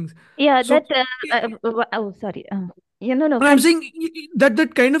those things. Yeah, So oh, sorry. No, I'm saying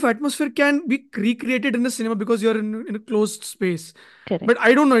that kind of atmosphere can be recreated in the cinema because you're in a closed space. Correct. But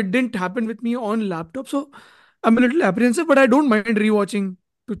I don't know, it didn't happen with me on laptop, so I'm a little apprehensive. But I don't mind rewatching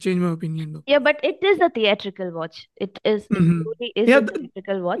to change my opinion though. Yeah, but it is a theatrical watch. It truly is Yeah, a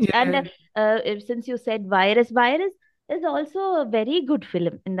theatrical watch. yeah, And since you said Virus is also a very good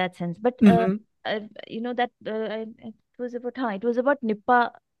film in that sense. But that it was about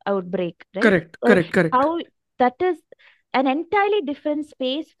Nipah outbreak, right? correct. How that is an entirely different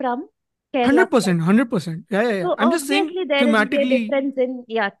space from Kerala. 100%, 100%. Yeah. So I'm just saying obviously there will be a thematically. difference in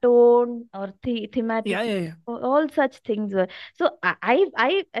tone or thematic, Yeah. all such things were. So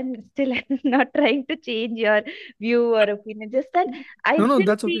I am still not trying to change your view or opinion. Just that I No, still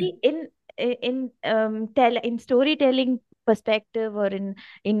that's okay. feel in storytelling perspective or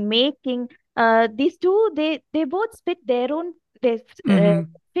in making, these two, they both fit their own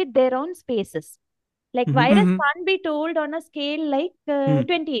spaces. Like Virus can't be told on a scale like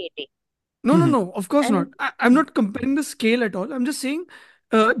 2080. No, of course not. And I'm not comparing the scale at all. I'm just saying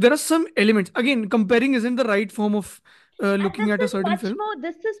there are some elements. Again, comparing isn't the right form of looking at a certain film.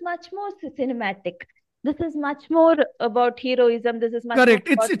 this is much more cinematic. This is much more about heroism. This is much more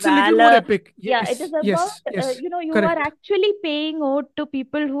Correct. about It's a little more valor. epic. Yeah, it is Yes, about, yes. you are Correct. actually paying ode to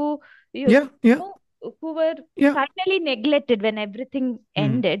people who Yeah. know, who were Yeah. finally neglected when everything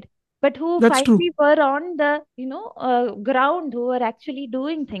ended, but who That's true. finally were on the ground, who were actually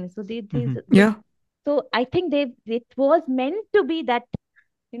doing things. So Yeah. so I think it was meant to be that,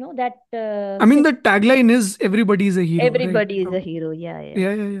 that I mean, the tagline is everybody is a hero, right? everybody is a hero. Yeah.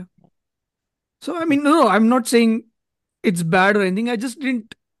 Yeah. So, I mean, no, I'm not saying it's bad or anything. I just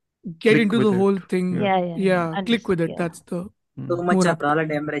didn't get Click into the with whole it. thing. Yeah. Click with Understood. it. Yeah. That's the Too much more of apt.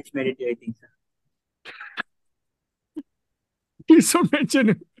 Roland Emmerich made it, I think, sir. Please don't mention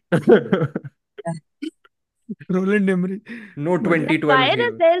it. Roland Emmerich. No But yeah. 2012 Virus,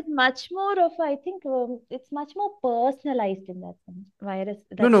 here. there's much more of, I think, it's much more personalized in that sense. Virus,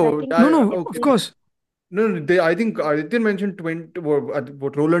 No, that's, I no, think, Of course. No, I think Aditya mentioned 20,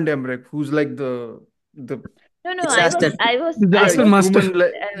 what Roland Emmerich, who's like the no, Disaster. Disaster master.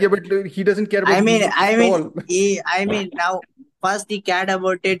 human, yeah, but he doesn't care about I mean, humans at all. now first he cared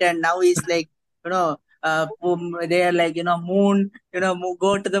about it, and now he's like, they are like, moon,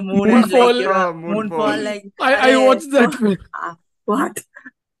 go to the moon and like, Moonfall. moonfall, like, I watched that film. what?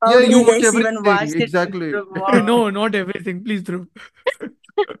 How Yeah, do you you watch guys even everything. watched it? Exactly. Wow. No, not everything. Please, Dhruv.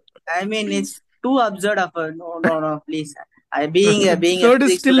 I mean, it's too absurd of a no, please. Being a Absurd is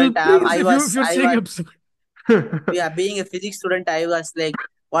physics still, student, please, if you're saying absurd. being a physics student, I was like,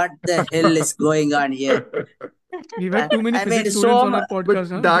 what the hell is going on here? We've had too many I mean, physics students on our But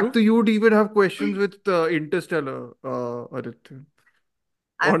podcast, huh, that Dhruv? too, you would even have questions with Interstellar, Aditya.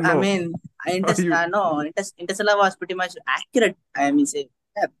 Or I no? mean, Are you? Interstellar was pretty much accurate. I mean, say,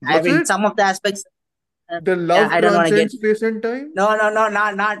 I Was mean, it? some of the aspects. The love I don't want to get. transcends space and time? No,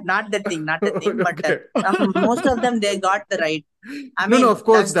 not the thing, not the thing. But Okay. most of them, they got the right. I No, mean, of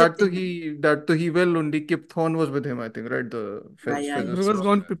course, that's the thing. that too he well, only Kip Thorne was with him, I think, right? The Yeah. Dhruv has physicist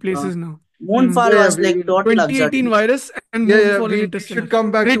gone guy. places now. Moonfall Yeah, was like total absurd. 2018 Virus and yeah, Moonfall in we should Interstellar.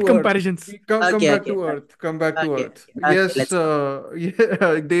 come back Great to Earth. comparisons. We come Okay, back okay, to Earth. Come back to okay, Earth. okay. Yes, Let's go.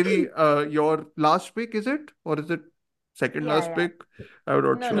 yeah, Devi, your last pick, is it? Or is it second last Yeah. pick? I'm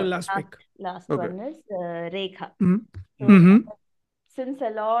not No, The sure. last pick. last Okay. one is Rekha. So, Mm-hmm. since a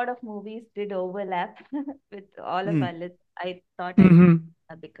lot of movies did overlap with all of our lists, I thought Mm-hmm.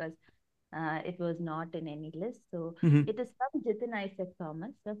 because it was not in any list. So Mhm. it is from Jitin Isaac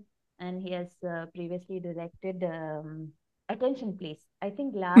Thomas, and he has previously directed Attention Please. I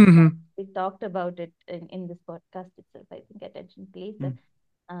think last time we talked about it in this podcast itself. I think Attention Please.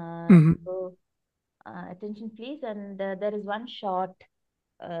 So Attention Please, and there is one shot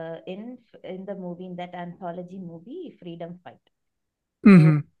in the movie, in that anthology movie, Freedom Fight.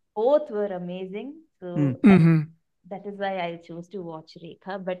 So both were amazing. So that is why I chose to watch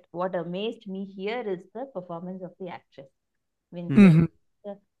Rekha. But what amazed me here is the performance of the actress, Vincent.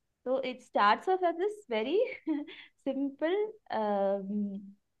 So it starts off as this very simple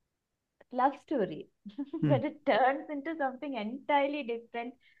love story, but it turns into something entirely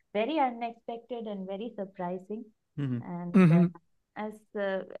different, very unexpected and very surprising. And as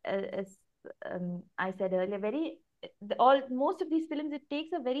I said earlier, most of these films, it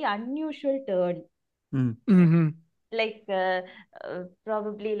takes a very unusual turn. like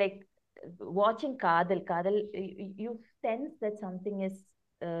probably like watching Kadal, you sense that something is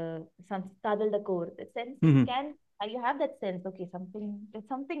some Kadal the core. The sense you Mm-hmm. can you have that sense. Okay, there's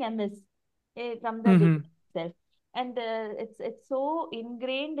something I miss from the beginning Mm-hmm. itself, and it's so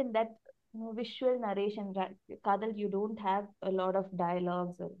ingrained in that visual narration. Kadal, you don't have a lot of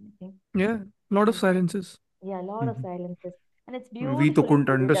dialogues or anything. Yeah, a lot of And silences. yeah, a lot of Mm-hmm. silences, and it's We to beautifully couldn't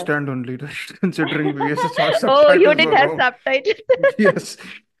built up. understand only, right? Considering our Oh, you subtitles were didn't have wrong. subtitles. Yes.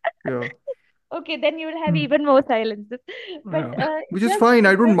 Yeah. Okay, then you will have Mm. even more silences. But Yeah. Which is just fine.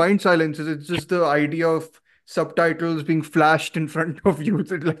 I don't again, mind silences. It's just the idea of subtitles being flashed in front of you.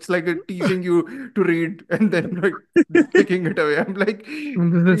 It's like a teasing you to read and then like taking it away. I'm like,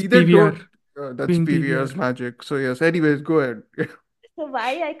 And this is either PVR, don't. That's being PVR. PVR's magic. So yes. Anyways, go ahead. so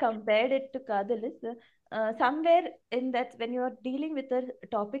why I compared it to Kadal is somewhere in that when you're dealing with a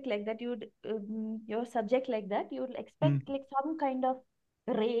topic like that, your subject like that, you would expect Mm, like some kind of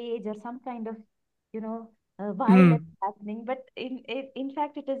rage or some kind of you know violence Mm. happening. But in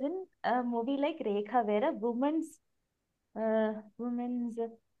fact, it is in a movie like Rekha where a woman's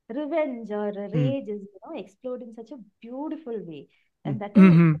revenge or mm, rage is explored in such a beautiful way, mm, and that too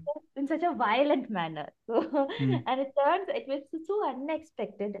Mm-hmm. in such a violent manner. So mm, and it was so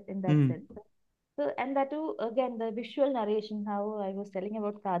unexpected in that mm, sense. So and that too again the visual narration, how I was telling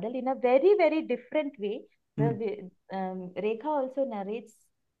about Kadal in a very very different way. mm, Rekha also narrates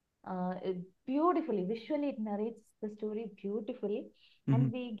beautifully. Visually, it narrates the story beautifully, and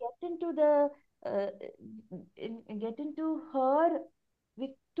mm, we get into the uh, get into her.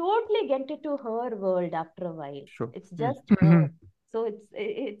 We totally get into her world after a while. sure. It's Mm, just her. Mm-hmm. So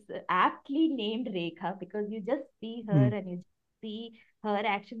it's aptly named Rekha because you just see her mm, and you see her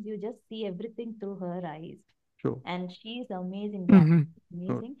actions. You just see everything through her eyes, sure. and she's amazing. The acting Mm-hmm. is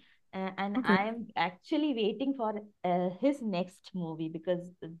Sure. amazing, and Okay. I am actually waiting for his next movie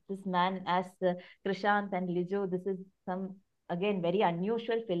because this man, as Krishant and Lijo, this is some again very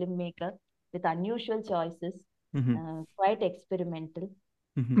unusual filmmaker with unusual choices, Mm-hmm. quite experimental.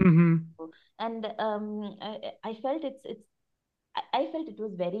 Mm-hmm. Mm-hmm. And I felt I felt it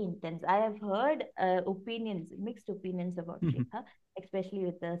was very intense. I have heard mixed opinions about Mm-hmm. Rekha, especially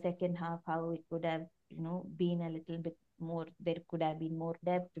with the second half, how it could have, been a little bit more. There could have been more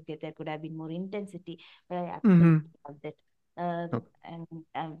depth to get. There could have been more intensity. But I Mm-hmm. absolutely loved it. Okay.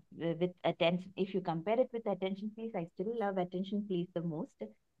 And with attention, if you compare it with Attention Please, I still love Attention Please the most.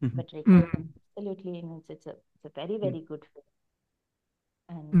 Mm-hmm. But Rekha is Mm-hmm. absolutely, it's a very Mm, very good film.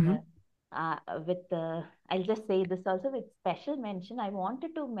 And Mm-hmm. I'll just say this also with special mention. I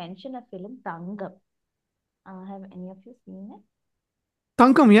wanted to mention a film, Tangam. Have any of you seen it?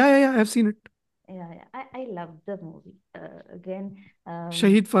 Tankam, yeah. I've seen it. Yeah, yeah. I love the movie. Again,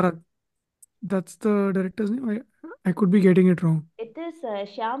 Shahid Farad. That's the director's name. I could be getting it wrong. it is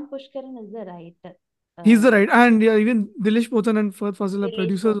Shyam Pushkaran is the writer. He's Uh, the right, and yeah, even Dilesh Potan and Fahad Fazil are Dilesh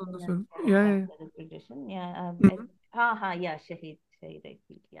producers on Potan this and film. Fahad Yeah, yeah, Fazil production. Yeah, Mhm. yeah, Shahid, I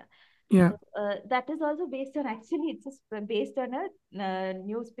feel, yeah. Yeah. So that is also based on actually based on a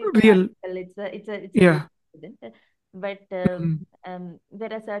newspaper Real. article. It's a real Yeah. incident, but Mhm.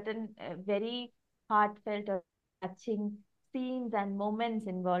 there are certain very heartfelt or touching scenes and moments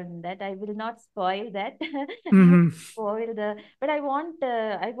involved in that. I will not spoil that. Mhm. Spoil the. But I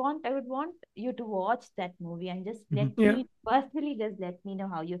would want you to watch that movie and just mhm, let Yeah. me personally just let me know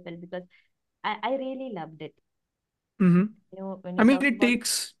how you felt because I really loved it. Hmm. When I you mean, talk it about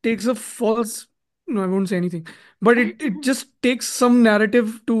takes a false. No, I won't say anything, but it just takes some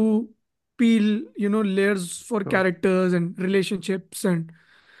narrative to peel, layers for sure. characters and relationships and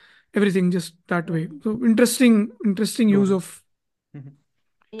everything just that way. mm, So interesting use Genre. of Mhm.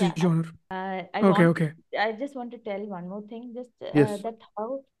 yeah, this genre. I Okay, want okay. I just want to tell one more thing, just Yes. that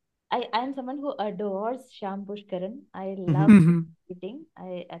how I am someone who adores Shyam Pushkaran. I love Mhm. Hmm. reading.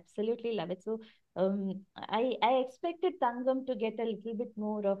 I absolutely love it. So I expected Tangam to get a little bit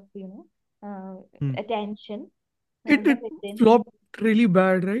more of Mm, attention, It but it didn't. flopped really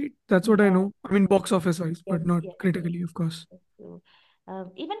bad, right? That's what I Yeah, know. I mean, box office wise, yes, but not yes, yes. critically, of course. So,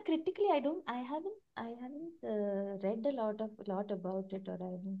 even critically, I haven't read a lot about it, or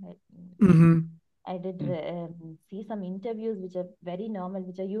I haven't read. Hmm. I did mm, see some interviews which are very normal,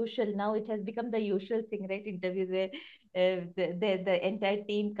 which are usual. Now it has become the usual thing, right? Interviews where the entire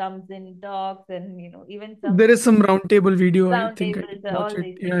team comes in, talks, and even some There is some roundtable video. I round think I tables, did watch all it.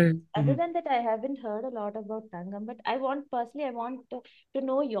 these things. Yeah. Other mhm. than that, I haven't heard a lot about Tangam, but I want to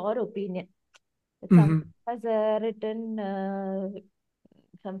know your opinion. If someone Hmm. has written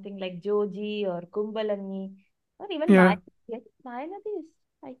something like Joji or Kumbalangi or even Yeah. Mayanathi. I think Mayanathi is.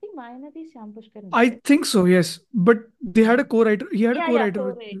 I think Mayanadi Shyam Pushkar. I think so, yes. But they had a co-writer. He had a Yeah, co-writer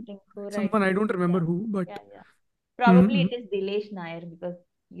with co-writing, someone, I don't remember Yeah, who, but yeah. Probably it is Dilesh Nair because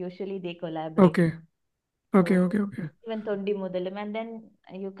usually they collaborate. okay. Okay, So okay, okay. even Tondi Mudalum, and then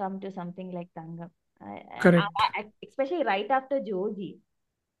you come to something like Tangam. Correct. Especially right after Joji.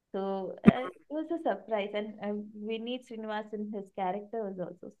 So it was a surprise, and Vineet Srinivasan, his character was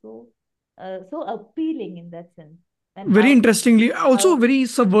also so appealing in that sense. And Very how interestingly, also very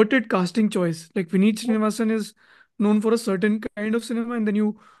subverted casting choice. Like Vineet Srinivasan is known for a certain kind of cinema, and then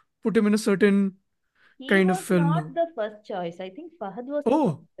you put him in a certain he kind of was film not now. the first choice. I think Fahad was the Oh,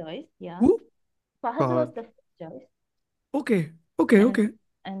 first choice. Yeah, who? Fahad was the first choice. Okay, okay, and okay.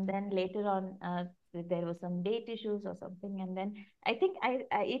 and then later on there was some date issues or something, and then I think I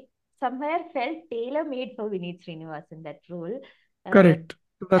it somewhere felt tailor made for Vineet Srinivasan, that role. uh, Correct.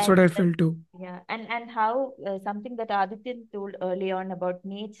 That's and what I felt too. yeah, and how something that Adityan told early on about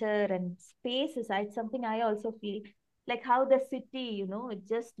nature and space is something I also feel, like how the city, it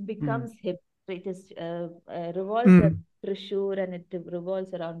just becomes hip. It is revolves around Mm. Trishur, and it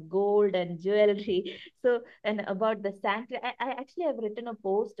revolves around gold and jewelry. So, and about the sanctity, I actually have written a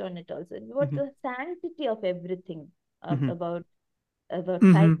post on it also. What the sanctity of everything about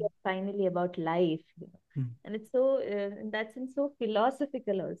science, Mm-hmm. finally about life, and it's so in that sense so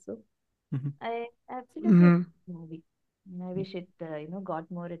philosophical also. I absolutely love Mm-hmm. the movie. And I wish it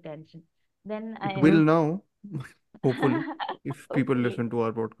got more attention. Then It I will now, hopefully, if people hopefully listen to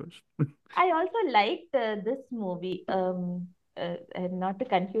our podcast. I also liked this movie. And not to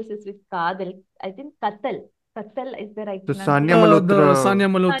confuse this with Kadal. I think Katal is the right The Sanya pronunciation. The Malhotra. Sanya Tanya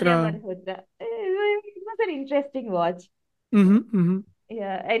Malhotra. Malhotra. It was an interesting watch. Mm-hmm. Mm-hmm.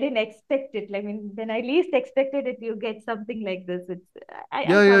 Yeah, I didn't expect it. I mean, when I least expected it, you get something like this. I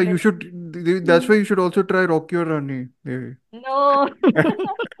Yeah, yeah, found you it. should. That's why you should also try Rocky or Rani. Maybe. No.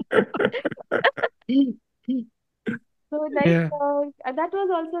 So like Yeah. that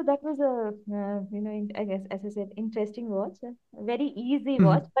was a I guess, as I said, interesting watch, a very easy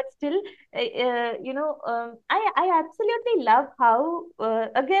watch, Mm-hmm. but still I absolutely love how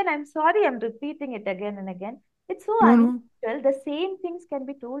again, I'm sorry I'm repeating it again and again. It's so No, no. unusual. The same things can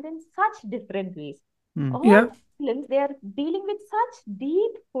be told in such different ways. Mm. All Yeah. films, they are dealing with such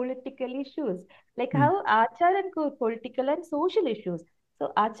deep political issues, like Mm. how Achar and Co political and social issues. So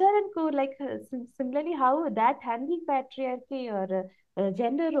Achar and Co, like similarly, how that handle patriarchy or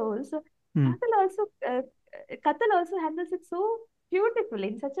gender roles. So Mm. Katal also, Katal also handles it so beautifully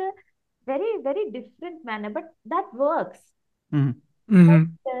in such a very very different manner, but that works. Mm. But Mm-hmm.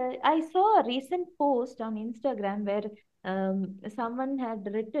 I saw a recent post on Instagram where someone had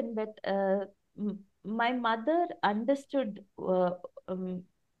written that my mother understood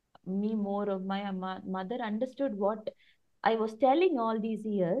me more, or my mother understood what I was telling all these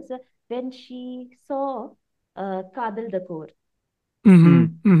years when she saw Kadal the Core. Mm-hmm. Mm.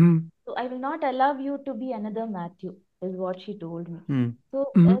 Mm-hmm. So I will not allow you to be another Matthew, is what she told me. Mm. So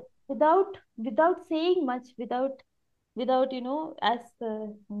Mm-hmm. without saying much, without as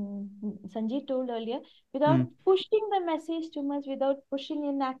Sanjeev told earlier, without Mm. pushing the message too much, without pushing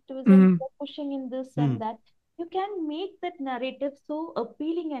in activism, Mm-hmm. without pushing in this and Mm. that, you can make that narrative so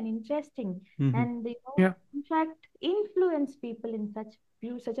appealing and interesting, Mm. and Yeah. in fact influence people in such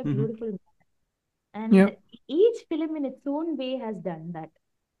a Mm. beautiful manner. Yeah. And each film in its own way has done that,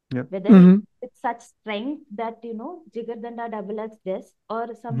 Yeah. whether it's Mm-hmm. with such strength that Jigarthanda DoubleX does, or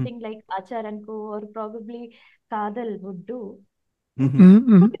Mm. something like Achar and Co, or probably Kadal would do. It's Mm.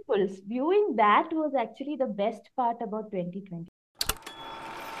 Mm-hmm. beautiful. Viewing that was actually the best part about 2020.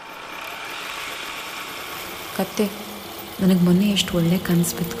 ಕತ್ತೆ ನನಗೆ ಮೊನ್ನೆ ಎಷ್ಟು ಒಳ್ಳೆ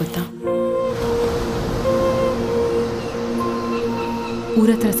ಕನಸು ಬಿತ್ತು ಗೊತ್ತಾ. ಊರ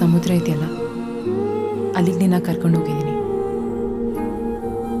ಹತ್ರ ಸಮುದ್ರ ಇದೆಯಲ್ಲ, ಅಲ್ಲಿಗೆ ನಿನ್ನ ಕರ್ಕೊಂಡು ಹೋಗಿದ್ದೀನಿ.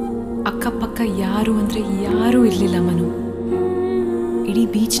 ಅಕ್ಕಪಕ್ಕ ಯಾರು ಅಂದರೆ ಯಾರೂ ಇರಲಿಲ್ಲ ಮನು. ಇಡೀ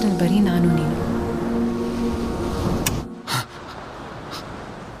ಬೀಚ್ನಲ್ಲಿ ಬರೀ ನಾನು ನೀನು.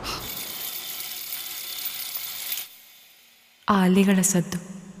 ಆ ಅಲೆಗಳ ಸದ್ದು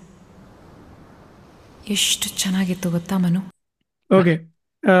ಎಷ್ಟು ಚೆನ್ನಾಗಿತ್ತು ಗೊತ್ತಾ Manu. Okay.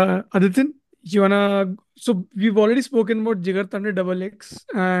 Adityan, you wanna? So we've already spoken about Jigarthanda DoubleX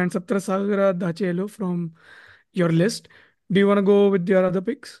and Sagardaache Ello from your list. Do you wanna go with your other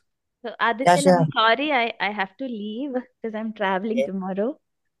picks? So Yeah, Aditya, sure. I'm sorry, I have to leave because I'm traveling Okay, tomorrow.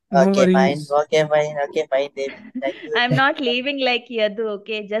 No okay, fine. worries. Okay, fine. Okay, fine, Devi. Thank you. I'm not leaving like Yadu,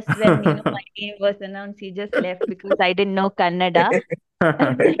 okay? Just when my name was announced, he just left because I didn't know Kannada.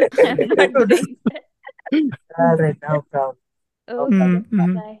 I'm not doing that. All right, no problem. No Okay, problem.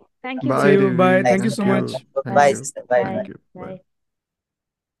 Mm-hmm. bye. Thank you, See Bye, Vineet. you. Bye. Devi. Bye, Thank you Thank so Siddharth. much. you. Thank Bye, Bye. you. sister. Bye. Bye. Thank you. Bye. Bye.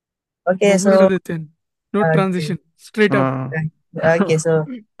 Okay, so Bhuvil No okay. transition. Straight up. Okay, so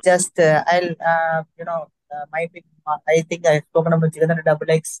just I'll my pick. I think I've spoken about Jigarthanda double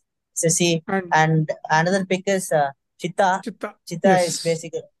X, Sissy, And and another pick is Chitta. Chitta. Chitta is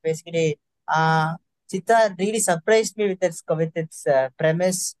Yes. basically Chitta really surprised me with its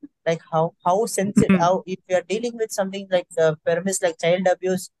premise, like how sensitive, Hmm. how if you are dealing with something like the premise like child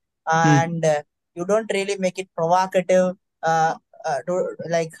abuse, Hmm. and you don't really make it provocative,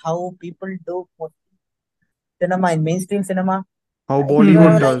 like how people do cinema in mainstream cinema. How You Hmm. know,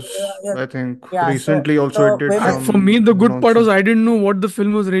 Bollywood like does, I think. yeah. Recently, also it So did women. For me, some the good part was nonsense. I didn't know what the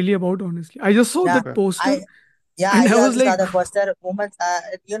film was really about, honestly. I just saw Yeah, that Okay. poster I and I was also saw like, the poster.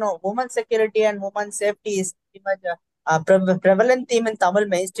 Women security and women safety is pretty much a prevalent theme in Tamil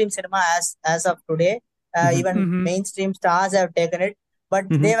mainstream cinema as of today. Mm-hmm. Even hmm mainstream stars have taken it, but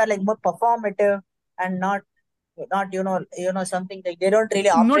they Mm-hmm. were like more performative and not something like they don't really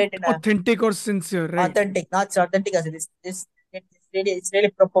not operate in a authentic or sincere, right? not so authentic as it is. It's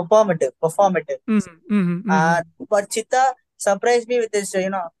really performative. Mm-hmm. Uh, but Chitta surprised me with this,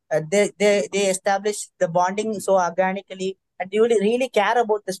 they establish the bonding so organically, and you really care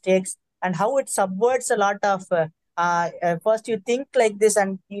about the stakes and how it subverts a lot of. First, you think like this,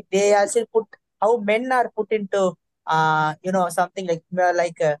 and they also put how men are put into, something like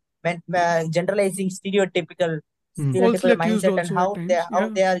men, generalizing Mm-hmm. Falsely stereotypical accused mindset, and also at times.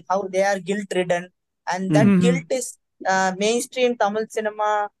 Yeah. how they are guilt ridden, and that Mm-hmm. guilt Mm-hmm. is mainstream Tamil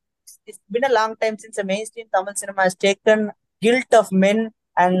cinema. It's been a long time since the mainstream Tamil cinema has taken guilt of men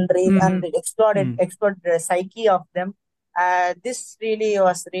and Mm-hmm. explored the psyche of them. This really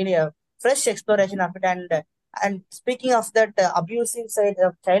was really a fresh exploration of it. And speaking of that abusive side,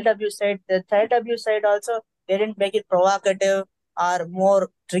 the child abuse side also, they didn't make it provocative or more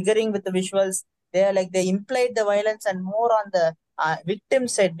triggering with the visuals. They implied the violence and more on the victim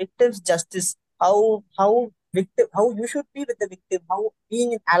side, victim's justice, how you should be with the victim, how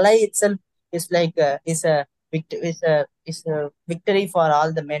being an ally itself is like is a victory for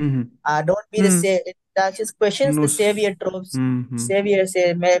all the men. Mm-hmm. Don't be the Mm-hmm. say. It just questions No. the savior tropes, Mm-hmm. savior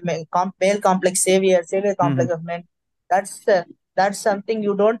say male complex, savior Mm-hmm. complex of men. That's that's something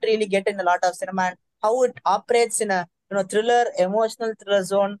you don't really get in a lot of cinema, and how it operates in a thriller, emotional thriller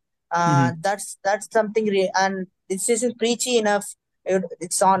zone. Mm-hmm. That's something and this isn't preachy enough.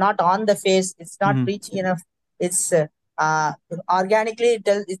 It's not on the face. It's not Mm-hmm. preachy enough. It's organically it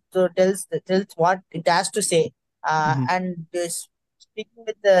tells what it has to say. Mm-hmm. And speaking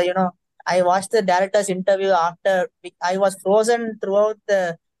with I watched the director's interview after. I was frozen throughout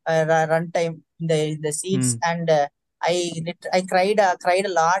the runtime in the seats, and I cried a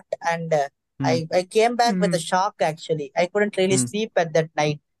lot, and I came back with a Mm-hmm. shock. Actually, I couldn't really Mm-hmm. sleep at that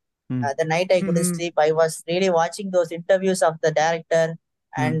night. Mm-hmm. The night I couldn't sleep, I was really watching those interviews of the director,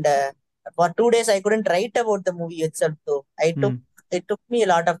 and for 2 days I couldn't write about the movie itself. Too, Mm-hmm. it took me a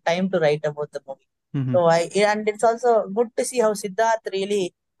lot of time to write about the movie. Mm-hmm. So and it's also good to see how Siddharth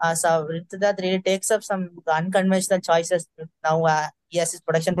really takes up some unconventional choices now. He has his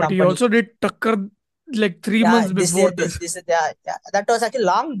production But he company. also did Takkar like three Yeah, months before this. that was actually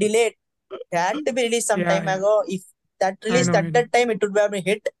long delayed. It had to be released some Yeah, time yeah. ago. If that I released know, at I know. that time, it would have been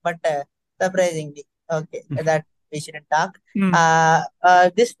hit. But surprisingly, okay, that we shouldn't talk.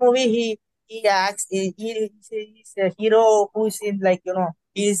 Mm. This movie, he acts. He's a hero who's in like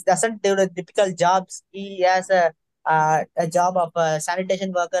he doesn't do the typical jobs. He has a job of a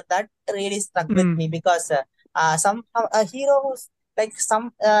sanitation worker. That really stuck with Mm. me because some a hero who's like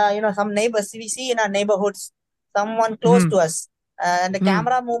some neighbors we see in our neighborhoods, someone close to Mm. us, and the Mm.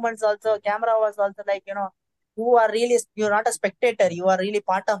 camera was also like you're not a spectator, you are really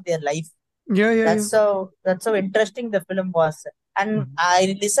part of their life. Yeah, yeah, yeah. That's how interesting the film was. And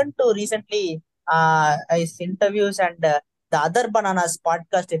I listened to recently his interviews and the other bananas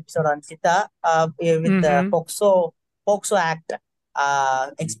podcast episode on Sita, with the Mm-hmm. Foxo act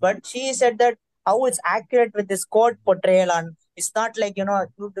expert. She said that how it's accurate with this court portrayal on. It's not like you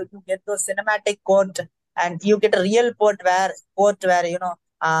get those cinematic court, and you get a real court where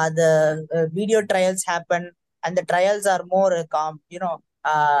the video trials happen, and the trials are more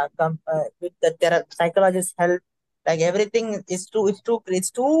with the psychologist's help. Like everything is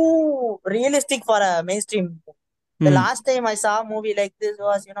too realistic for a mainstream. The Mm-hmm. last time I saw a movie like this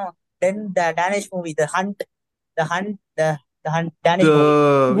was then the Danish movie, the Hunt, the Hunt Danish movie.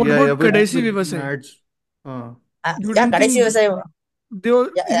 The What yeah, yeah, about with Kadesi Vivasai? Mads. Uh, You Yeah, didn't Kadesi think was a they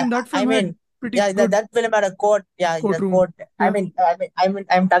were yeah, even that I film had mean, pretty yeah, good that film had a court. Yeah, the courtroom? court. Yeah.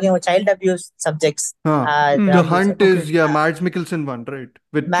 I'm talking about child abuse subjects. The the Mm-hmm. abuse. Hunt Okay. is, yeah, Mads Mikkelsen one, right?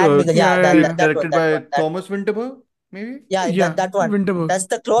 With Matt Mikkelsen. Yeah, Yeah, yeah, yeah. directed that by one. Thomas Winterberg. maybe. Yeah, Yeah, that one. Winterberg. That's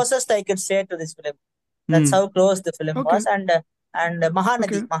the closest I could say to this film. That's how close the film was. And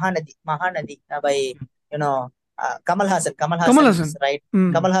Mahanadi by Kamal Hassan. Kamal Kamal Hassan's Hassan. right.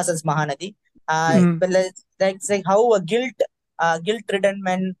 Kamal Hassan's Mahanadi. But it's like how a guilt-ridden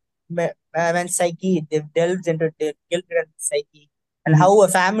man's psyche delves into the guilt-ridden psyche, and how a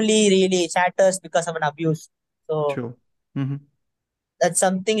family really shatters because of an abuse. So Sure. that's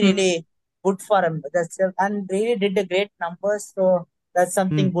something really good for him. And really did a great numbers. So that's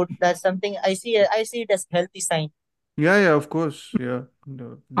something good. That's something I see it as healthy sign. Yeah, of course. Yeah. This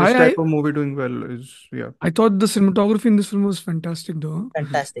I type of movie doing well is, yeah. I thought the cinematography in this film was fantastic, though.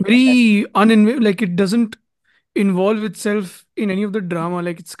 Fantastic. Very like it doesn't involve itself in any of the drama.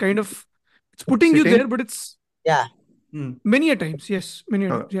 Like it's kind of it's putting you there, Sitting. but it's Yeah. many a times. Yes, many a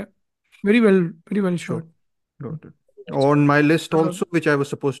times. Yeah, very well shot. Sure. Got it. On my list also, which I was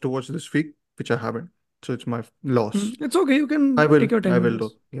supposed to watch this week, which I haven't. So it's my loss. It's okay. You can I will. take your time I on will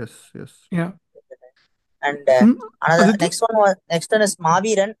this. do. Yes. Yeah. And another Aditya? next one is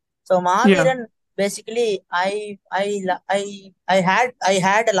Maviran. So Yeah. Maviran, basically, I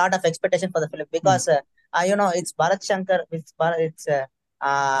had a lot of expectation for the film because it's Bharat Shankar,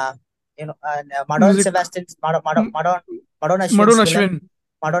 Madon Music. Sebastian's Madon Ashwin's Madonna film, Ashwin.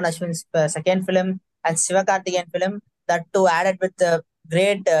 Madon Ashwin's second film, and Sivakarthikeyan film. That too added with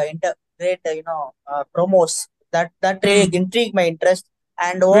promos. That really intrigued my interest.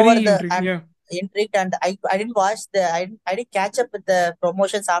 And over Very the intriguing. and Yeah. intrigued, and I didn't watch I didn't catch up with the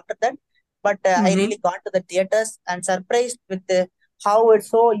promotions after that, but I really got to the theaters and surprised with how it's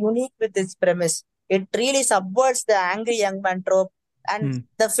so unique with its premise. It really subverts the angry young man trope, and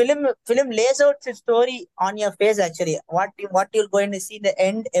the film lays out its story on your face. Actually, what you're going to see in the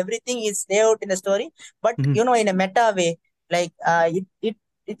end, everything is laid out in the story, but in a meta way. Like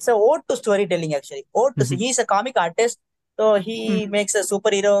it's a ode to storytelling. Actually, he's a comic artist, so he makes a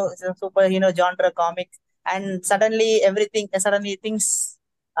superhero genre comic, and suddenly things.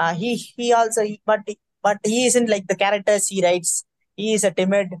 He also, but he isn't like the characters he writes. He is a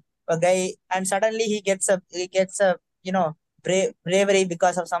timid guy, and suddenly he gets a bravery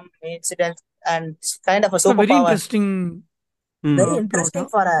because of some incident, and it's kind of a It's a very superpower. interesting Very plot. interesting Huh?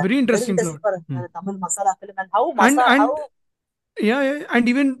 for a Very very interesting interesting plot. for a Tamil masala film, and And how yeah, and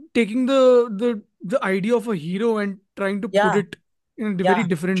even taking the idea of a hero and trying to put yeah it in a very yeah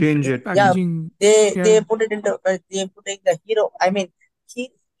different Change it. yeah packaging. they Yeah. put it into they put in the hero. I mean,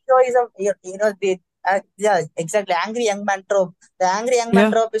 heroism, they yeah, exactly, angry young man trope. The angry young man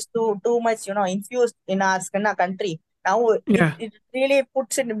Yeah. trope is too much infused in our country now. it, Yeah. it really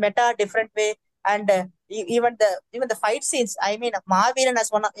puts in meta different way. And even the fight scenes, I mean, Mahaviran as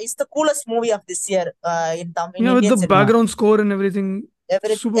is the coolest movie of this year in Yeah, with Indian the cinema. background score and everything.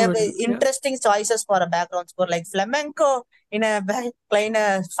 Super Every well. Yeah. interesting choices for a background score, like flamenco in a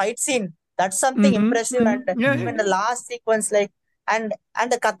fight scene. That's something impressive. And Yeah. even the last sequence, like and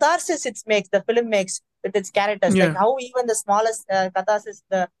the catharsis it makes, the film makes with its characters, like Yeah. how even the smallest catharsis,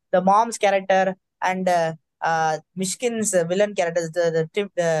 the mom's character, and Mishkin's villain characters, the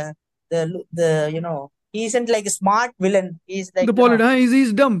he isn't like a smart villain. He's like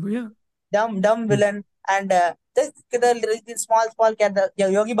He's dumb. Yeah. dumb villain. And the small character,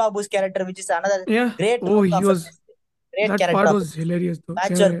 Yogi Babu's character, which is another Yeah. great Oh, role he of a was. great That character part of him. was hilarious, though.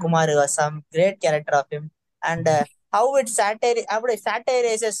 Bachelor Yeah. Kumar was some great character of him. And how it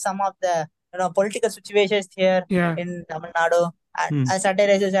satirizes some of the political situations here Yeah. in Tamil Nadu, and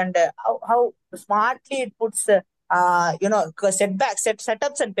satirizes, and how smartly it puts setups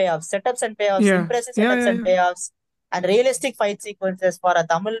and payoffs, Yeah. impressive Yeah. setups Yeah. and Yeah. payoffs, and realistic fight sequences for a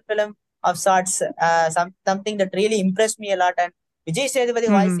Tamil film of sorts. Something that really impressed me a lot. And Vijay Sethupathi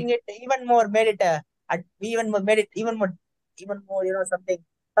voicing it even more made it even more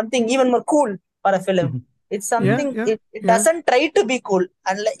something even more cool for a film. It's Yeah. something, Yeah. it Yeah. doesn't try to be cool,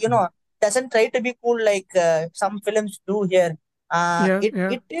 and doesn't try to be cool like some films do here. Yeah. It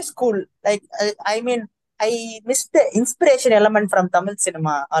Yeah. it is cool. Like I mean, I miss the inspiration element from Tamil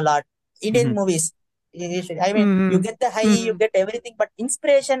cinema a lot. Indian movies. I mean, you get the high, you get everything, but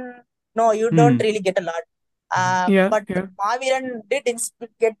inspiration, no, you don't really get a lot. Yeah. But Yeah. Maviran did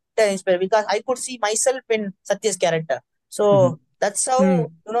get inspired because I could see myself in Satya's character. So that's how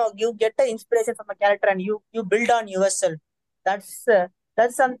you get the inspiration from a character, and you build on yourself. That's uh,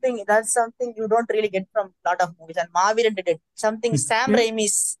 that's something you don't really get from a lot of movies. And Maviran did it. Something Sam Yeah.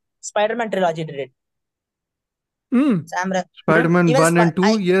 Raimi's Spider-Man trilogy did it. Okay. Spider-Man Even 1 and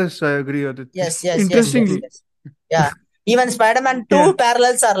 2, yes, I agree, Aditya. Interestingly. Yeah. Even Spider-Man 2 Yeah.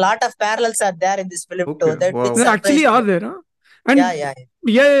 parallels, are lot of parallels are there in this film too. Okay, That which wow. There actually surprised are me. there, huh? Yeah, And yeah.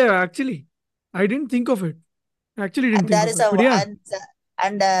 yeah. Actually, I didn't think of it. Actually didn't And think there of is it, but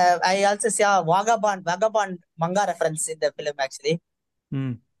yeah. I also saw Vagabond manga reference in the film actually.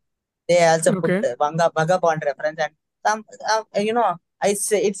 They also put Okay. Vagabond reference, and some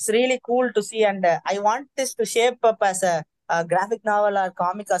it's really cool to see, and I want this to shape up as a graphic novel or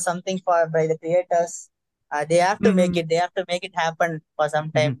comic or something for by the creators. They have to make it. They have to make it happen for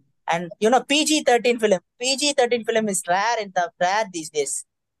some time. And PG-13 film is rare these days.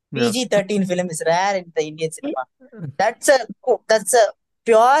 Yeah. PG-13 film is rare in the Indian cinema. That's a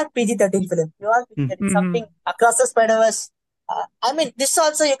pure PG-13 film. Pure PG-13, something across the Spider-Verse. I mean, this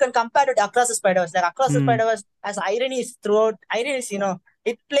also you can compare it Across the Spider-Verse. Like Across the Spider-Verse has ironies throughout. Ironies,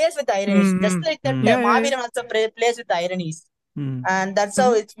 it plays with ironies. Just like that, Yeah, yeah, yeah. Mahaviran also plays with ironies. And that's how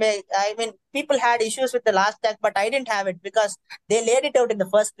Mhm. it's made. I mean, people had issues with the last act, but I didn't have it because they laid it out in the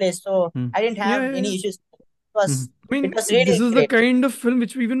first place. So I didn't Yeah, have yeah, yeah. any issues. I It mean, was this really is the great. kind of film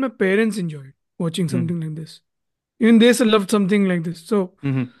which even my parents enjoyed watching something like this. Even they loved something like this. So,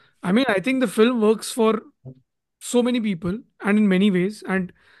 I mean, I think the film works for so many people and in many ways,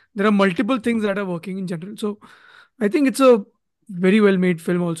 and there are multiple things that are working in general. So, I think it's a very well made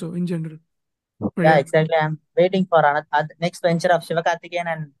film also in general. But Yeah, yeah, exactly. I'm waiting for another next venture of Sivakarthikeyan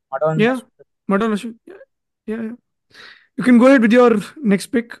and Madonna. yeah, Madonna. Yeah, yeah, yeah. You can go ahead with your next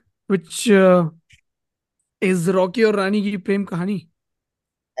pick, which is Rocky or Rani ki Prem Kahani.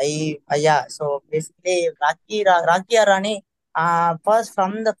 Yeah. So basically, Rocky or Rani. First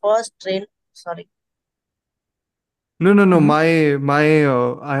from the first trail. Sorry. No, no, no. My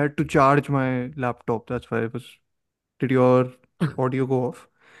I had to charge my laptop. That's why I was. Did your audio go off?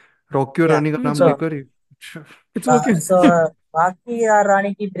 Rocky और Yeah. रानी का नाम So लेकर ही. It's working. Rocky or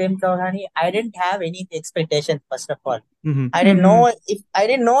Rani ki Prem Kahani. I didn't have any expectations first of all. I didn't Mm-hmm. know if I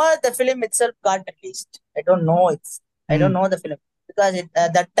didn't know the film itself got released. I don't know I don't know the film because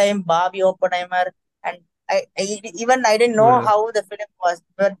that time Bobby Oppenheimer and I didn't know Well, how the film was.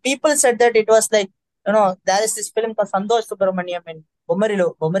 But people said that it was like there is this film called Santosh Subramaniam in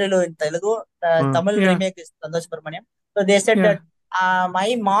Bomarilu in Telugu. The Tamil Yeah, remake is Santosh Subramaniam. So they said yeah, that my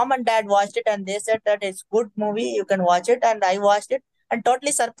mom and dad watched it and they said that it's good movie. You can watch it, and I watched it and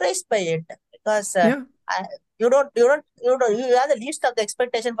totally surprised by it because. yeah, I, you have the least of the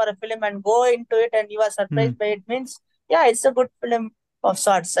expectation for a film and go into it and you are surprised by it means yeah, it's a good film of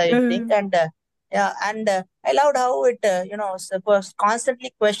sorts, I yeah, yeah, think. yeah. And I loved how it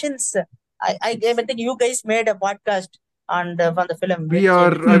constantly questions. I think you guys made a podcast on from the film we which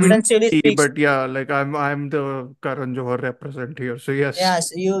are. I mean, extensively speaks. but yeah, like I'm the Karan Johar represent here. So yes.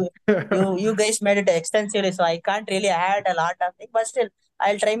 Yes, you guys made it extensively, so I can't really add a lot of things, but still,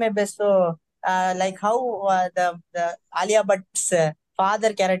 I'll try my best. So, like how the Alia Bhatt's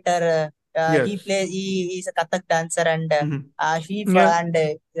father character, Yes. he's a Kathak dancer, and Yeah.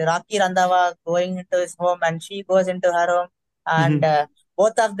 Rocky Randhawa going into his home, and she goes into her home, and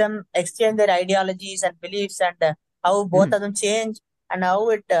both of them exchange their ideologies and beliefs, and how both of them change, and how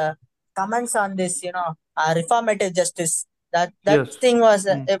it comments on this, reformative justice that Yes. thing was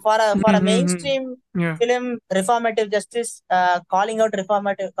for a Mm-hmm. mainstream Yeah. film reformative justice calling out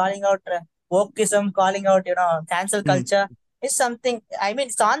wokeism, calling out cancel culture is something. I mean,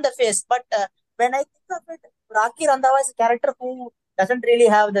 it's on the face, but when I think of it, Rocky Randhawa is a character who doesn't really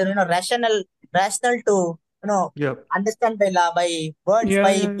have the rational to Yep. understand by words, Yeah.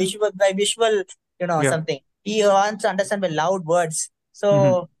 Yeah. Yeah. by visual Yeah. something. He wants to understand by loud words.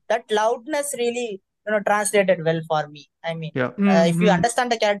 So that loudness really translated well for me. I mean, Yeah. if you Mm-hmm.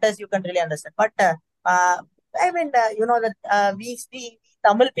 understand the characters, you can really understand. But I mean, that we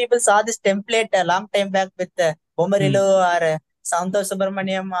Tamil people saw this template a long time back with Bomarilu or Santosh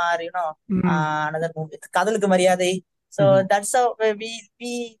Subramaniam or another movie, Kadalukku Mariyadai. So that's how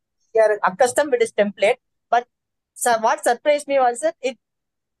we are accustomed with this template. But what surprised me was that it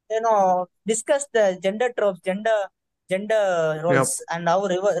discuss the gender tropes, gender roles, Yep. and how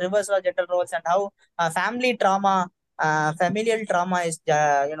reversal of gender roles, and how family trauma, familial trauma is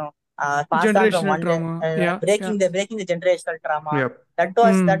passed on from Generational one trauma. Yeah. Yeah. breaking the generational trauma. Yep. That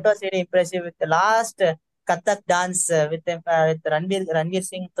Mm. was really impressive with the last Kathak dance with Ranveer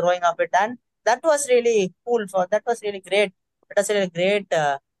Singh throwing up it, and that was really cool. That was really great. That was really great.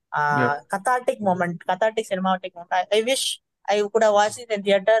 Yep. Cathartic cinematic moment. I wish I could have watched it in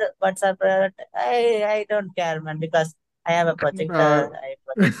theater, but I don't care, man, because I have a Uh, projector. I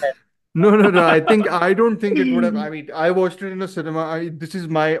projector. no, no, no. I don't think it would have. I mean, I watched it in a cinema. This is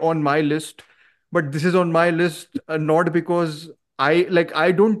my on my list, but this is on my list not because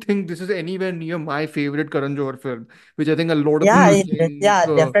I don't think this is anywhere near my favorite Karan Johar film, which I think a lot of Yeah, people think.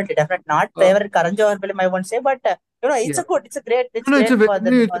 definitely. Not Uh, favorite Karan Johar film, I won't say, but yeah. it's No, great for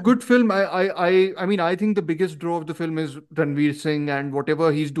the. it's a good film. I mean, I think the biggest draw of the film is Ranveer Singh and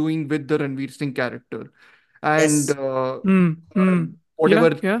whatever he's doing with the Ranveer Singh character, and Yes, uh, Yeah,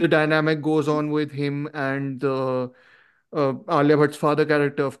 whatever yeah. the dynamic goes on with him and the Alia Bhatt's father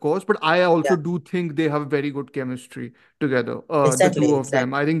character, of course. But I also yeah, do think they have very good chemistry together. The exactly, two of them,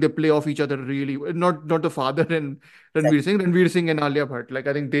 exactly, I think they play off each other really. Not the father and exactly. Ranveer Singh and Alia Bhatt. Like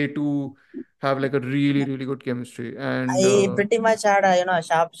I think they two have like a really good chemistry. And I pretty much had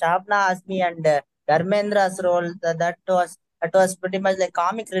Shabna Azmi and Dharmendra's role. That was pretty much like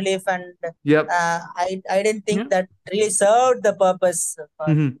comic relief, and yep. I didn't Yeah. think that really served the purpose.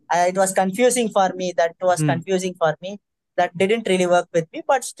 Hmm. It was confusing for me. That was Hmm. confusing for me. That didn't really work with me.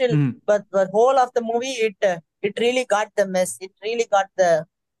 But still, Hmm. but the whole of the movie, it really got the mess. It really got the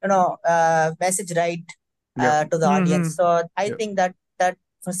message right Yep. to the audience. Mm-hmm. So I Yep. think that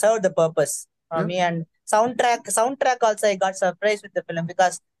served the purpose for Yeah. me. And soundtrack also, I got surprised with the film,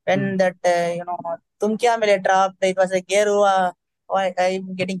 because Hmm. when that Tum Kya Mile dropped, it was a Gerua. Why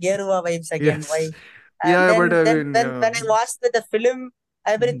I'm getting Gerua vibes again? Yes. Why? And Yeah, but then I then mean, when I watched the film,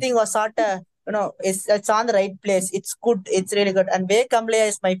 mhm. everything was sort of it's on the right place. It's good. It's really good. And Ve Kamleya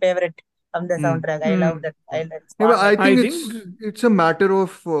is my favorite from the Hmm. soundtrack. I love Mm. that. I love it's Yeah, but one I like I think think, it's a matter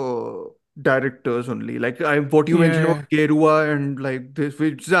of directors only. Like what you mentioned about yeah, Gerua and like this,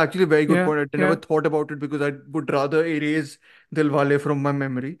 which is actually a very good yeah, point. I never yeah. thought about it because I would rather erase Dilwale from my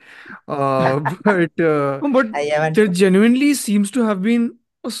memory. But But I haven't. there genuinely seems to have been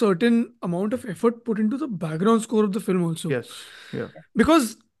a certain amount of effort put into the background score of the film also. yes, yeah,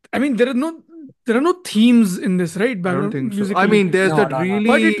 Because I mean there are no themes in this, right? I don't Background think so. I musically. mean, there's No, that no, no.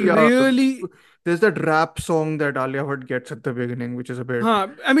 But it really really there's that rap song that Alia Bhatt gets at the beginning, which is a bit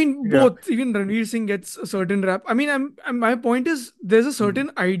I mean yeah. both. Even Ranveer Singh gets a certain rap. I mean my point is there's a Hmm.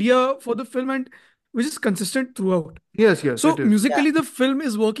 certain idea for the film and which is consistent throughout. Yes, yes, So it is. Yeah, musically, the film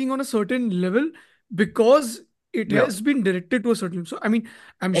is working on a certain level because it Yeah, has been directed to a certain. So I mean,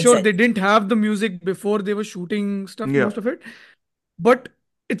 I'm sure they exactly. didn't have the music before they were shooting stuff, yeah, most of it. But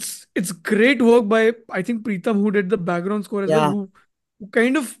it's great work by I think Preetham who did the background score as well, Yeah, who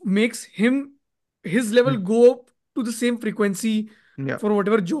kind of makes his level hmm, go up to the same frequency yeah, for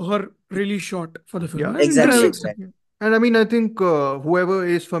whatever Johar really shot for the film. yeah. And exactly, interesting And stuff. exactly. Yeah. And I mean, I think whoever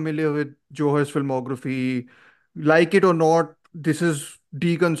is familiar with Johar's filmography, like it or not, this is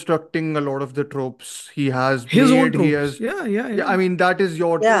deconstructing a lot of the tropes he has His own made. He tropes. has, Yeah, yeah, yeah, yeah. I mean, that is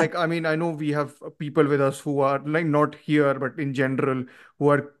your, Yeah, like, I mean, I know we have people with us who are, like, not here, but in general, who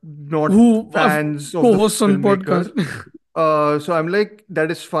are not Who fans of the co-hosts on filmmakers. podcast. So I'm like,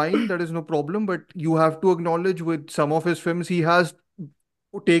 that is fine, that is no problem, but you have to acknowledge with some of his films, he has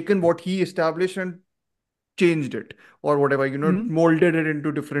taken what he established and changed it or whatever, Mhm. molded it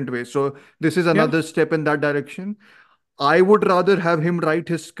into different ways. So this is Yeah. another step in that direction. I would rather have him write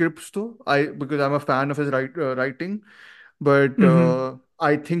his scripts though, because I'm a fan of his writing, but Mm-hmm.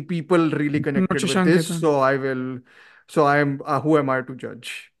 I think people really Not connected with Shashank this, Khaitan. so I will. So I'm who am I to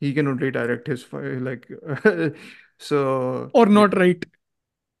judge? He can only direct his like. So Or yeah, not right.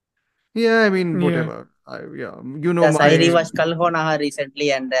 yeah. I mean, Yeah. whatever. Yeah, yes. I my rewatched Kalhonaha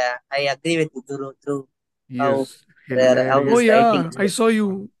recently, and I agree with you through he how is how Oh his hilarious. writing yeah. is I good. saw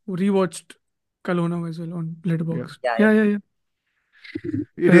you rewatched Kalona as well on Yeah. Letterboxd. Yeah, yeah. Yeah, yeah, yeah.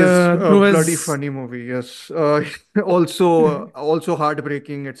 It is a Dhruv bloody has funny movie, yes. Also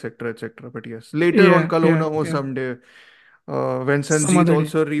heartbreaking, etc., etc. But yes, later on yeah, yeah, Kalona Ho yeah. someday, when Some Sanjeet other day.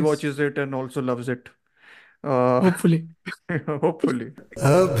 also Yes. rewatches it and also loves it. Uh, Hopefully. hopefully.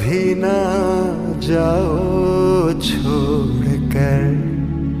 अभी ना जाओ छोड़कर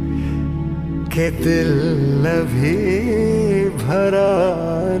के दिल अभी भरा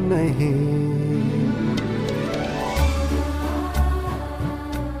नहीं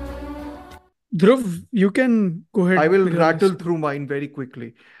Dhruv, you can go I ahead will with your rattle list. through mine very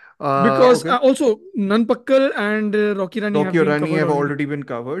quickly. Because Okay. also Nanpakal and Rocky Rani have Tokyo been Rani covered have already. already been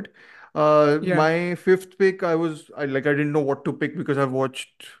covered. Yeah. My fifth pick, I didn't know what to pick because I've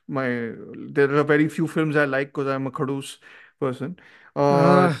watched there are very few films I like because I'm a Khadus person.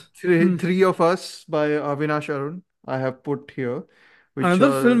 Ah, hmm. Three of Us by Avinash Arun I have put here, which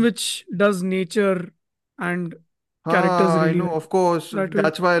Another film are, which does nature and characters I really know, well. of course, That way.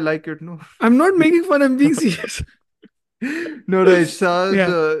 that's why I like it, no? I'm not making fun, I'm being serious. No, no, it's Yeah.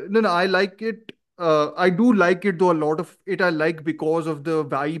 no, no. I like it. I do like it though. A lot of it I like because of the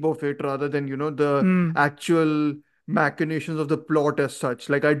vibe of it, rather than the Hmm. actual machinations of the plot as such.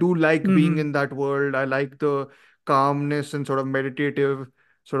 Like I do like being Mm-hmm. in that world. I like the calmness and sort of meditative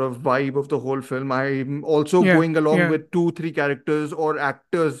sort of vibe of the whole film. I'm also Yeah, going along yeah, with two, three characters or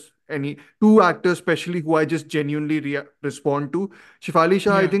actors, any two actors especially who I just genuinely respond to. Shifali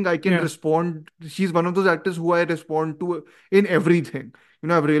Shah, I yeah, think I can yeah, respond. She's one of those actors who I respond to in everything.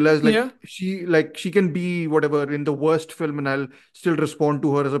 I've realized yeah, she can be whatever in the worst film, and I'll still respond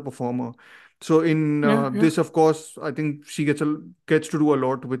to her as a performer. So in yeah, yeah. this, of course, I think she gets to do a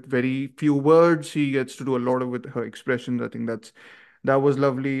lot with very few words. She gets to do a lot with her expressions. I think that was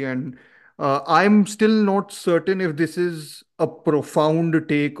lovely, and I'm still not certain if this is a profound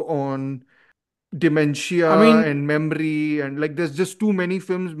take on I dementia mean, and memory, and like there's just too many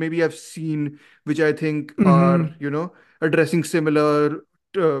films maybe I've seen which I think are hmm addressing similar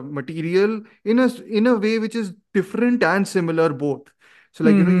material in a way which is different and similar both. So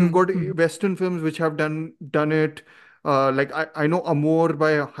like you've got hmm Western films which have done it. Like I know Amor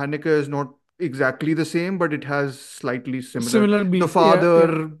by Haneke is not exactly the same, but it has slightly similar. similar The beat. Yeah, yeah,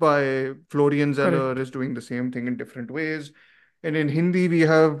 Father by Florian Zeller correct. is doing the same thing in different ways. And in Hindi, we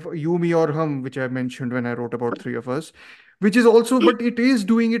have You, Me or Hum, which I mentioned when I wrote about Three of Us, which is also, but it is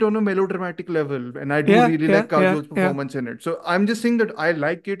doing it on a melodramatic level. And I do Yeah, really yeah, like yeah, Kajol's yeah. performance in it. So I'm just saying that I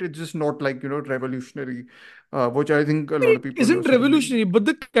like it. It's just not like, revolutionary, which I think a lot It of people are isn't sort of doing. revolutionary, but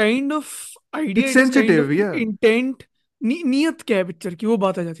the kind of idea It's it is kind of sensitive, yeah. intent. नीयत क्या है picture की वो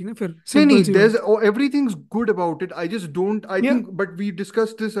बात आ जाती है ना फिर No, सिंपल no, सी there's बात everything's good about it. I just don't. I yeah think, but we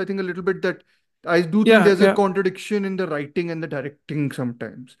discussed this. I think a little bit that I do think yeah there's a yeah contradiction in the writing and the directing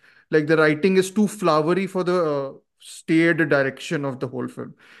sometimes. Like the writing is too flowery for the staid direction of the whole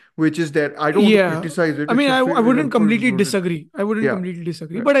film, which is there. I don't want to yeah criticize it. I mean I wouldn't Of course, completely disagree. I wouldn't yeah, completely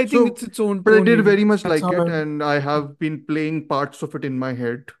disagree, yeah. but I think So, it's its own but I own did lane. very much That's like how it, I would. and I have been playing parts of it in my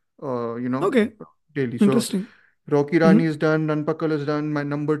head, Okay, daily. So interesting. Rocky hmm Rani is done, Nanpakal is done. My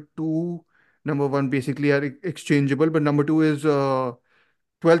number two, number one basically are exchangeable, but number two is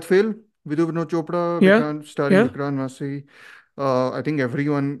 12th Fail, Vidhu Vinod Chopra, yeah starring yeah Vikrant Massey. I think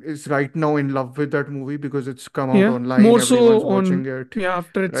everyone is right now in love with that movie because it's come out yeah online. more Everyone's so watching on it, yeah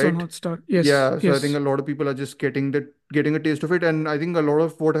after it's on right? Hotstar. Yes, Yeah, so I think yes. a lot of people are just getting a taste of it, and I think a lot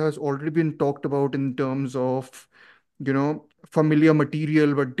of what has already been talked about in terms of familiar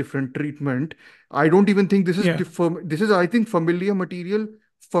material but different treatment. I don't even think this is Yeah, this is I think familiar material,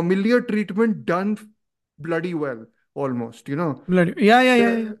 familiar treatment done bloody well, almost. bloody yeah yeah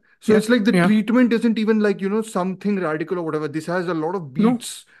yeah Uh, yeah so yeah it's like the yeah treatment isn't even like something radical or whatever. This has a lot of no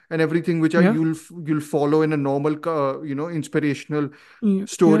beats and everything which are yeah you'll follow in a normal inspirational yeah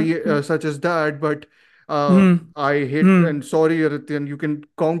yeah story yeah such as that. But hmm I hate hmm and sorry, Arityan, you can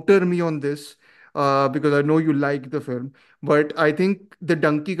counter me on this because I know you like the film. But I think the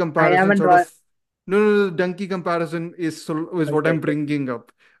donkey I comparison haven't sort of watched. no, the donkey comparison is what Okay, I'm okay. bringing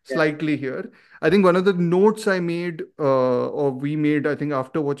up Yeah. slightly here. I think one of the notes I made or we made, I think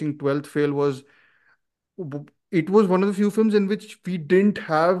after watching 12th Fail was it was one of the few films in which we didn't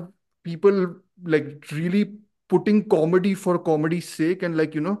have people like really putting comedy for comedy's sake and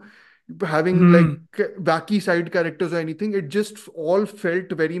like having like hmm wacky side characters or anything. It just all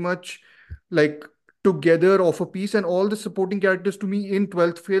felt very much like together of a piece, and all the supporting characters to me in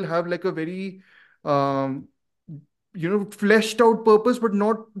 12th Fail have like a very um fleshed out purpose, but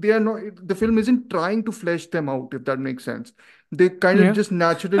not they are not the film isn't trying to flesh them out, if that makes sense. They kind of yeah just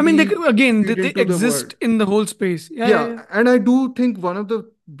I mean naturally again fit they into the exist world. in the whole space. Yeah, yeah, Yeah, yeah. and I do think one of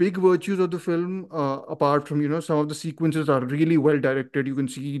the big virtues of the film, apart from some of the sequences are really well directed. You can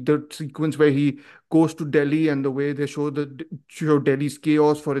see the sequence where he goes to Delhi and the way they show Delhi's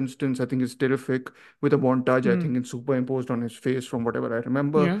chaos, for instance. I think is terrific with a montage. I Mm. think it's superimposed on his face from whatever I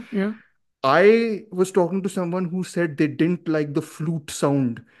remember. Yeah, yeah. I was talking to someone who said they didn't like the flute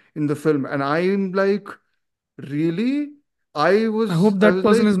sound in the film, and I'm like, really? I hope I that was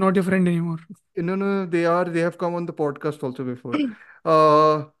person like, is not your friend anymore. no, no, they have come on the podcast also before.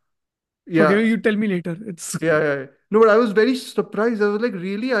 Uh, Okay, yeah, you tell me later. It's yeah. No, but I was very surprised. I was like,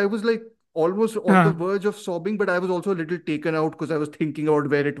 really? I was like almost on the ah, verge of sobbing, but I was also a little taken out because I was thinking about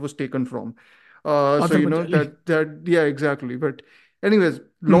where it was taken from. So Pather Panchali. yeah, exactly. But anyways,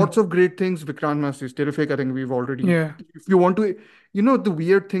 Hmm. lots of great things. Vikrant Massey is terrific. I think we've already. Yeah. If you want to, the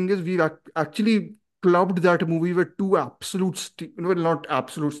weird thing is we've actually clubbed that movie with two absolute, well, not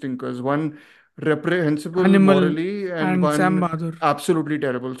absolute stinkers. One reprehensible Animal morally, and and Sam one Bahadur absolutely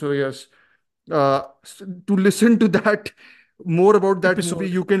terrible. So yes, to listen to that more about that movie, episode.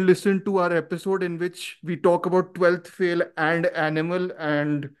 you can listen to our episode in which we talk about 12th Fail and Animal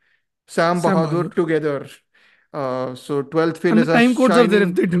and Sam Sam Bahadur Bahadur. together. So 12th Fail And the is a time codes are there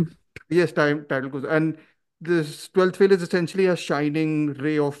if shining, they do. yes, title goes, and this 12th Fail is essentially a shining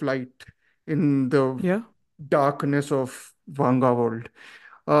ray of light in the Yeah. darkness of Vanga world.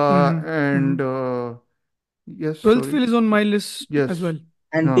 And yes, 12th sorry. Fail is on my list Yes. as well.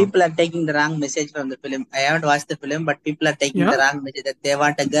 And people are taking the wrong message from the film. I haven't watched the film, but people are taking the Yeah. wrong message that they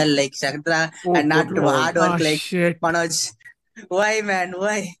want a girl like Sagardaache Oh, and not good to Lord. hard work like Shit. Manoj. Why, man?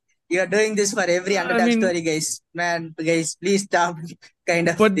 Why? You are doing this for every I underdog mean, story, guys. Man, guys, please stop. Kind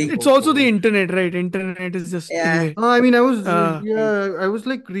of but thing. it's Oh, also the God. internet, right? Internet is just Yeah. anyway. I mean, And I was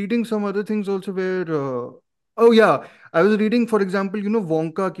like reading some other things also where, oh yeah, I was reading, for example,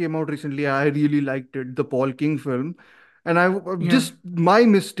 Wonka came out recently. I really liked it, the Paul King film. And Yeah. just my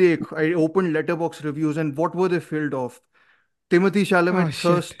mistake, I opened Letterbox reviews and what were they filled of? Timothy Chalamet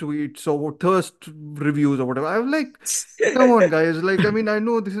thirst Shit. tweets or thirst reviews or whatever. I was like, come on, guys. Like, I mean, I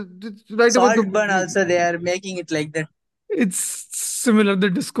know this is right about the Salt burn movie. also, they are making it like that. It's similar, the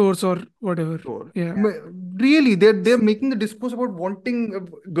discourse or whatever. Sure. Yeah. Really, they're making the discourse about wanting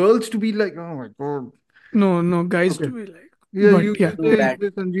girls to be like, oh my God. No, guys Okay. to be like. Yeah, But you yeah, Too say, bad.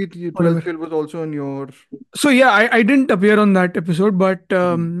 Sanjeet, 12th whatever. Fail was also on your. So yeah, I didn't appear on that episode, but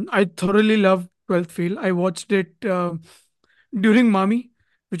I thoroughly loved 12th Fail. I watched it during Mami,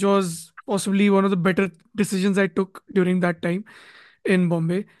 which was possibly one of the better decisions I took during that time in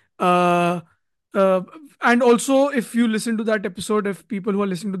Bombay. Uh, uh, and also, if you listen to that episode, if people who are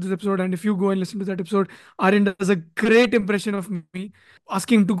listening to this episode, and if you go and listen to that episode, Aryan does a great impression of me,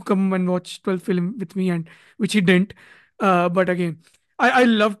 asking him to come and watch 12th Film with me, and which he didn't. But again, I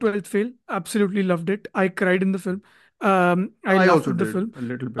love 12th Fail. Absolutely loved it. I cried in the film. I I laughed also with the did film. a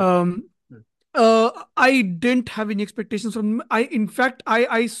little bit. Um, I didn't have any expectations from them. In fact,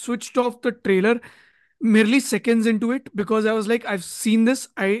 I switched off the trailer merely seconds into it because I was like, I've seen this.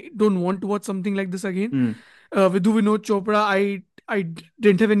 I don't want to watch something like this again. Hmm. With Vinod Chopra, I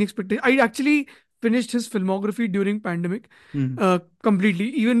didn't have any expectation. I actually finished his filmography during pandemic, Hmm. completely.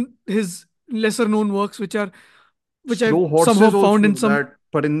 Even his lesser known works, which I've Slow somehow Horses found in also, some. that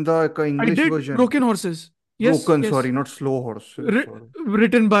Parinda ka I English did version. Broken Horses. Yes, Broken, yes. sorry, not Slow Horses. Sorry.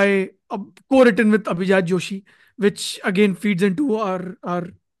 Written by co-written with Abhijat Joshi, which again feeds into our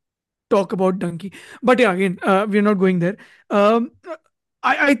talk about Donkey. But yeah, again, we're not going there. Um,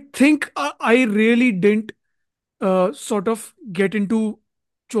 I think I really didn't sort of get into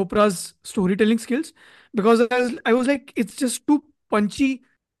Chopra's storytelling skills because I was like, it's just too punchy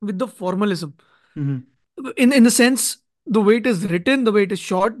with the formalism. Hmm. In the sense, the way it is written, the way it is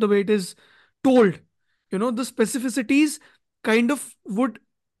shot, the way it is told, the specificities kind of would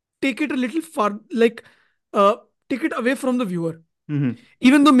take it a little far, like uh, take it away from the viewer, Hmm.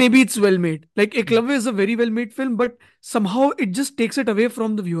 even though maybe it's well made. Like Eklavya is a very well made film, but somehow it just takes it away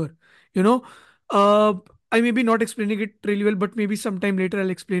from the viewer. You know, uh, I may be not explaining it really well, but maybe sometime later I'll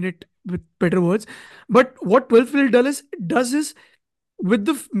explain it with better words. But what 12th Fail does is with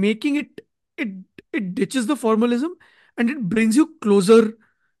the making it it ditches the formalism and it brings you closer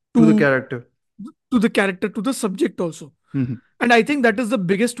To the to character. the character, to the subject also. Hmm. And I think that is the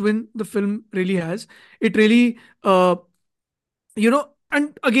biggest win the film really has. It really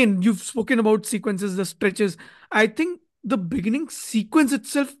and again, you've spoken about sequences, the stretches. I think the beginning sequence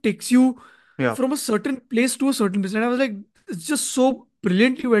itself takes you Yeah. from a certain place to a certain place, and I was like, it's just so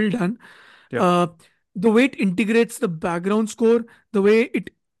brilliantly well done. Yeah. uh the way it integrates the background score, the way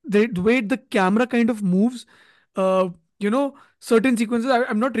the way the camera kind of moves, uh certain sequences.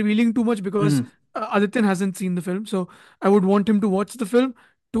 I'm not revealing too much because Hmm. Adityan hasn't seen the film, so I would want him to watch the film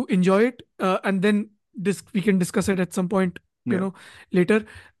to enjoy it, and then we can discuss it at some point, you Yeah. know later.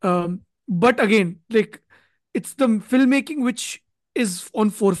 But again, like, it's the filmmaking which is on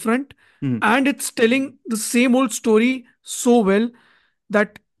forefront, Hmm. and it's telling the same old story so well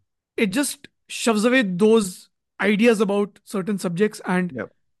that it just shoves away those ideas about certain subjects and Yeah.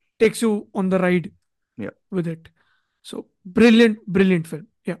 takes you on the ride Yeah. with it. So brilliant film.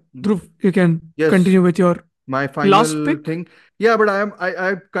 Yeah, Dhruv, you can Yes. continue with your My last final pick. thing. Yeah, but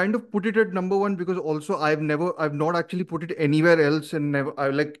I kind of put it at number one because also I've not actually put it anywhere else, and never I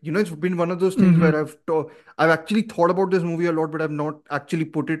like, it's been one of those things Mm-hmm. where I've actually thought about this movie a lot, but I've not actually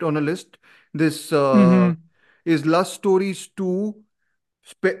put it on a list. This Mm-hmm. is Lust Stories 2,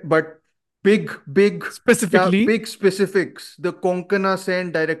 but big, yeah, Specifically, big specifics. The Konkana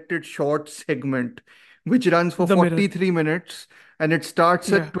Sen directed short segment, which runs for The Mirror. 43 minutes, and it starts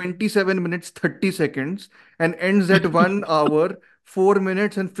Yeah. at 27 minutes 30 seconds and ends at 1 hour 4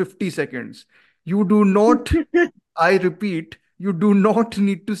 minutes and 50 seconds. You do not, I repeat, you do not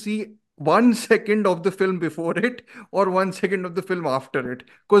need to see 1 second of the film before it or 1 second of the film after it,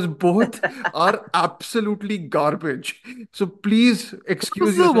 because both are absolutely garbage. So please What was excuse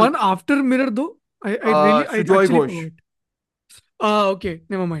the yourself. one after Mirror though? I Sujoy actually Ghosh. forgot. Okay,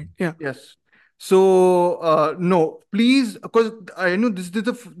 never mind. Yeah. Yes. So no, please, because I know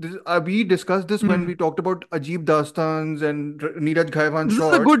we discussed this when Hmm. we talked about Ajib Dastans and Neeraj Ghaivan This is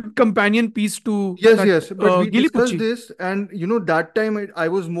a shorts. good companion piece to Yes, that yes, but we Gili discussed Pucci. this, and that time I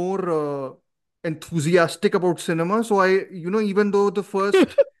was more enthusiastic about cinema. So even though the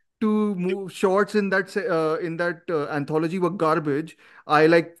first two shorts in that anthology were garbage, I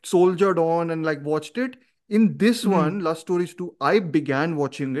like soldiered on and like watched it. In this Hmm. one, Last Stories 2, I began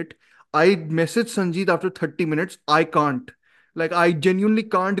watching it. I messaged Sanjeev after 30 minutes. I can't. Like, I genuinely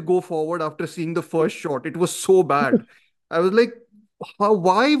can't go forward after seeing the first shot. It was so bad. I was like,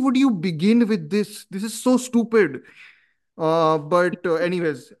 why would you begin with this? This is so stupid. But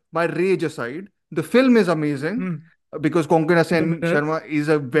anyways, my rage aside, the film is amazing Hmm. because Konkana The Sen Mirror Sharma is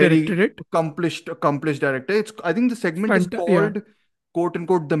a very directed it. accomplished director. I think the segment is Yeah. called quote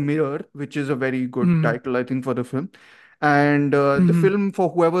unquote The Mirror, which is a very good Hmm. title, I think, for the film. And the Hmm. film, for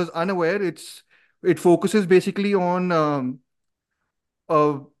whoever's unaware, it focuses basically on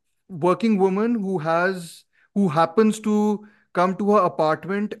a working woman who happens to come to her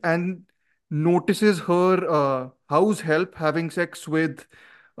apartment and notices her house help having sex with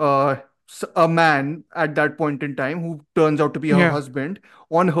uh, a man at that point in time who turns out to be her Yeah. husband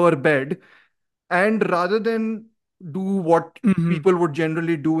on her bed, and rather than do what Hmm. people would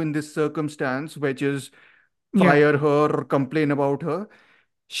generally do in this circumstance, which is Yeah. fire her or complain about her,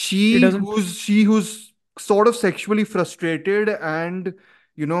 He she doesn't. who's sort of sexually frustrated and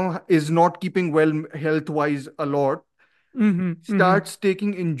is not keeping well health wise a lot, Hmm. Hmm. starts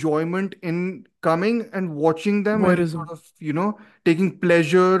taking enjoyment in coming and watching them and sort Voyeurism. of taking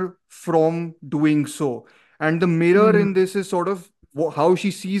pleasure from doing so. And the mirror Hmm. in this is sort of how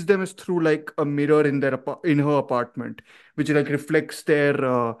she sees them is through like a mirror in in her apartment, which like reflects their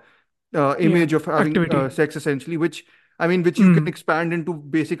Yeah. image of having Activity. sex, essentially, which you can Hmm. expand into.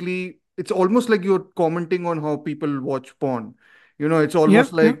 Basically, it's almost like you're commenting on how people watch porn. It's Yeah.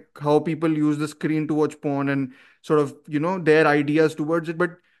 almost Yeah. like how people use the screen to watch porn and sort of their ideas towards it.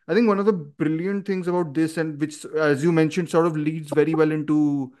 But I think one of the brilliant things about this, and which, as you mentioned, sort of leads very well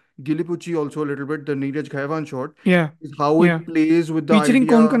into Gilipuchi also a little bit, the Neeraj Ghaivan shot, Yeah. is how Yeah. it plays with the Featuring idea.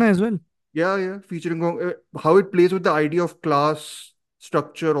 Konkana as well. Yeah, yeah, featuring how it plays with the idea of class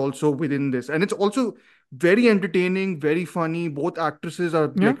structure also within this, and it's also very entertaining, very funny. Both actresses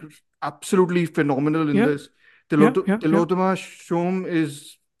are Yeah. like absolutely phenomenal in Yeah. this. Yeah. Yeah. Yeah. Tilotoma Shom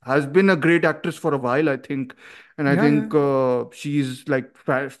has been a great actress for a while, I think, and I Yeah. Yeah. think she's like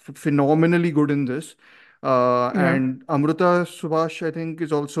phenomenally good in this. Yeah. And Amruta Subhash, I think,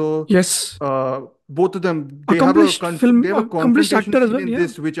 is also Yes. both of them. They have a Accomplished confrontation actor as scene well. in Yeah.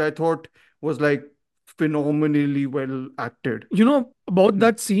 this, which I thought was like phenomenally well acted. About Mm,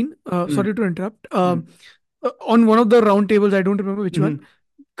 that scene, mm, sorry to interrupt. mm, On one of the round tables, I don't remember which one, mhm,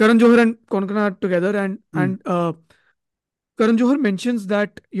 Karan Johar and Konkana are together, and mm, Karan Johar mentions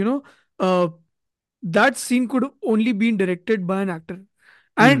that that scene could have only been directed by an actor,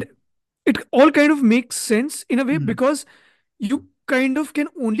 mm, and it all kind of makes sense in a way mm, because you kind of can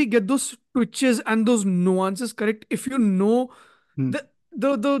only get those twitches and those nuances correct if you know mm,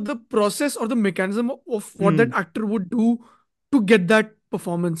 the process or the mechanism of what that mm, actor would do to get that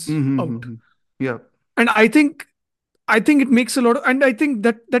performance mm, mm, out. mm. Yeah. And I think it makes a lot of, and I think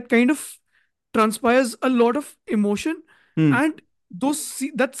that kind of transpires a lot of emotion. Mm, And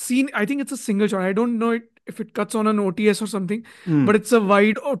that scene, I think it's a single shot. I don't know if it cuts on an OTS or something, but mm, it's a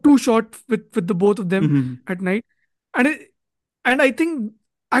wide or two shot with the both of them mm. at night. And it, and I think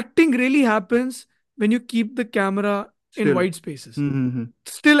acting really happens when you keep the camera in Still. wide spaces, Mm-hmm.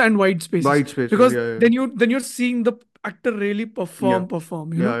 still and wide spaces, White spaces. because Yeah, yeah, then you're seeing the actor really yeah, perform.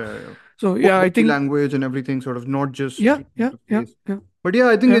 yeah, yeah, yeah. So Both yeah, I body think language and everything, sort of not just yeah, yeah, the yeah, face. yeah, But yeah,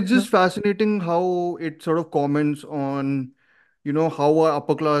 I think yeah, it's yeah, just fascinating how it sort of comments on, how a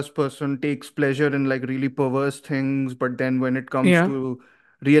upper class person takes pleasure in like really perverse things, but then when it comes yeah. to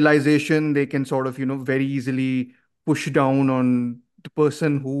realization, they can sort of, very easily push down on the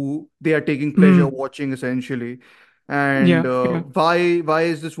person who they are taking pleasure Mm, watching, essentially. And yeah, yeah. why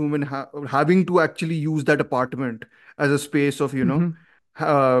is this woman having to actually use that apartment as a space of, Hmm.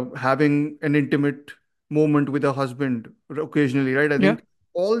 having an intimate moment with her husband occasionally, right? I Yeah. think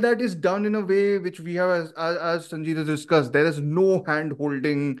all that is done in a way which we have, as Sanjeev has discussed. There is no hand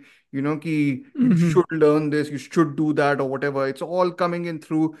holding, ki you Hmm. should learn this, you should do that, or whatever. It's all coming in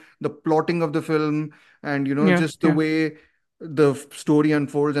through the plotting of the film and, Yeah, just the yeah, way the story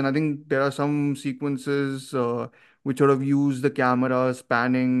unfolds. And I think there are some sequences which sort of use the camera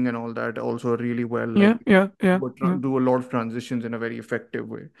spanning and all that also really well. Like, yeah, yeah, yeah, yeah. do a lot of transitions in a very effective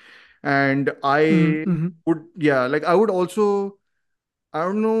way. And I Mm-hmm. would, yeah, like I would also I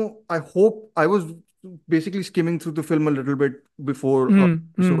don't know. I hope I was basically skimming through the film a little bit before.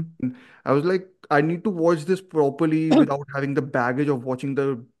 So I was like, I need to watch this properly without having the baggage of watching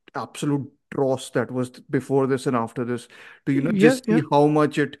the absolute dross that was before this and after this to, Yeah, just yeah, see how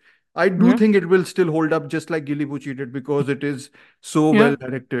much it. I do yeah, think it will still hold up just like Gilly Bucci did because it is so yeah, well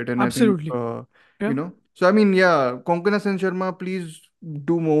directed. And I think, absolutely. Yeah. so I mean, yeah, Konkana Sen Sharma, please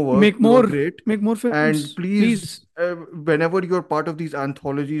do more work. Make You are more, great. make more And films, please, please. whenever you're part of these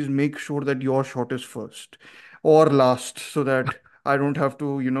anthologies, make sure that your shot is first or last so that I don't have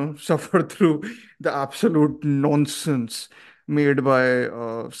to, suffer through the absolute nonsense made by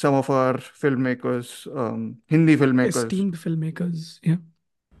some of our filmmakers, Hindi filmmakers. Esteemed filmmakers. Yeah.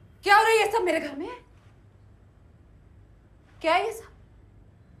 क्या हो रहा है ये सब मेरे घर में? क्या है ये सब?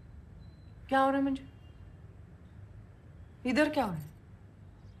 क्या हो रहा है मुझे? इधर क्या हो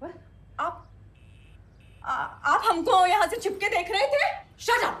रहा है? आप आप हमको यहाँ से छिपके देख रहे थे?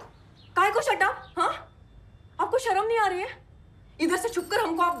 Shut up! काहे को शट अप? हाँ? आपको शर्म नहीं आ रही है? इधर से छुपकर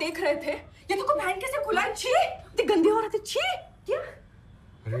हमको आप देख रहे थे? ये तो कोई बहन कैसे खुला है? छी! इतनी गंदी औरत है, छी! क्या?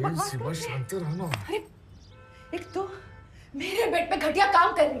 अरे सीमा शांत रहना। अरे एक तो मेरे बेड पे घटिया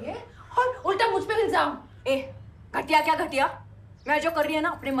काम कर रही है और उल्टा मुझ पे इल्जाम। घटिया क्या घटिया? मैं जो कर रही है ना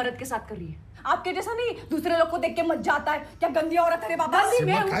अपने मर्द के साथ कर रही है। आपके जैसा नहीं दूसरे लोग को देख के मत जाता है। क्या गंदी औरत है बाबा?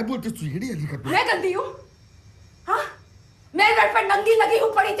 सीमा काय बोलते तू? येडी आली का? मैं गंदी हूँ? हाँ? मेरे बेड पे नंगी लगी हूँ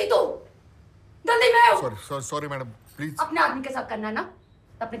पड़ी थी तू। गंदी मैं हूँ। Sorry madam, please. अपने आदमी के साथ करना ना,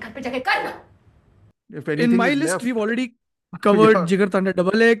 अपने घर पे जाके करना। If In anything my is list, left, we've already covered yeah, Jigarthanda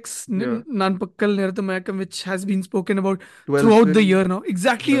DoubleX, yeah, Nanpakal, Nerathu, Mayakkam, which has been spoken about 12th throughout the film, year now.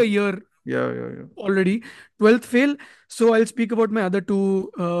 Exactly yeah, a year yeah, yeah, yeah. already. 12th fail. So I'll speak about my other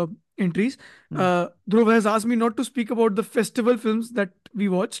two entries. Dhruv has asked me not to speak about the festival films that we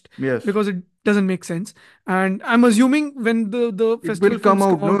watched Yes, because it doesn't make sense. And I'm assuming when the it will festival come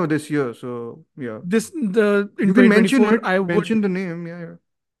films out come out no this year. So yeah, in you can mention 2024, it, I would. mention the name. Yeah, yeah.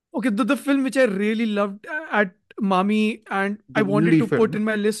 Okay, the film which I really loved at Mami and I The wanted only to put film. in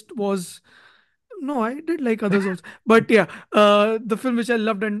my list was, no, I did like others also, but yeah, the film which I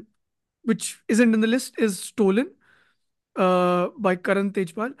loved and which isn't in the list is Stolen by Karan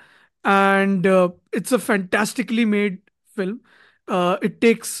Tejpal, and it's a fantastically made film. It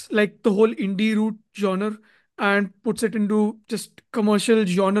takes like the whole indie route genre and puts it into just commercial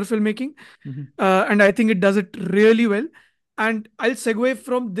genre filmmaking, Mhm. and I think it does it really well. And I'll segue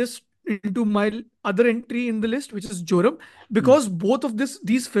from this into my other entry in the list, which is Joram, Mm. because both of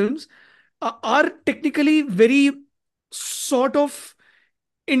these films are technically very sort of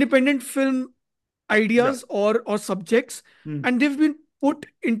independent film Yeah. ideas or subjects, Mm. and they've been put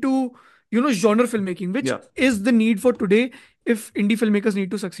into genre filmmaking, which Yeah. is the need for today if indie filmmakers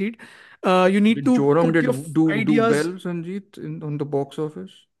need to succeed. You need Did to Joram put did your do ideas. well, Sanjeet, on the box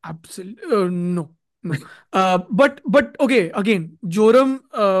office? Absolutely, no, no. But okay. Again, Joram,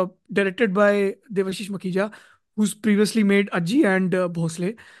 directed by Devashish Makija, who's previously made Aji and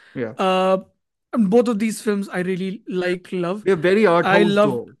Bhosle. Yeah. Uh, and both of these films I really love. They're very art I house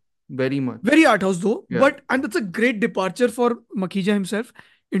love though. Very much. very art house though, Yeah. but and that's a great departure for Makija himself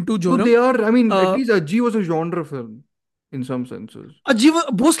into So Joram. they are, I mean, at Uh, least Aji was a genre film in some senses. Ajiva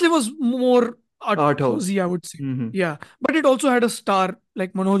Bhosle was more art Art house. housey, I would say. Mm-hmm. Yeah, but it also had a star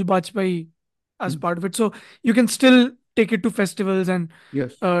like Manoj Bajpayee as Mm. part of it, so you can still take it to festivals and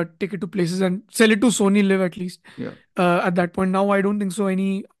Yes. take it to places and sell it to Sony Live at least. Yeah. At that point, now I don't think so. Any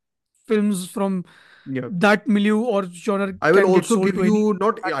films from Yeah. that milieu or genre I will can get also sold give to any you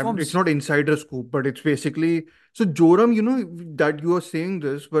not it's platforms. not insider scoop, but it's basically so Joram, that you are saying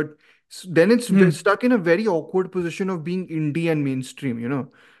this, but then it's Hmm. stuck in a very awkward position of being indie and mainstream,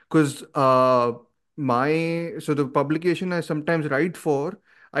 because my so the publication I sometimes write for,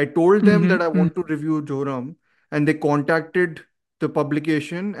 I told them that I Mm-hmm. want to review Joram, and they contacted the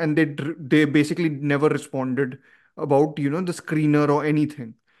publication, and they basically never responded about the screener or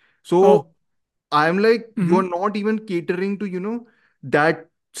anything. So Oh. I'm like, you're Mm-hmm. not even catering to, that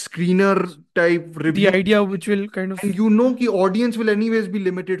screener type The review. idea which will kind And of. the audience will anyways be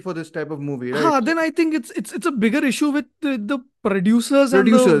limited for this type of movie, right? So Then I think it's a bigger issue with the producers and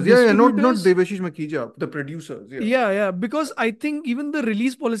the producers, yeah, yeah, not distributors. Devashish Makija, the producers, yeah. Yeah, because I think even the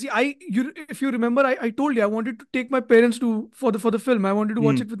release policy, if you remember, I told you I wanted to take my parents to for the film. I wanted to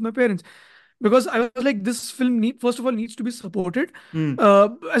watch Mm, it with my parents because I was like, this film first of all needs to be supported mm,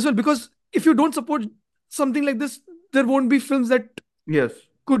 as well, because if you don't support something like this, there won't be films that yes,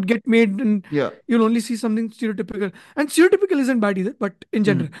 could get made, and yeah. you'll only see something stereotypical. And stereotypical isn't bad either, but in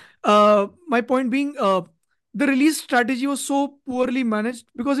general, Mm, my point being, the release strategy was so poorly managed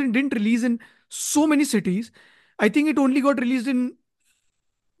because it didn't release in so many cities. I think it only got released in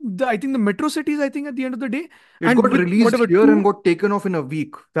I think the metro cities, I think at the end of the day, It and got with released whatever here and two. got taken off in a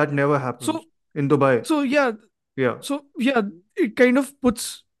week. That never happens So in Dubai. so yeah, Yeah. it kind of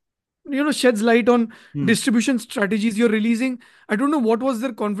puts, sheds light on Hmm. distribution strategies you're releasing. I don't know what was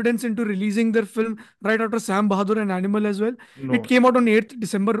their confidence into releasing their film right after Sam Bahadur and Animal as well. It No. came out on 8th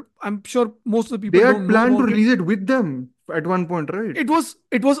December. I'm sure most of the They people had don't know planned to about it. release it with them at one point, right? It was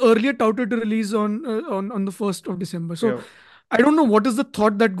earlier touted to release on the 1st of December. So Yeah. I don't know what is the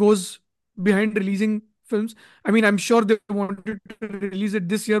thought that goes behind releasing films. I mean, I'm sure they wanted to release it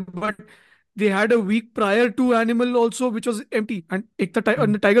this year, but they had a week prior to Animal also, which was empty, and Hmm.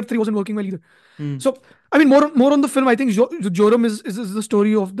 and the Tiger 3 wasn't working well either. Hmm. So, I mean, more on the film. I think Joram is the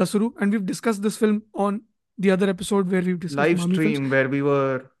story of Dasuru, and we've discussed this film on the other episode where we've discussed Live Mami films. stream where we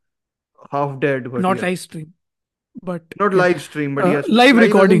were half dead, but Not yeah. live stream, but Not yeah, live stream, but yes. live Live as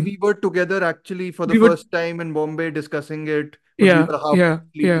in recording. we were together actually for the We would, first time in Bombay discussing it, but we yeah, were half yeah,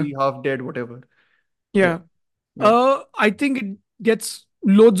 yeah, sleepy, half dead, whatever. Yeah. yeah. Yeah. I think it gets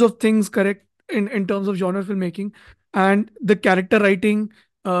loads of things correct in terms of genre filmmaking and the character writing.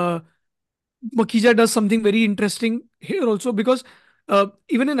 Makija does something very interesting here also because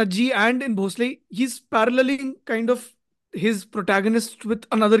even in Ajji and in Bhosle, he's paralleling kind of his protagonist with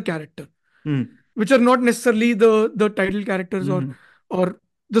another character, Hmm. which are not necessarily the title characters Hmm. or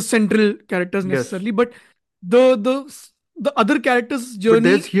the central characters Yes. necessarily, but the the the other character's But there's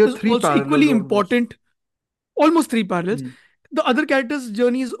journey here is three also parallels equally almost. important. Almost three parallels. Hmm. The other character's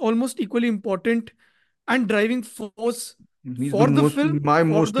journey is almost equally important and driving force He's the for the most film,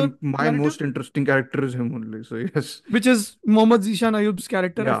 for the my narrative, most interesting character is him only. So yes. which is Mohammad Zishan Ayub's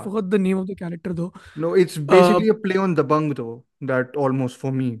character. I Yeah. forgot the name of the character though. No, it's Uh, basically a play on the bung though. That almost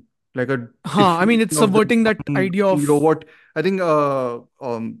for me. Like a I mean, definition it's of the subverting that bung idea hero. of What I think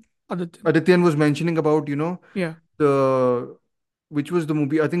Aditya. Adityan was mentioning about, Yeah. the which was the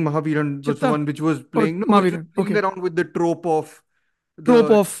movie? I think Mahaviran was the Chitta one which was or playing. No, which was Maviran. playing Okay. around with the trope of Trope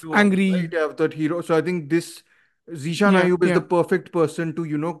the of hero, right? angry. Yeah, that hero. So I think this Zishan Yeah. Ayub is the Yeah. perfect person to,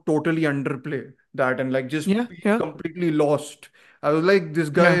 totally underplay that and like just Yeah. be Yeah. completely lost. I was like, this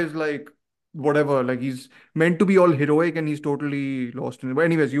guy Yeah. is like whatever, like he's meant to be all heroic and he's totally lost in it. But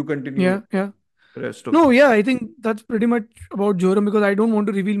anyways, you continue Yeah. Yeah. the rest of No, the yeah, I think that's pretty much about Joram because I don't want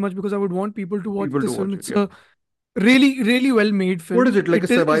to reveal much because I would want people to watch people to this film. watch it. It's Yeah. a really, really well made What is film. it? Like a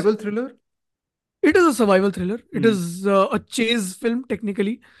survival thriller? It is a survival thriller. It Hmm. is a chase film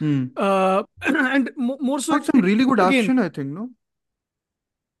technically, Hmm. and more so Got it, some it really good again action, I think, no?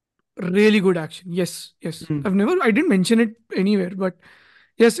 really good action. Yes, yes. Hmm. I didn't mention it anywhere, but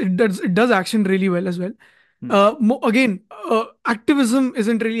yes, it does action really well as well. Hmm. Again, activism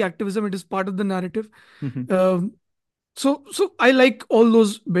isn't really activism. It is part of the narrative. Hmm. Um, so I like all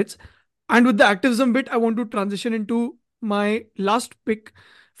those bits. And with the activism bit, I want to transition into my last pick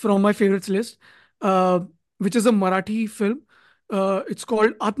from my favorites list, uh, which is a Marathi film. It's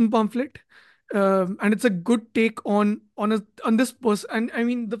called Atma Pamphlet, and it's a good take on this person. And I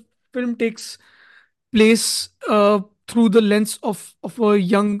mean, the film takes place through the lens of a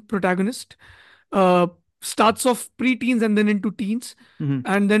young protagonist. Uh, Starts off pre-teens and then into teens, Hmm.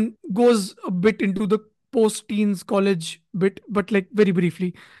 and then goes a bit into the post-teens college bit, but like very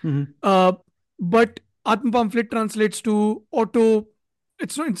briefly. Hmm. Uh, but Atma Pamphlet translates to auto.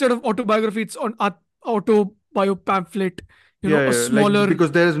 It's not instead of autobiography. It's on auto bio pamphlet. Yeah, A yeah. Like smaller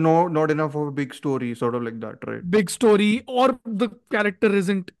because there is not enough of a big story, sort of like that, right? big story, or the character Big.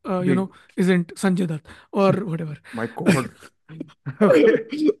 isn't Sanjay Dutt or whatever. My God.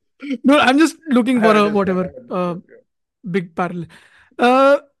 Okay. No, I'm just looking for I a understand. I whatever understand. Yeah. big parallel.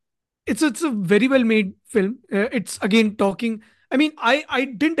 Uh, it's a very well made film. It's again talking. I mean, I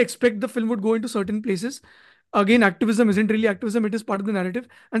didn't expect the film would go into certain places. Again, activism isn't really activism; it is part of the narrative,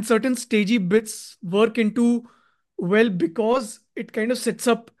 and certain stagey bits work into well because it kind of sets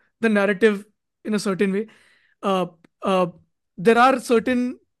up the narrative in a certain way. Uh, uh, there are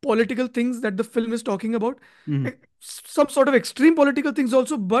certain political things that the film is talking about, Hmm. some sort of extreme political things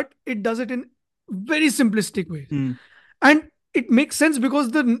also, but it does it in very simplistic ways, Hmm. and it makes sense because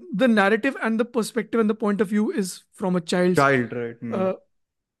the narrative and the perspective and the point of view is from a child's. Child, right? Hmm.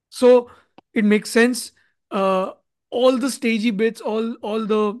 So it makes sense. Uh, all the stagey bits, all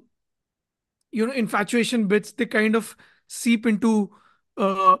the infatuation bits, they kind of seep into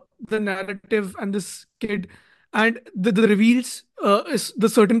the narrative and this kid, and the reveals is the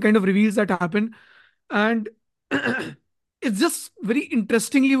certain kind of reveals that happen, and it's just very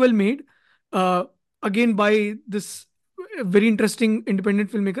interestingly well made. uh, Again by this very interesting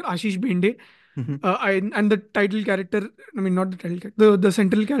independent filmmaker Ashish Bende. Hmm. And the title character, I mean, not the title character, the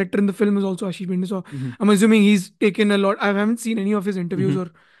central character in the film is also Ashish Bende. So Hmm. I'm assuming he's taken a lot. I haven't seen any of his interviews Hmm.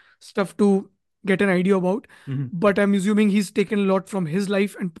 or stuff to get an idea about. Mhm. But I'm assuming he's taken a lot from his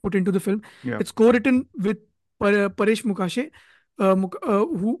life and put into the film. Yeah. It's co-written with Paresh Mukashe,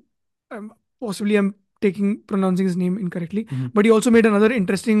 who possibly I'm pronouncing his name incorrectly. Mhm. But he also made another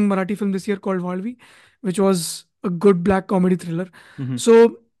interesting Marathi film this year called Valvi, which was a good black comedy thriller. Mhm.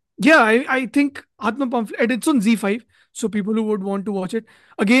 So yeah, I think Atma Pamphlet, and it's on Z5. So people who would want to watch it,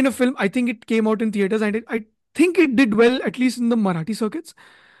 again a film. I think it came out in theaters, and I think it did well, at least in the Marathi circuits,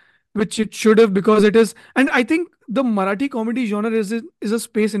 which it should have, because it is. And I think the Marathi comedy genre is a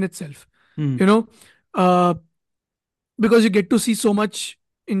space in itself. Mhm. You know, uh, because you get to see so much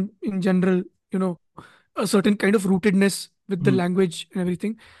in general. You know, a certain kind of rootedness with the Mhm. language and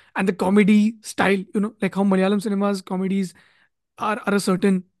everything, and the comedy style. You know, like how Malayalam cinemas comedies are a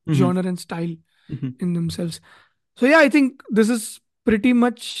certain Mhm. genre and style Mhm. in themselves. So yeah, I think this is pretty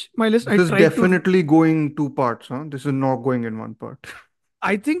much my list. I This is tried to. definitely going two parts, huh? This is not going in one part.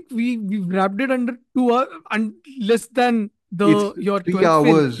 I think we wrapped it under 2 hours and less than It's the your three 12th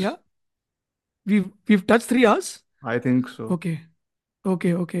film. hours. Yeah, we've touched 3 hours. I think so.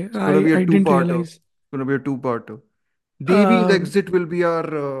 Okay, okay. It's gonna be a I didn't two-parter. realize. It's gonna be a two-parter. Devi's Um, exit will be our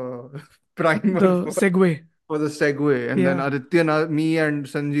primer the segue. for the segue, and then Yeah. Aditya, me, and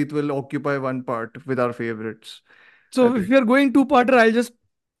Sanjeet will occupy one part with our favorites. I So if think we are going two-parter, I'll just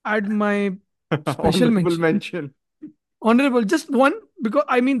add my special honorable mention. mention. Honorable, just one, because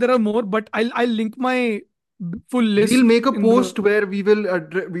I mean there are more, but I'll link my full We'll list make a in the. post where we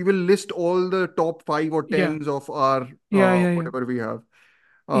will list all the top five or Yeah, tens of our yeah. whatever we have.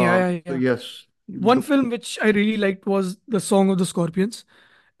 So Yeah. yes, One the film which I really liked was The Song of the Scorpions,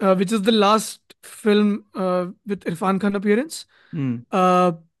 which is the last film with Irfan Khan appearance. hmm.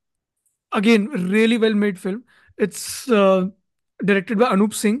 Uh, Again, really well made film. It's directed by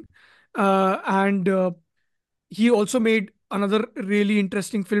Anup Singh, and he also made another really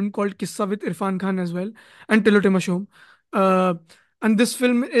interesting film called Kissa with Irfan Khan as well, and Tilotema Shom. Uh, and this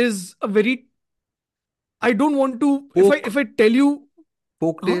film is a very. I don't want to. folk If I tell you, huh?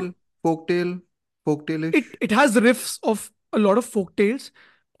 folktale folktale folktale-ish. It has riffs of a lot of folk tales,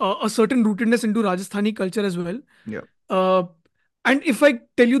 a certain rootedness into Rajasthani culture as well. Yeah. Uh, and if I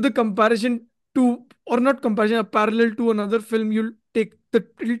tell you the comparison to, or not comparison, a parallel to another film, it'll take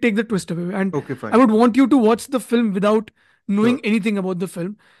the twist away. And Okay, I fine. would want you to watch the film without knowing Sure. anything about the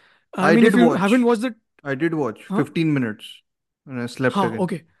film. I I mean, if did you haven't watch. watched it, I did watch huh? 15 minutes and I slept Huh, again.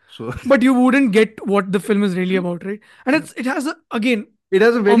 okay. So But you wouldn't get what the film is really about, right? And it has again it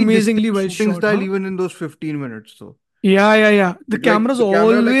has a very amazingly distinct well shooting shot, style huh? even in those 15 minutes. So Yeah. The it like camera's the camera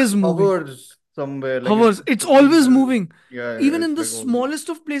like always moving. hovers somewhere like it's Hovers. It's always positional. moving. Yeah, Even in it's the like always. smallest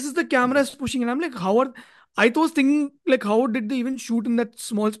of places, the camera Yeah. is pushing. And I'm like, I was thinking, like, how did they even shoot in that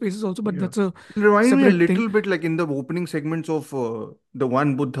small spaces also? But Yeah. that's a It reminds me a separate thing. little bit like in the opening segments of the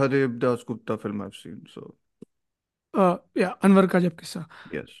one Buddha Dev Das Gupta film I've seen. So Yeah, Anwar ka Jab Kissa.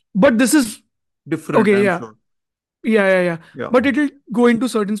 yes, But this is different, okay. I'm Yeah, sure. yeah. Yeah. But it'll go into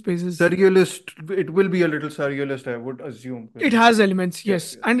certain spaces. Surrealist, it will be a little surrealist, I would assume. It has elements, Yes,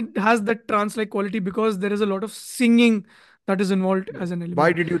 yes, yes. and it has that trance-like quality because there is a lot of singing that is involved Yeah. as an Why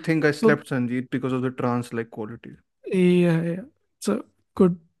element. did you think I So slept, Sanjeet? Because of the trance-like quality. yeah. It's a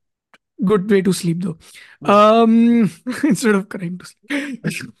good way to sleep though. Yeah. Instead of crying to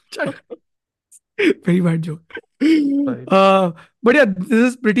sleep. Very bad joke. Right. But yeah, this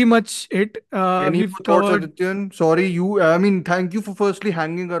is pretty much it. Any We've more thoughts, covered Adityan? Sorry, I mean, thank you for firstly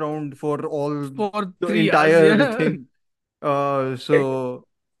hanging around for all for the 3 hours. entire Yeah. thing. So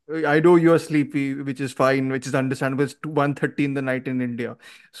I know you're sleepy, which is fine, which is understandable. It's 1:30 in the night in India.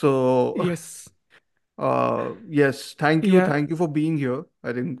 So Yes. yes, Yeah. thank you for being here.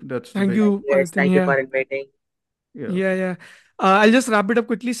 I think that's Thank very you, Yes, Adityan. thank you Yeah. for inviting. yeah. Yeah. I'll just wrap it up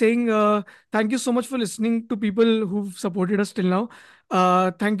quickly saying thank you so much for listening to people who've supported us till now.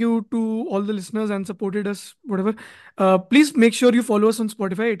 Thank you to all the listeners and supported us, whatever. Please make sure you follow us on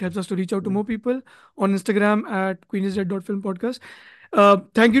Spotify. It helps us to reach out to more people. On Instagram at queenisdead.film podcast.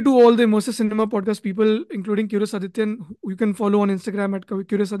 Thank you to all the immersive cinema podcast people, including Curious Adityan, who you can follow on Instagram at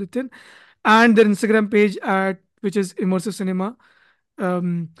Curious Adityan, and their Instagram page at which is immersive cinema.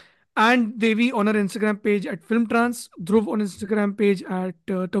 Um, and Devi on our Instagram page at Film Trans, Dhruv on Instagram page at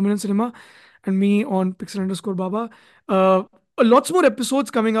Terminal Cinema, and me on Pixel_Baba. Lots more episodes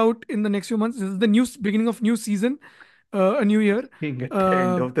coming out in the next few months. This is the new beginning of new season, a new year. Being at the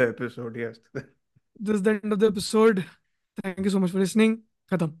end Uh, of the episode, yes. this is the end of the episode. Thank you so much for listening.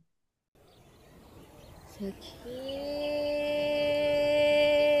 Khatam.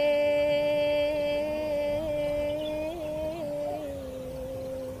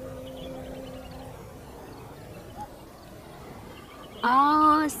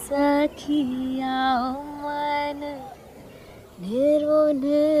 आ सखिया मन narrow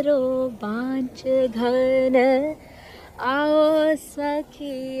narrow बांच घन आओ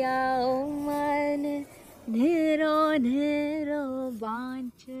सखिया मन narrow narrow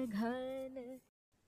बांच घन